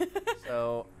 Okay.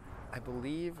 So. I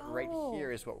believe right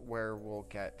here is where we'll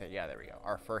get, yeah, there we go.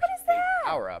 Our first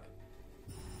power up.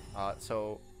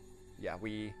 So, yeah,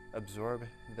 we absorb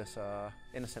this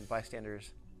innocent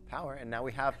bystander's power, and now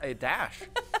we have a dash.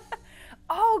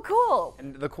 Oh, cool.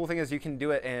 And the cool thing is you can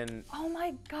do it in... Oh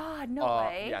my God, no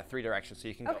way. Yeah, 3 directions, so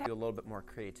you can go do a little bit more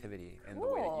creativity in the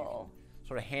way that you can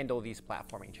sort of handle these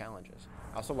platforming challenges.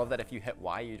 I also love that if you hit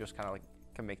Y, you just kind of like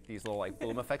can make these little like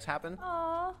bloom effects happen.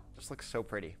 Aww. Just looks so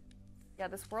pretty. Yeah,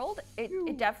 this world,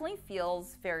 it definitely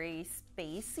feels very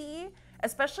spacey,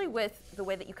 especially with the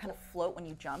way that you kind of float when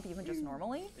you jump, even just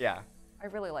normally. Yeah. I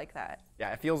really like that.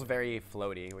 Yeah, it feels very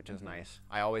floaty, which is nice.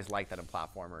 I always like that in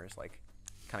platformers, like,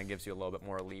 kind of gives you a little bit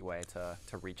more leeway to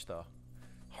reach the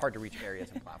hard to reach areas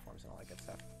and platforms and all that good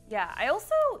stuff. Yeah, I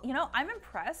also, you know, I'm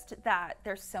impressed that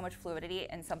there's so much fluidity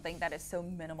in something that is so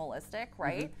minimalistic,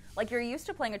 right? Like you're used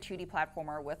to playing a 2D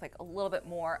platformer with like a little bit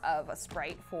more of a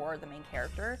sprite for the main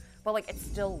character, but like it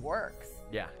still works.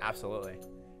 Yeah, absolutely.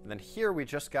 And then here we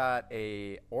just got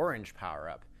a orange power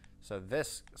up. So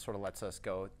this sort of lets us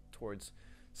go towards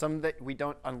some that we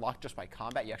don't unlock just by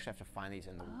combat. You actually have to find these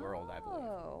in the world, I believe.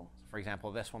 So for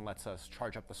example, this one lets us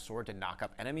charge up the sword to knock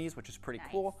up enemies, which is pretty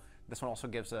cool. This one also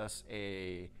gives us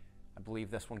I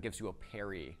believe this one gives you a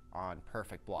parry on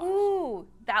perfect blocks. Ooh,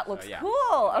 that looks yeah, cool.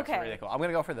 that looks Okay. really cool. I'm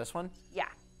gonna go for this one. Yeah.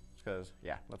 Because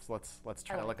yeah, let's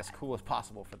try to look as cool as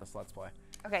possible for this Let's Play.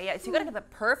 Okay, yeah, so you gotta get the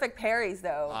perfect parries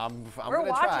though. I'm We're gonna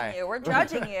watching try. you, we're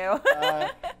judging you.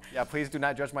 Yeah, please do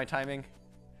not judge my timing,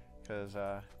 because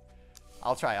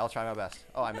I'll try my best.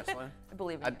 Oh, I missed one. I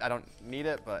believe in you. I don't need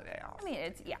it, but yeah, I mean,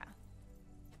 it's, yeah.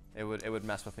 it would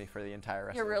mess with me for the entire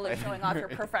rest You're of the really play. showing off your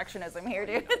perfectionism here,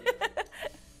 dude.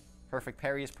 Perfect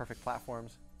parries, perfect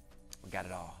platforms. We got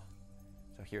it all.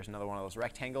 So here's another one of those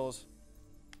rectangles.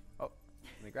 Oh,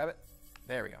 let me grab it.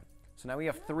 There we go. So now we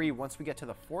have 3. Once we get to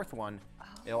the 4th one,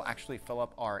 it'll actually fill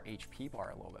up our HP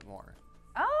bar a little bit more.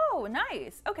 Oh,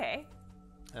 nice. Okay.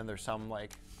 And there's some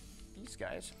like these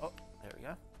guys. Oh, there we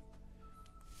go.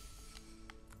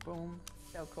 Boom.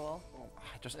 So cool. Boom.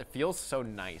 It feels so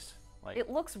nice. Like It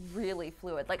looks really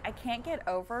fluid. Like I can't get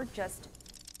over just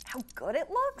how good it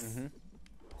looks.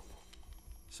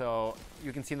 So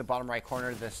you can see in the bottom right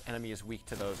corner, this enemy is weak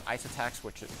to those ice attacks,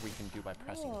 which we can do by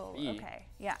pressing B. Okay,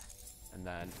 yeah. And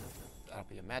then that'll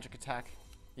be a magic attack.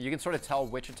 You can sort of tell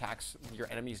which attacks your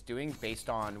enemy's doing based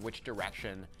on which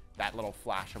direction that little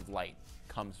flash of light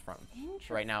comes from.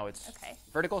 So right now it's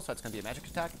vertical, so it's going to be a magic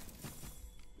attack.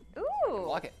 Ooh,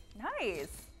 block it. Nice.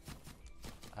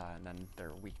 And then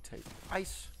they're weak to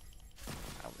ice.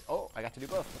 Oh, I got to do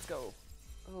both. Let's go.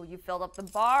 Oh, you filled up the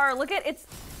bar. Look at it's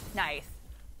nice.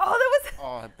 Oh, that was.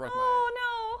 Oh, it broke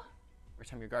Oh no. Every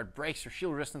time your guard breaks, your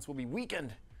shield resistance will be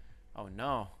weakened. Oh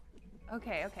no.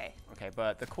 Okay, okay. Okay,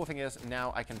 but the cool thing is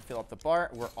now I can fill up the bar.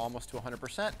 We're almost to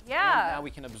 100%. Yeah. And now we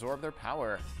can absorb their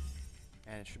power.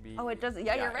 And it should be. Oh, it does.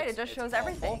 Yeah, you're right. It just shows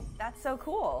everything. That's so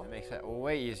cool. It makes it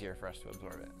way easier for us to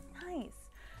absorb it. Nice.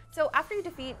 So after you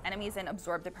defeat enemies and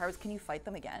absorb their powers, can you fight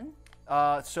them again?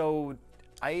 So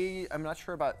I'm not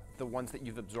sure about the ones that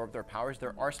you've absorbed their powers.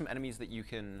 There are some enemies that you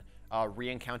can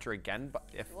re-encounter again, but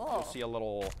if you'll see a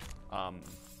little,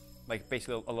 like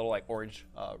basically a little like orange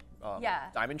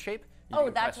diamond shape.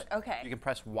 Okay. You can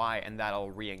press Y and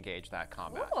that'll re-engage that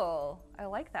combat. Cool. I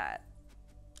like that.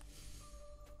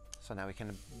 So now we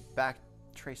can back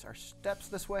trace our steps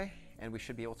this way, and we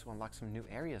should be able to unlock some new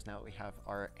areas now that we have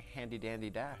our handy dandy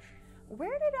dash.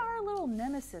 Where did our little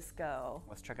nemesis go?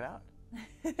 Let's check it out.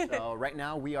 So right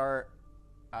now we are,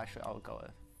 actually I'll go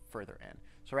further in.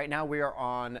 So right now we are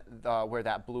on where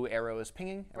that blue arrow is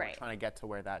pinging, and we're trying to get to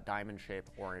where that diamond shape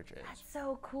orange is. That's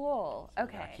so cool. So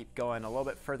Okay. keep going a little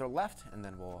bit further left, and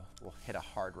then we'll hit a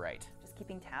hard right. Just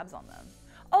keeping tabs on them.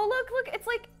 Oh, look, it's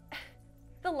like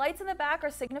the lights in the back are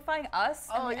signifying us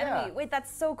and the enemy. Wait,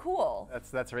 that's so cool.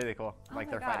 That's really cool. Like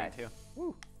they're fighting too.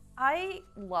 Ooh. I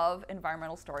love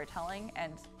environmental storytelling,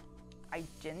 and I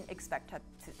didn't expect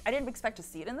to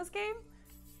see it in this game.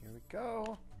 Here we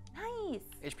go. Nice.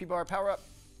 HP bar power up.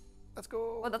 Let's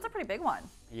go. Well, that's a pretty big one.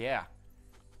 Yeah.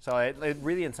 So it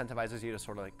really incentivizes you to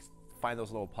sort of like find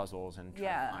those little puzzles and try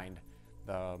to find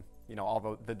the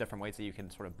all the different ways that you can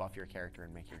sort of buff your character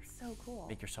and make so cool.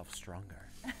 Make yourself stronger.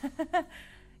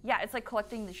 Yeah, it's like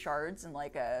collecting the shards in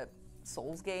like a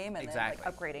Souls game and then like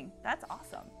upgrading. That's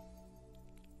awesome.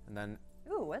 And then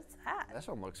ooh, what's that? This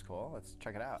one looks cool. Let's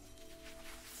check it out.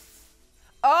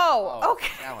 Oh, okay.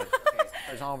 That one. Okay.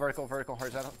 Horizontal, vertical,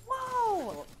 horizontal.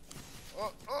 Whoa.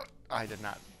 I did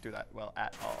not do that well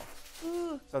at all.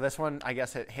 Ooh. So this one, I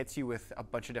guess it hits you with a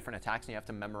bunch of different attacks, and you have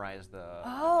to memorize the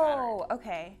Oh,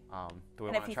 okay. Do we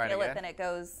And want if to you try feel it again? then it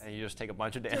goes. And you just take a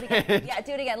bunch of Do damage. it again. Yeah,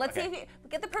 do it again. Let's see if you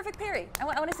get the perfect parry. I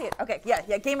want to see it. Okay,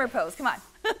 yeah, gamer pose. Come on.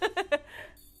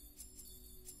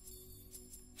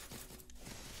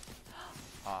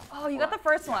 Oh, you got the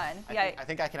first one. I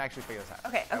think I can actually figure this out.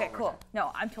 Okay, cool.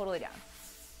 No, I'm totally down.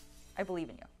 I believe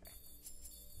in you.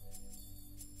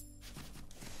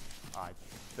 I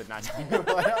did not do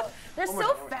well. They're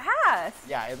so fast.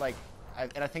 Yeah, and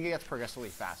I think it gets progressively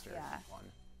faster. Yeah.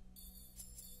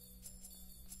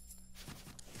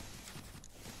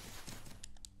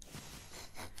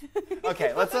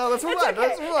 Okay, let's move on.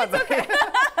 Let's move on. It's okay.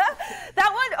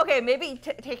 That one, okay, maybe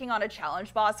taking on a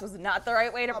challenge boss was not the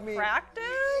right way to practice.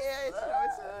 Yeah,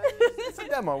 it's a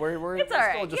demo. We're it's all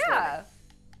right. still just yeah. learning.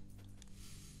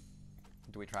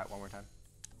 Do we try it one more time?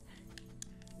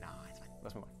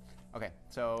 let's move on. Okay,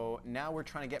 so now we're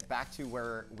trying to get back to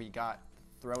where we got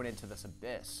thrown into this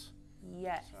abyss.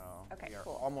 Yes. So okay, we are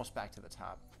cool. almost back to the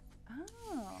top.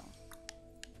 Oh.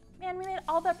 Man, we made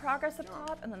all that progress up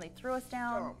top, and then they threw us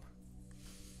down. Jump.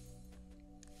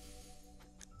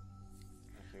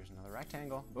 Here's another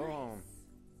rectangle. Boom. Nice.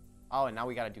 Oh, and now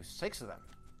we got to do 6 of them.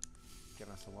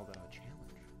 Giving us a little bit of a challenge.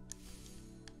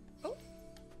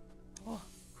 Oh,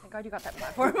 thank God you got that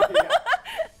platform. Yeah. A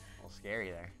little scary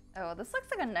there. Oh, this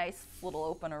looks like a nice little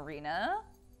open arena.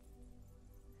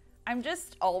 I'm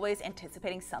just always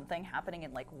anticipating something happening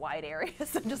in like wide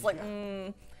areas. I'm just like,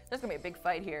 there's gonna be a big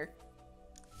fight here.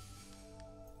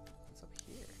 What's up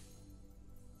here?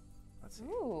 Let's see.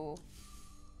 Ooh.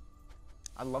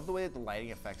 I love the way that the lighting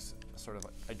effects sort of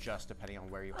adjust depending on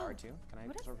where you are too. Can I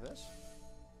observe this?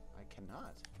 I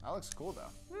cannot. That looks cool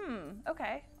though.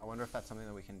 Okay. I wonder if that's something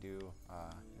that we can do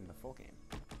in the full game.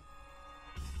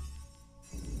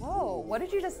 Whoa, what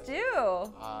did you just do?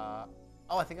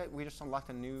 Oh, I think we just unlocked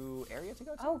a new area to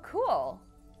go to. Oh, cool.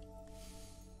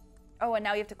 Oh, and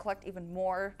now you have to collect even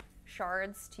more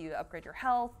shards to upgrade your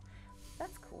health.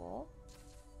 That's cool.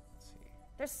 Let's see.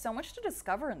 There's so much to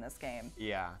discover in this game.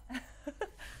 Yeah. I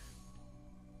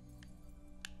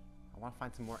want to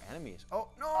find some more enemies. Oh,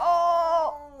 no!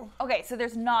 Oh! Okay, so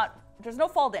there's no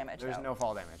fall damage. There's no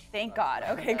fall damage. Thank God.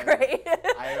 Okay, great.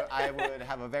 I would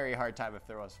have a very hard time if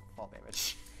there was fall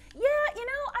damage. Yeah, you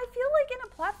know, I feel like in a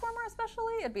platformer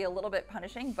especially, it'd be a little bit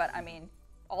punishing, but I mean,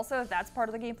 also if that's part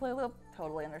of the gameplay loop,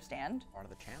 totally understand. Part of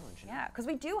the challenge. Yeah, because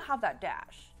we do have that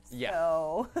dash. Yeah.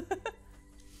 So.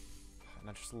 And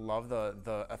I just love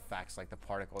the effects, like the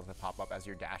particles that pop up as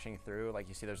you're dashing through. Like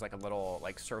you see there's like a little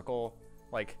like circle,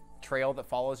 like trail that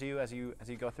follows you as you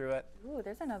go through it. Ooh,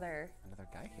 there's another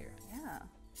guy here. Yeah.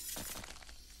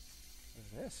 What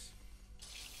is this?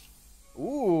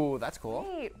 Ooh, that's cool.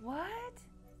 Wait, what?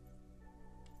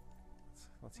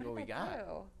 Let's see what we got.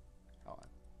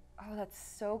 Oh, that's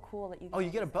so cool that you. Oh,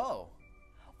 you get a bow.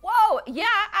 Whoa! Yeah,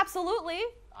 absolutely.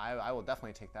 I will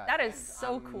definitely take that. That is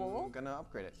so cool. I'm gonna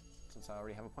upgrade it since I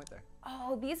already have a point there.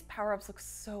 Oh, these power-ups look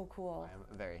so cool.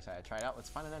 I'm very excited to try it out. Let's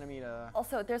find an enemy to.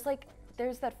 Also, there's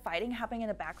that fighting happening in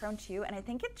the background too, and I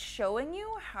think it's showing you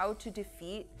how to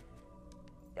defeat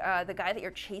the guy that you're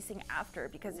chasing after,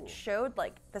 because it showed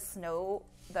like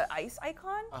the ice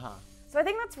icon. So I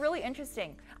think that's really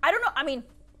interesting. I don't know. I mean,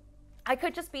 I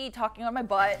could just be talking on my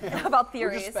butt about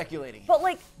theories. We're just speculating. But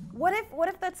like, what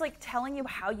if that's like telling you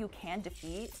how you can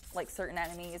defeat like certain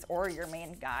enemies or your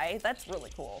main guy? That's really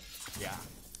cool. Yeah.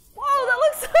 Whoa, that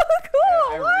looks so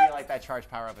cool. I really like that charge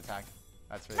power-up attack.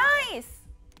 That's really nice.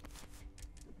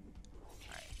 Cool.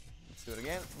 All right, let's do it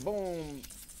again. Boom,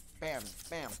 bam,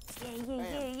 bam.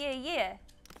 Yeah.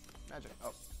 Magic.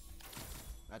 Oh,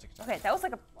 magic attack. Okay, that was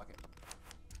like a. Block it.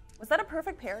 Was that a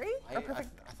perfect parry? A perfect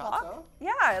I thought block? so.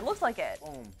 Yeah, it looked like it.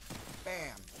 Boom,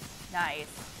 bam. Nice.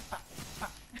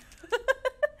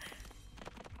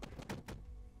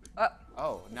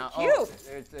 Oh, now cute.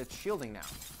 It's shielding now,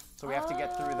 so we have to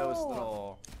get through those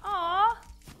little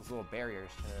barriers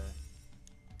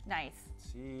to. Nice.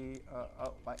 See.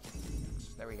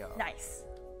 There we go. Nice.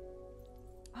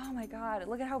 Oh my God!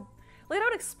 Look at how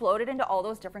it exploded into all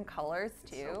those different colors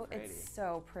too. It's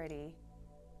so pretty.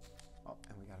 Oh,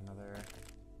 and we got another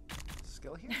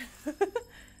skill here.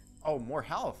 Oh, more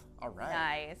health. All right.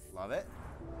 Nice. Love it.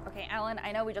 Okay, Alan,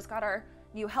 I know we just got our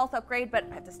new health upgrade, but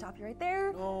I have to stop you right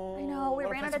there. Oh, I know, we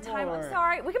ran out of time. more? I'm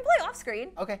sorry. We can play off screen.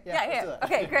 Okay, yeah. Let's do that.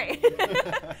 Okay, great.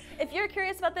 If you're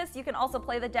curious about this, you can also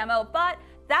play the demo, but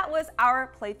that was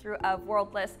our playthrough of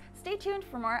Worldless. Stay tuned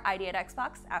for more ID at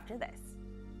Xbox after this.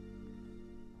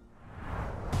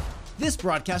 This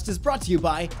broadcast is brought to you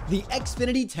by the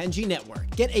Xfinity 10G network.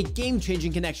 Get a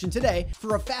game-changing connection today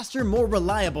for a faster, more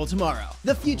reliable tomorrow.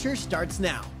 The future starts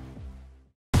now.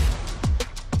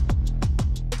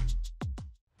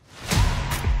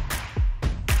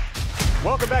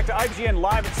 Welcome back to IGN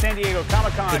Live at San Diego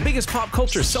Comic-Con. The biggest pop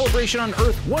culture celebration on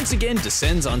Earth once again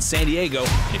descends on San Diego.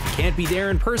 And if you can't be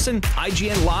there in person,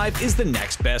 IGN Live is the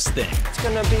next best thing. It's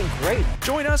gonna be great.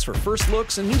 Join us for first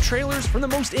looks and new trailers from the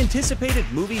most anticipated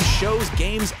movies, shows,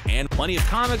 games, and plenty of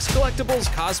comics, collectibles,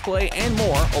 cosplay, and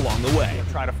more along the way.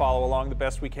 We're trying to follow along the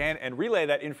best we can and relay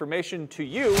that information to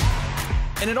you.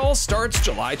 And it all starts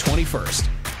July 21st.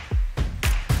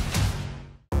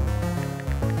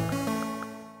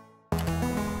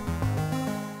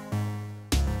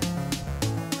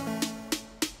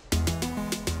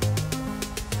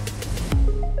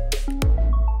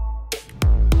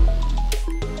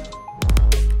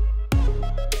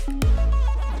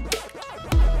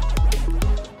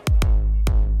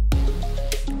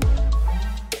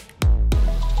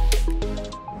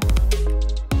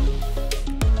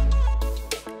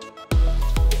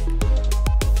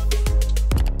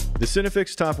 The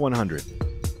Cinefix Top 100.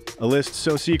 A list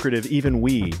so secretive even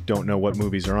we don't know what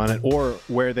movies are on it or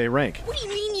where they rank. What do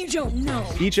you mean you don't know?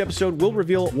 Each episode will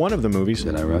reveal one of the movies.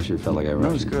 Did I rush it? Felt like I rushed.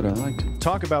 That was good. I liked it.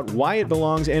 Talk about why it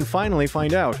belongs and finally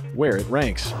find out where it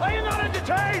ranks. Are you not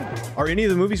entertained? Are any of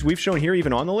the movies we've shown here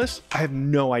even on the list? I have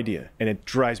no idea, and it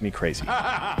drives me crazy.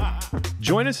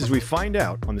 Join us as we find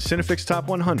out on the Cinefix Top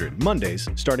 100, Mondays,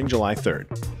 starting July 3rd.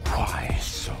 Why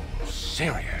so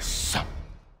serious?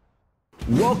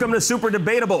 Welcome to Super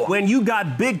Debatable. When you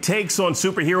got big takes on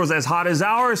superheroes as hot as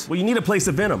ours, well, you need a place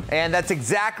to vent them. And that's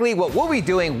exactly what we'll be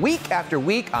doing week after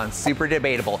week on Super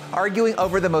Debatable, arguing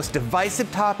over the most divisive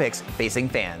topics facing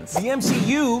fans. The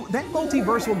MCU, that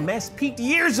multiversal mess peaked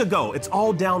years ago. It's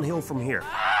all downhill from here.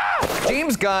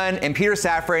 James Gunn and Peter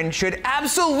Safran should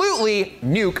absolutely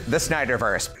nuke the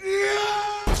Snyderverse.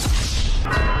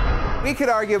 We could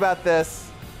argue about this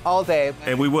all day.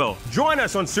 And we will. Join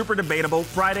us on Super Debatable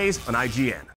Fridays on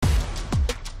IGN.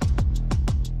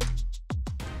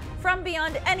 From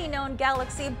beyond any known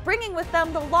galaxy, bringing with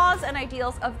them the laws and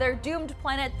ideals of their doomed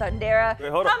planet Thundera.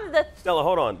 Wait, hold on. Stella,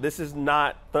 hold on. This is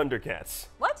not Thundercats.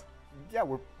 What? Yeah,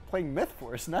 we're playing Myth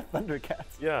Force, not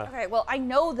Thundercats. Yeah. Okay, well, I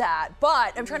know that,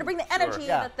 but I'm trying to bring the energy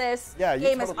that this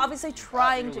game is obviously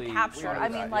trying to capture. I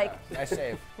mean, like... I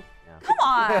save. Come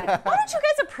on. Why don't you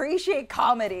guys appreciate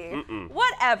comedy?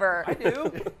 Whatever. I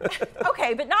do.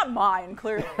 Okay, but not mine,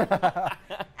 clearly.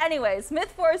 Anyways,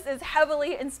 Myth Force is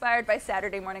heavily inspired by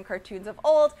Saturday morning cartoons of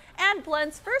old and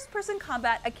blends first-person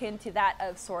combat akin to that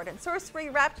of sword and sorcery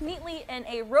wrapped neatly in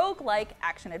a roguelike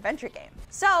action-adventure game.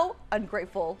 So,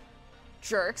 ungrateful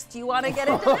jerks, do you want to get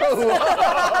into this?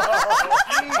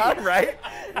 All right.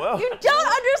 Well. You don't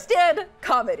understand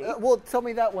comedy. Well, tell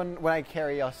me that when I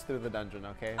carry us through the dungeon,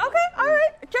 okay? Okay, all right.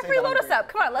 Jeffrey, load us up.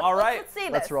 Come on, let's see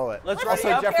this. Let's roll it. Let's Let's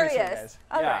ready up. Jeffrey's here, curious. guys.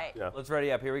 All right. Yeah. Let's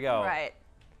ready up. Here we go. All right.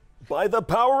 By the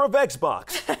power of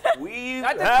Xbox, we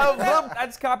have the...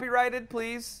 That's copyrighted,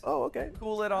 please. Oh, okay.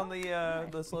 Cool it on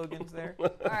the slogans there.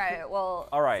 All right, well,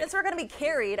 since we're going to be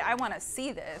carried, I want to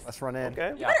see this. Let's run in.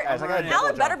 Okay. Yeah, guys, I got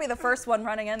Alan better be the first one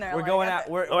running in there. We're going out.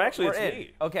 Oh, actually, we're it's in.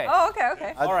 me. Okay. Oh,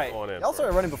 okay. All right. Y'all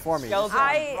started running before me. Skeleton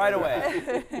right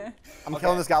away. I'm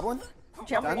killing this goblin.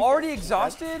 I'm already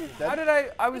exhausted? How did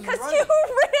I was Because running. you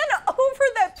ran over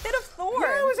that pit of thorns.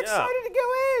 Yeah, I was excited to go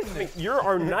in. I mean, you're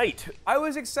our knight. I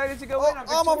was excited to go in.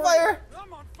 I'm on fire.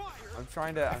 I'm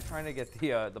trying to get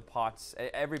the pots.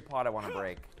 Every pot I want to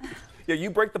break. Yeah,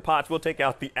 you break the pots, we'll take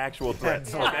out the actual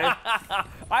threats, okay?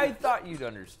 I thought you'd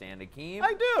understand, Akeem.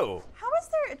 I do. How is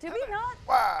there? Did we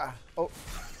not? Oh.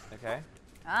 Okay.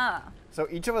 Ah. So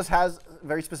each of us has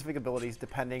very specific abilities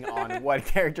depending on what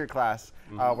character class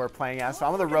we're playing as. So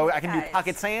I'm on the road. I can do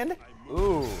pocket sand.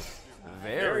 Ooh.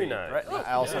 Very nice.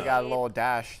 I also got a little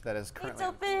dash that is currently.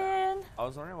 It's open. I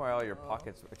was wondering why all your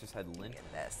pockets just had lint in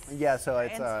this. Yeah, so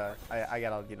it's I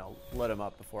gotta load them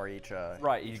up before each.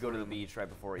 Right, you go to the beach right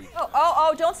before each.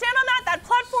 Oh! Don't stand on that. That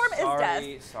platform is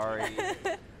death. Sorry.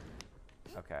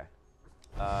 Okay.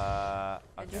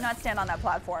 Do not stand on that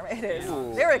platform. It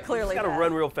is very clearly. You gotta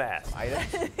run real fast.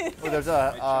 There's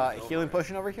a healing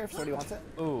potion over here if somebody wants it.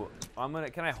 Ooh,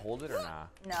 can I hold it or not?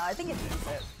 No, I think it needs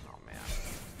it. Oh man.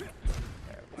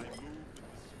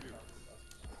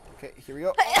 Okay, here we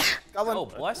go. Goblin. Oh,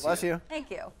 bless you.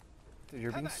 Thank you. Dude,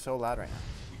 you're being so loud right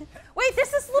now. Wait,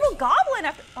 this is little goblin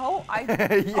after. Oh, oh my God!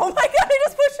 I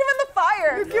just pushed him in the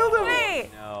fire. You killed him. Wait.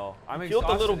 No, I'm killed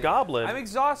the little goblin. I'm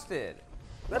exhausted.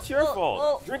 That's your fault.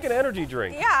 Well, drink an energy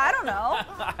drink. Yeah, I don't know.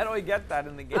 How do I get that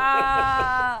in the game?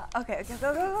 Okay,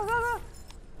 go.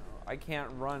 I can't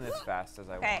run as fast as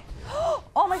I want.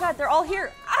 Oh my God, they're all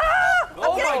here. Ah!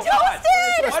 I'm getting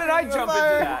toasted! Why did I jump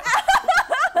into that?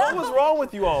 What was wrong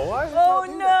with you all? Why? Oh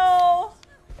no.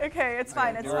 Okay, it's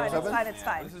fine. It's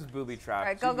fine. This is booby trap. All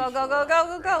right, go.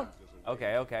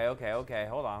 Okay.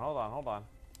 Hold on.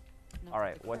 All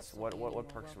right, what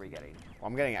perks are we getting? Well,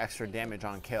 I'm getting extra damage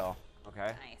on kill. Okay.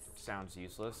 Nice. Sounds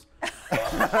useless.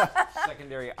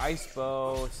 Secondary ice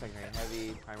bow, secondary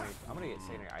heavy, primary. I'm gonna get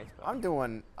secondary ice bow. I'm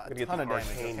doing a ton of damage.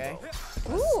 Okay.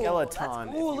 Ooh,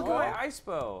 skeleton. Ooh, look at my ice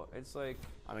bow. It's like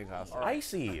I'm exhausted.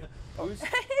 Icy.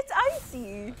 It's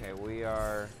icy. Okay, we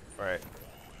are. All right.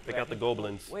 Pick out the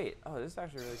goblins. Wait. Oh, this is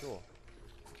actually really cool.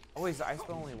 Oh, wait, is the ice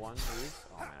bow only one to use?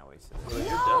 Oh man, I wasted it.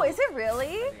 No, is it really?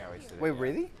 I think I wasted it. Wait,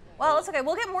 really? Well, it's okay.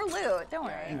 We'll get more loot. Don't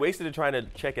worry. You wasted it trying to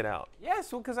check it out.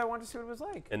 Yes, well, because I wanted to see what it was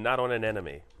like. And not on an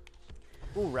enemy.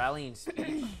 Ooh, rallying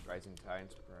speech. Rising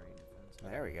tides, burning defense.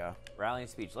 There we go. Rallying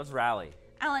speech. Let's rally.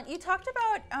 Alan, you talked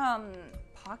about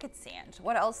pocket sand.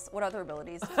 What else? What other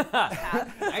abilities do you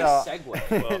have? Nice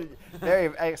segue.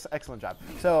 Very excellent job.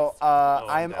 So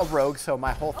I'm a rogue, so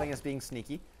my whole thing is being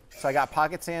sneaky. So I got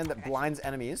pocket sand that blinds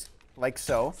enemies, like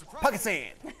so. Pocket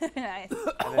sand! Nice.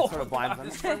 And then sort of blinds them.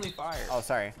 It's friendly fire. Oh,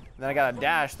 sorry. And then I got a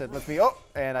dash that lets me,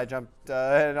 and I jumped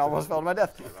and almost fell to my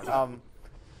death.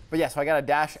 But yeah, so I got a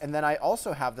dash, and then I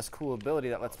also have this cool ability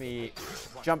that lets me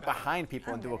jump behind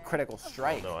people and do a critical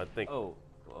strike. No, I think. Oh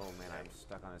man, I'm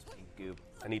stuck on this pink goop.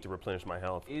 I need to replenish my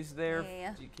health. Is there?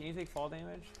 Yeah. Can you take fall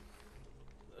damage?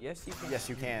 Yes, you can. Yes,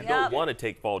 you can. You don't want to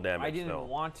take fall damage. I didn't though.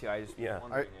 want to. I just Yeah. Are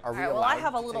we All right, well, allowed I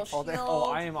have a to little take fall damage? shield. Oh,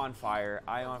 I am on fire.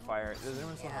 I am on fire. Does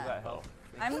anyone still have that health?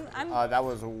 I'm That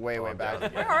was way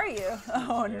back. Where are you?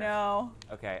 Oh no.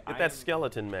 Okay. Get that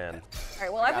skeleton man. All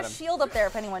right, well, I have a shield up there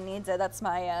if anyone needs it. That's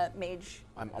my mage.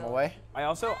 I'm away.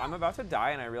 I'm about to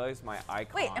die, and I realized my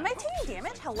icon. Wait, am I taking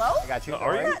damage? Hello? I got you.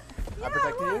 Are you? I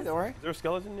protected you. Don't worry. Is there a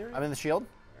skeleton near you? I'm in the shield.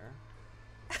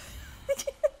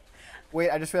 Wait,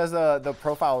 I just realized the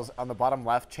profiles on the bottom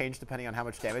left change depending on how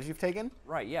much damage you've taken.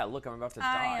 Right, yeah, look, I'm about to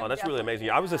die. Oh, that's really amazing.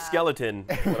 I was a skeleton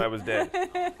when I was dead.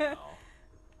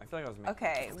 I feel like I was making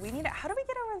Okay, we need. How do we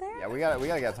get over there? Yeah, we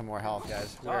gotta get some more health,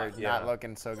 guys. We're not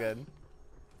looking so good.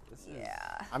 Yeah.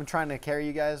 I'm trying to carry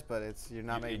you guys, but you're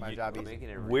not making my job easy.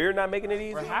 We're not making it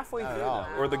easy. We're halfway through, though.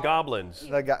 Or the goblins.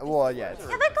 Well, yeah. Yeah,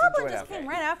 that goblin just came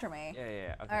right after me.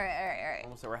 Yeah. Okay. All right.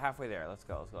 Almost, we're halfway there. Let's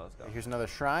go. Here's another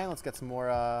shrine. Let's get some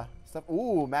more stuff.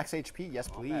 Ooh, max HP. Yes,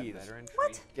 please.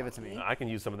 What? Give it to me. I can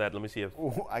use some of that. Let me see if.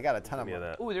 Ooh, I got a ton of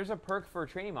that. Ooh, there's a perk for a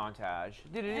training montage.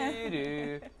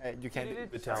 Hey, you can't.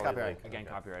 It's copyright. Again,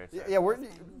 copyright. Yeah,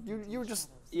 you were just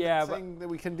saying that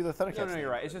we couldn't do the Thundercats. No, you're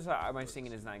right. It's just my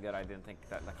singing is not good. I didn't think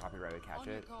that the copyright would catch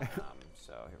it.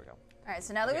 So here we go. All right,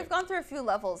 so now that we've gone through a few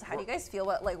levels, how do you guys feel?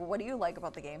 What do you like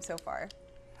about the game so far?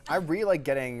 I really like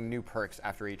getting new perks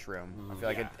after each room. I feel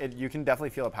like you can definitely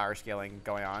feel a power scaling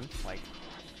going on. Like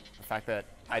the fact that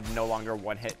I no longer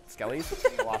one-hit skellies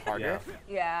is a lot harder.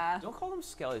 Yeah. Don't call them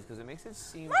skellies because it makes it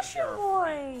seem Mushroom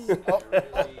boy.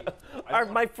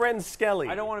 My friend Skelly.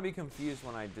 I don't want to be confused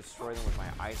when I destroy them with my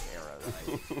ice arrow.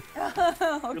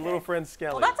 Okay. Your little friend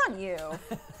Skelly. Well, that's on you.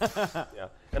 Yeah,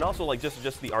 and also like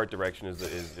just the art direction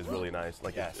is really nice.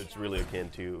 Like it's really akin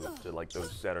to like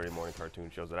those Saturday morning cartoon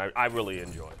shows that I really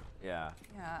enjoy. Yeah.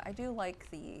 Yeah, I do like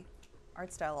the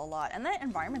art style a lot, and the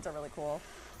environments are really cool.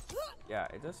 Yeah,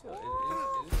 it does feel.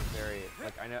 It is very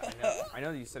like I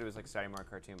know you said it was like Saturday morning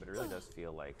cartoon, but it really does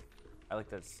feel like I like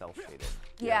that it's cell shaded.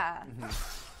 Yeah.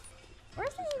 Where's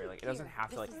it doesn't have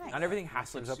to like not everything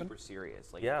has to look super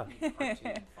serious. Like Yeah. cartoon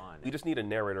and fun. You just need a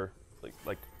narrator.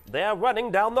 Like they're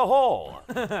running down the hall.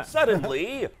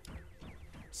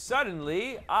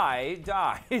 Suddenly, I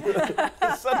died.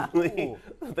 Suddenly,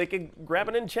 they can grab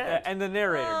an enchant. And the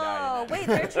narrator died. Oh, wait,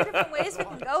 there are two different ways we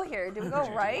can go here. Do we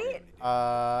go right?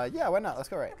 Yeah, why not? Let's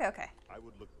go right. Okay.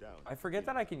 I forget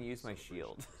that I can use my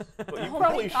shield. Well, you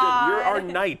probably should. You're our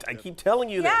knight. I keep telling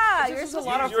you that. Yeah, you're a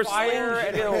lot of fire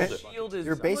and shield. shield is.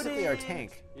 You're basically our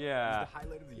tank. Yeah.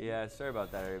 Yeah. Sorry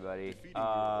about that, everybody.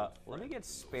 Let me get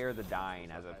spare the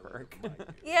dying as a perk.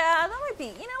 Yeah, that might be.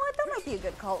 You know what? That might be a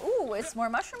good call. Ooh, it's more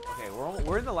mushroom now? Okay,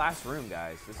 we're in the last room,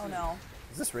 guys. Oh no.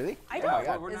 Is this really? I don't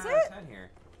know. We're Is 9 it? out of 10 here.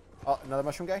 Oh, another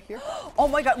mushroom guy here? Oh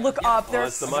my god, look up. There's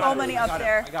it's the so mushroom. many up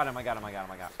there. I got him.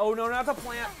 Oh no, not the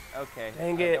plant. Okay.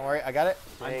 Dang it. Don't worry, I got it.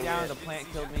 I'm down. The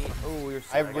plant killed me. Oh, you're.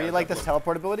 I really like this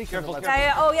teleport ability. Careful,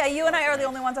 Yeah, oh yeah, you and I are the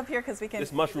only ones up here because we can.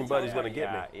 This mushroom buddy's gonna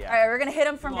get me. Yeah. All right, we're gonna hit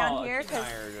him from Well, down here Keith and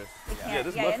because. I are just- Yeah,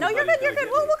 this No, mushroom you're buddy's good. You're gonna good. get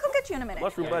me. We'll come get you in a minute.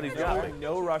 Mushroom buddy's got me.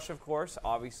 No rush, of course.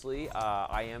 Obviously,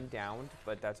 I am downed,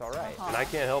 but that's all right. And I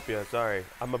can't help you. Sorry.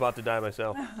 I'm about to die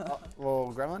myself.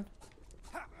 Little gremlin.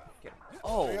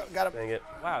 Oh, Got him. Dang it.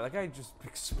 wow, that guy just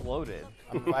exploded.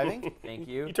 I'm reviving. Thank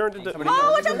you. He turned into.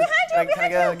 Oh, watch out behind you!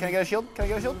 Can I get a shield? Can I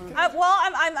get a shield? Well,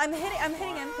 I'm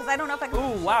hitting him because I don't know if I can.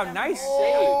 Ooh, wow, nice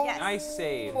save. Yes. Nice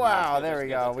save. Wow, there we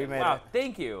go. We made Wow, it.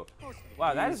 thank you.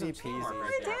 Wow, that is Easy some teamwork peasy.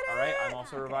 right there. All right, I'm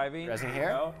also reviving. Resin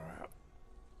Here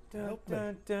here. Help me.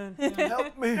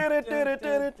 Help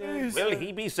me. Will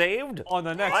he be saved? On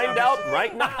the next Find out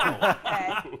right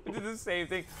now. We did the same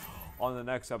thing on the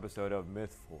next episode of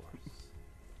Myth Force.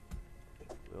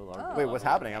 Wait, what's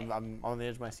happening? I'm on the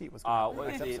edge of my seat. What's going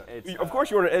on? Of course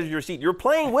you're on the edge of your seat. You're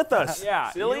playing with us. Yeah,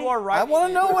 silly. you are right. I want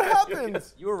to know what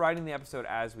happens. You are writing the episode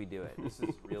as we do it. This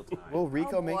is real time. Will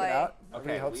Rico make it out? I Okay,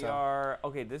 really hope we so. are.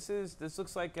 Okay, this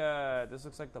looks like the. Is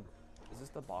this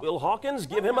the boss? Will Hawkins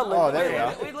give him a look? Oh, there you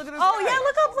go. Wait, look at this. Oh guy. yeah,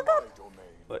 look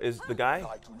up. Is the guy?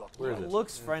 Where is it?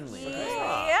 Looks friendly.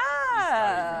 Yeah.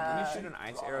 Can you shoot an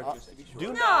ice arrow just to be sure? Do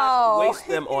No. not waste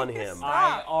them on him.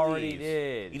 I already Please.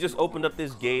 did. He just opened up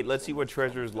this gate. Let's see where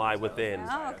treasures lie within.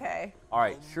 Oh, okay. All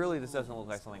right, surely this doesn't look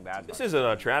like something bad. This isn't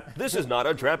a trap. This is not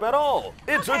a trap at all.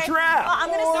 It's a trap. Well, I'm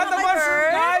gonna Oh, send the on my mushroom,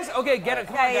 bird. guys. Okay, get it.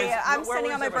 Come on, guys. Yeah. I'm Where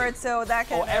sending is on my everybody? bird so that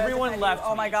can. Oh, everyone defend left you.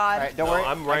 Oh my me. God. All right, don't No, worry.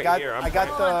 I'm right here. I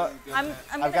got the. I'm gonna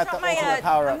I've got drop the ultimate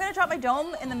power I'm up. gonna drop my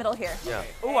dome in the middle here. Yeah.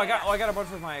 Oh, I got a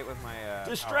bunch with my.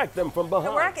 Distract them from Did it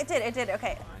behind. work? It did. It did.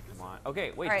 Okay. Come on.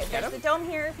 Okay, wait. All right. Get There's him? the dome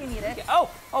here if you need it. Oh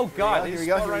God. Here They we just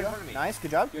go. fell Here right we in go. front of me. Nice.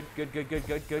 Good job.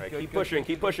 Good. Keep pushing.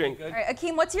 Keep pushing. All right,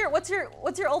 Akeem, what's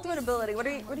your ultimate ability? What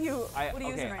are you Okay,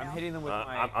 using right I'm now? hitting them with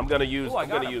my. I'm gonna use. Ooh, I I'm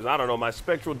got gonna him. use. I don't know, my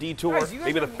spectral detour. Guys, you guys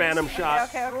Maybe the are phantom missing- shot.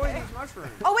 Okay. Destroy these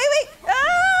mushrooms. Oh wait.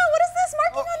 What is this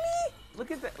marking on me?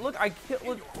 Look at that. Look, I killed.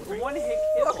 Look, one hit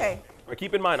kill. Okay. Right,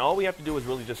 keep in mind, all we have to do is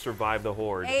really just survive the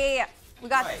horde. Yeah. We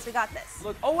got this. We got this.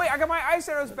 Look. Oh wait, I got my ice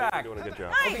arrows back. You're doing a good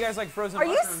job. Hope you guys like frozen Are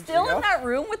you mushrooms. still in that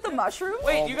room with the mushroom?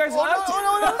 Wait, you guys Oh, left? no.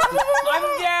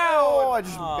 I'm down. Oh, I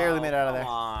just barely made it out of there.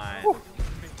 Come on.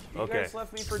 You Okay. guys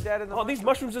left me for dead in the. Oh, these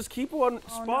mushrooms just keep on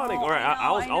spawning. no, All right, I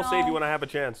I'll save you know. when I have a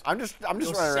chance. I'm just You'll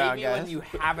running save around, me guys. when you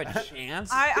have a chance.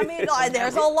 I mean,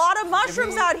 there's a lot of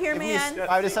mushrooms out here, man.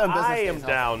 5 to 7 business I am days,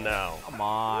 down now. Come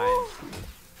on.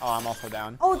 Oh, I'm also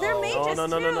down. Oh, they're mages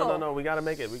No. We gotta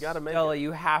make it. We gotta make Stella, it.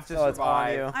 you have to Stella, it's on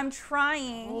survive. you. I'm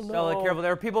trying. Stella, careful.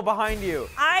 There are people behind you.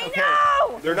 I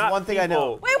know. They're not one thing I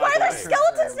know. Wait, why are there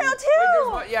skeletons now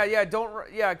too?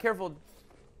 Yeah, careful.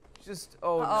 Just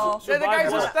Uh-oh. The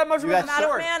guys just that mushroom You with got the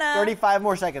sword. 35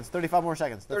 more seconds. 35 more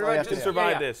seconds. That's all you have to do.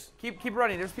 Survive this. Keep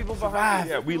running. There's people behind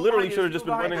you. Yeah, we literally should have just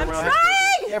been running I'm around.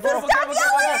 trying. Careful, Stop yelling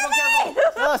at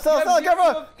me. Stella,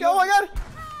 careful. Oh my God.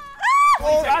 You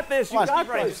got this. You Come on.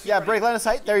 got this. Yeah, break line of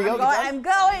sight. There you go. Good job. I'm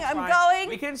going.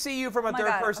 We can see you from a my third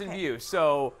God, person okay. view,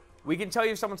 so we can tell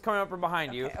you if someone's coming up from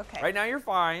behind you. Okay. Right now you're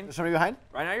fine. There's somebody behind?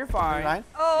 Right now you're fine. Behind?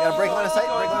 Oh, You gotta break line of sight. Break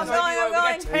line I'm of sight. going. We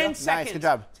got 10 There you go. seconds. Nice, good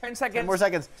job. 10 seconds. 10 more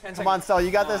seconds. 10 Come on, Stella, you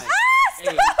got this.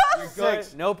 8, you're good.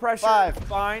 6, No pressure. 5,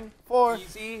 Fine. 4,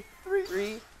 Easy. 3,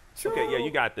 3. Okay, yeah, you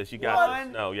got this. You got One.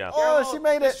 this. No, yeah. Oh, she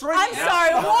made it. I'm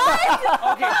sorry.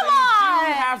 What? Okay, so you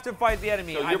do have to fight the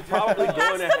enemy. So you're probably That's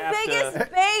going to the have biggest to.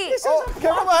 bait. Oh,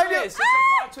 careful behind you. It's a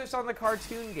plot twist on the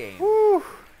cartoon game. Woo.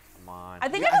 Come on. I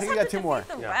think I I just think you have got to 2 more.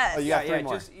 defeat the Yeah. rest. Oh, you got 3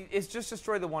 more. It's just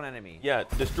destroy the one enemy. Yeah,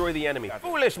 destroy the enemy.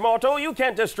 Foolish mortal, you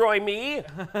can't destroy me. It's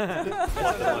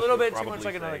a little bit too Probably much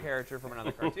like another saying. character from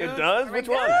another cartoon. It does? Which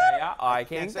one? Yeah, I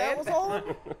can't say That it. was all of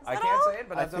them? I can't say it,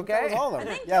 but I that's think that was okay. all of I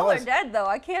them. think Yeah, it y'all are was. dead though.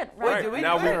 I can't. Wait, Right. did we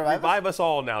Now do it? revive us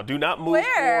all now. Do not move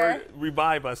Where? forward.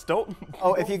 Revive us. Don't.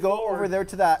 Oh, if you go over there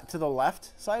to the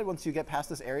left side, once you get past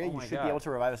this area, Oh you my should God. be able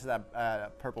to revive us to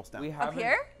that purple stone. We Up haven't.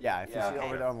 here? Yeah, if you see okay.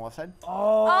 over there on the left side.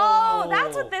 Oh,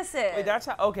 that's what this is. Wait, that's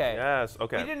how. Okay. Yes.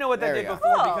 Okay. We didn't know what that There did you go.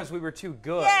 before Cool. because we were too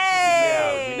good. Yay!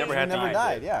 Yeah, we never You had never died.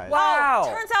 died, yeah. Wow.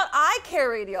 Wow. Turns out I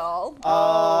carried y'all.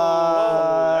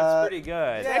 Oh, that's pretty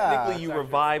good. yeah. Technically, you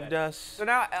revived us. So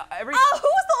now every. Oh, who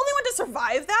was the only one to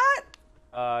survive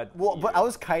that? Well, but I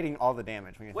was kiting all the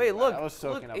damage. when you Wait, think about look. it. I was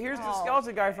soaking Look, up. here's the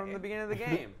skeleton guy from the beginning of the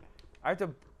game.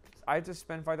 I have to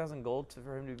spend 5,000 gold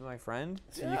for him to be my friend.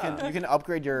 So you can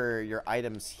upgrade your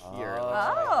items here,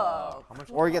 Oh. How much?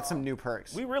 or get some new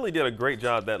perks. We really did a great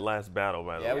job that last battle,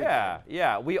 by the way.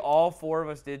 Yeah. We all 4 of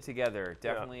us did together.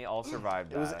 Definitely all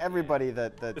survived that. It was everybody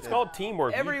that. It's called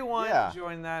teamwork. Everyone Yeah.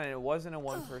 joined that, and it wasn't a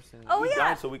one-person. Oh We yeah.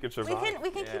 died so we could We survive.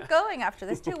 can keep going after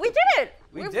this too. We did it.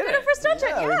 We We did did it. it first dungeon.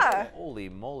 Yeah, we Yeah. Holy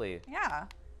moly! Yeah.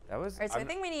 That was. All right, so I I'm,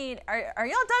 think we need. Are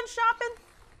y'all done shopping?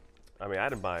 I mean, I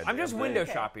didn't buy it. I'm just window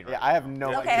shopping. Right Yeah, I have no.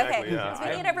 Okay, exactly, okay. yeah. So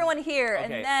we need everyone here, Okay,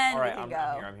 and then all right, we can I'm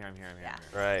go. here. I'm here. Yeah.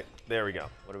 Right. There we go.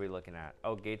 What are we looking at?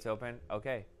 Oh, gates open.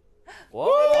 Okay. Whoa!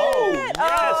 yes.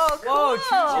 Oh, cool. Whoa,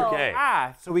 choose your Okay.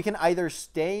 path. So we can either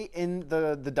stay in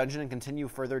the dungeon and continue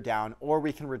further down, or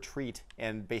we can retreat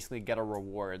and basically get our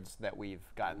rewards that we've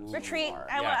gotten. so Retreat. far.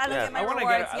 I Yeah. want to get my I wanna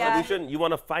rewards. get- yeah. We shouldn't. You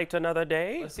want to fight another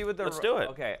day? Let's see what the. Let's do it.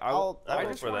 Okay. I'll I go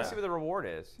just for want that. to see what the reward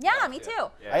is. Yeah, me too.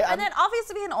 Yeah. And then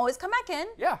obviously we can always come back in.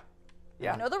 Yeah.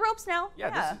 Yeah. You know the ropes now.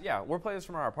 Yeah. We're playing this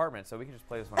from our apartment, so we can just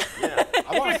play this one.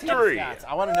 I want to see the Victory. stats.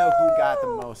 I want to know who got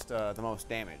the most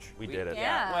damage. We did it.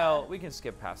 Yeah. Well, we can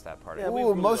skip past that part. Yeah, we Ooh,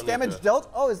 really most don't need damage to-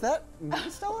 dealt. Oh, is that me,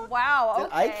 Stella? Wow. Did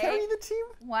Okay. I carry the team?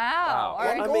 Wow. All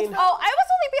right. I mean- oh, I was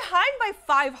only behind by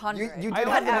 500. You did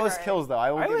have the most kills, though.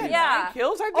 I will give you that. Yeah. 9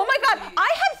 kills. Oh my God! I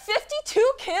had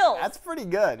 52 kills. That's pretty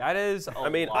good. That is. I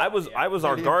mean, I was our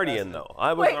Pretty guardian impressive. though.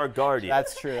 I was Wait. our guardian.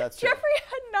 That's true. That's true. Jeffrey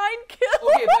had 9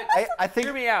 kills. Okay, but I think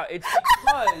hear me out. It's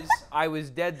because I was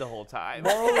dead the whole time.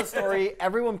 moral of the story: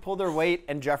 everyone pulled their weight,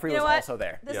 and Jeffrey You know was what? also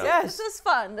there. This, Yeah. this was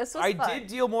fun. This was I fun. did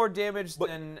deal more damage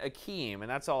than Akeem, and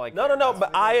that's all I. no.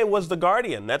 But I was the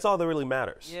guardian. That's all that really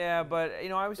matters. Yeah, but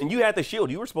I was. And you had the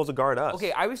shield. You were supposed to guard us.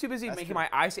 Okay, I was too busy making my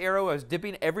ice arrow. I was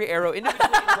dipping every arrow individually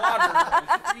in water.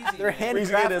 They're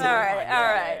Freezing it handcrafted. in All right,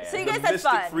 right. So you guys had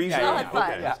fun. You all had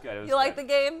fun. It was good. It was You like the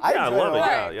game? I love it.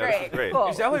 Right, Yeah, this is great. Cool.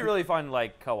 It's definitely really fun,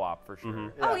 like co-op for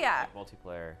sure. Oh yeah. Like,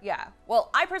 multiplayer. Yeah. Well,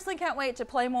 I personally can't wait to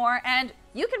play more, and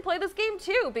you can play this game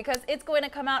too because it's going to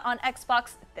come out on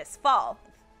Xbox this fall.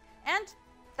 And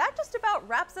that just about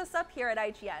wraps us up here at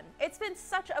IGN. It's been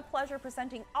such a pleasure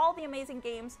presenting all the amazing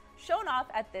games shown off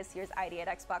at this year's ID at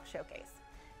Xbox Showcase.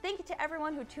 Thank you to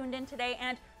everyone who tuned in today,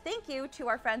 and thank you to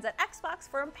our friends at Xbox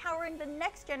for empowering the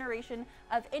next generation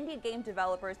of indie game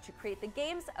developers to create the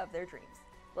games of their dreams.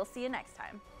 We'll see you next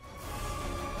time.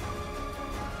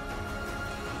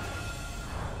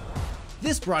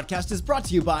 This broadcast is brought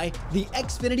to you by the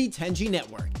Xfinity 10G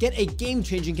network. Get a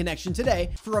game-changing connection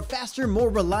today for a faster, more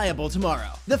reliable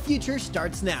tomorrow. The future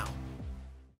starts now.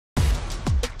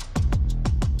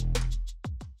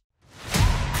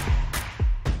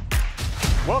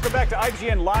 Welcome back to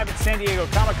IGN Live at San Diego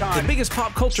Comic-Con. The biggest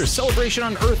pop culture celebration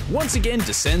on Earth once again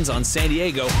descends on San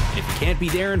Diego. And if you can't be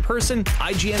there in person,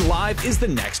 IGN Live is the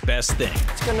next best thing.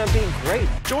 It's gonna be great.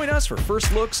 Join us for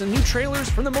first looks and new trailers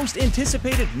from the most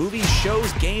anticipated movies,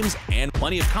 shows, games, and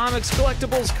plenty of comics,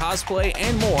 collectibles, cosplay,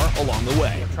 and more along the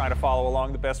way. We're trying to follow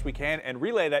along the best we can and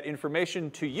relay that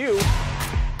information to you.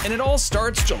 And it all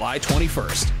starts July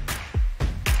 21st.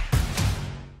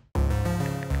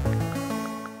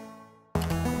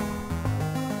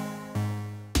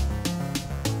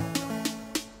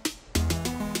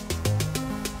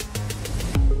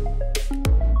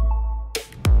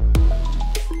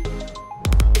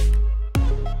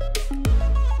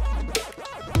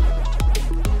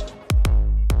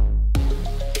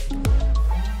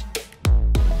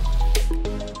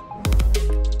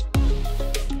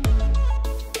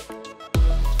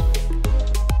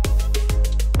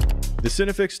 The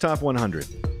Cinefix Top 100.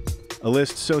 A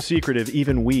list so secretive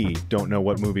even we don't know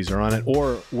what movies are on it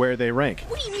or where they rank.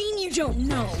 What do you mean you don't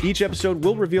know? Each episode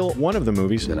will reveal one of the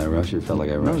movies. Did I rush it? Felt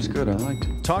like I rushed. That was good. I liked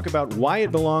it. Talk about why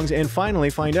it belongs and finally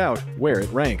find out where it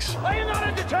ranks. Are you not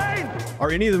entertained?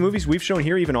 Are any of the movies we've shown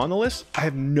here even on the list? I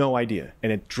have no idea,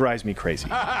 and it drives me crazy.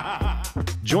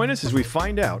 Join us as we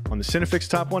find out on the Cinefix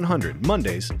Top 100,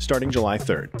 Mondays, starting July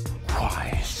 3rd.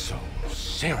 Why so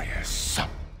serious?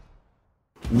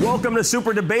 Welcome to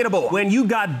Super Debatable. When you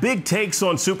got big takes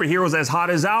on superheroes as hot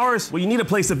as ours, well, you need a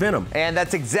place to vent them. And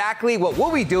that's exactly what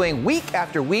we'll be doing week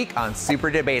after week on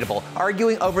Super Debatable,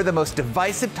 arguing over the most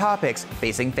divisive topics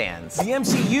facing fans. The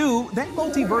MCU, that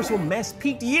multiversal mess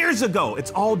peaked years ago.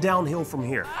 It's all downhill from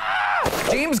here.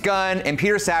 James Gunn and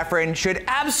Peter Safran should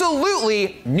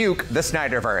absolutely nuke the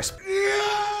Snyderverse.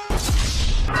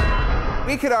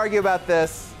 We could argue about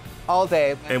this all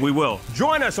day. And we will.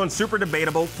 Join us on Super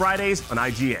Debatable Fridays on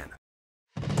IGN.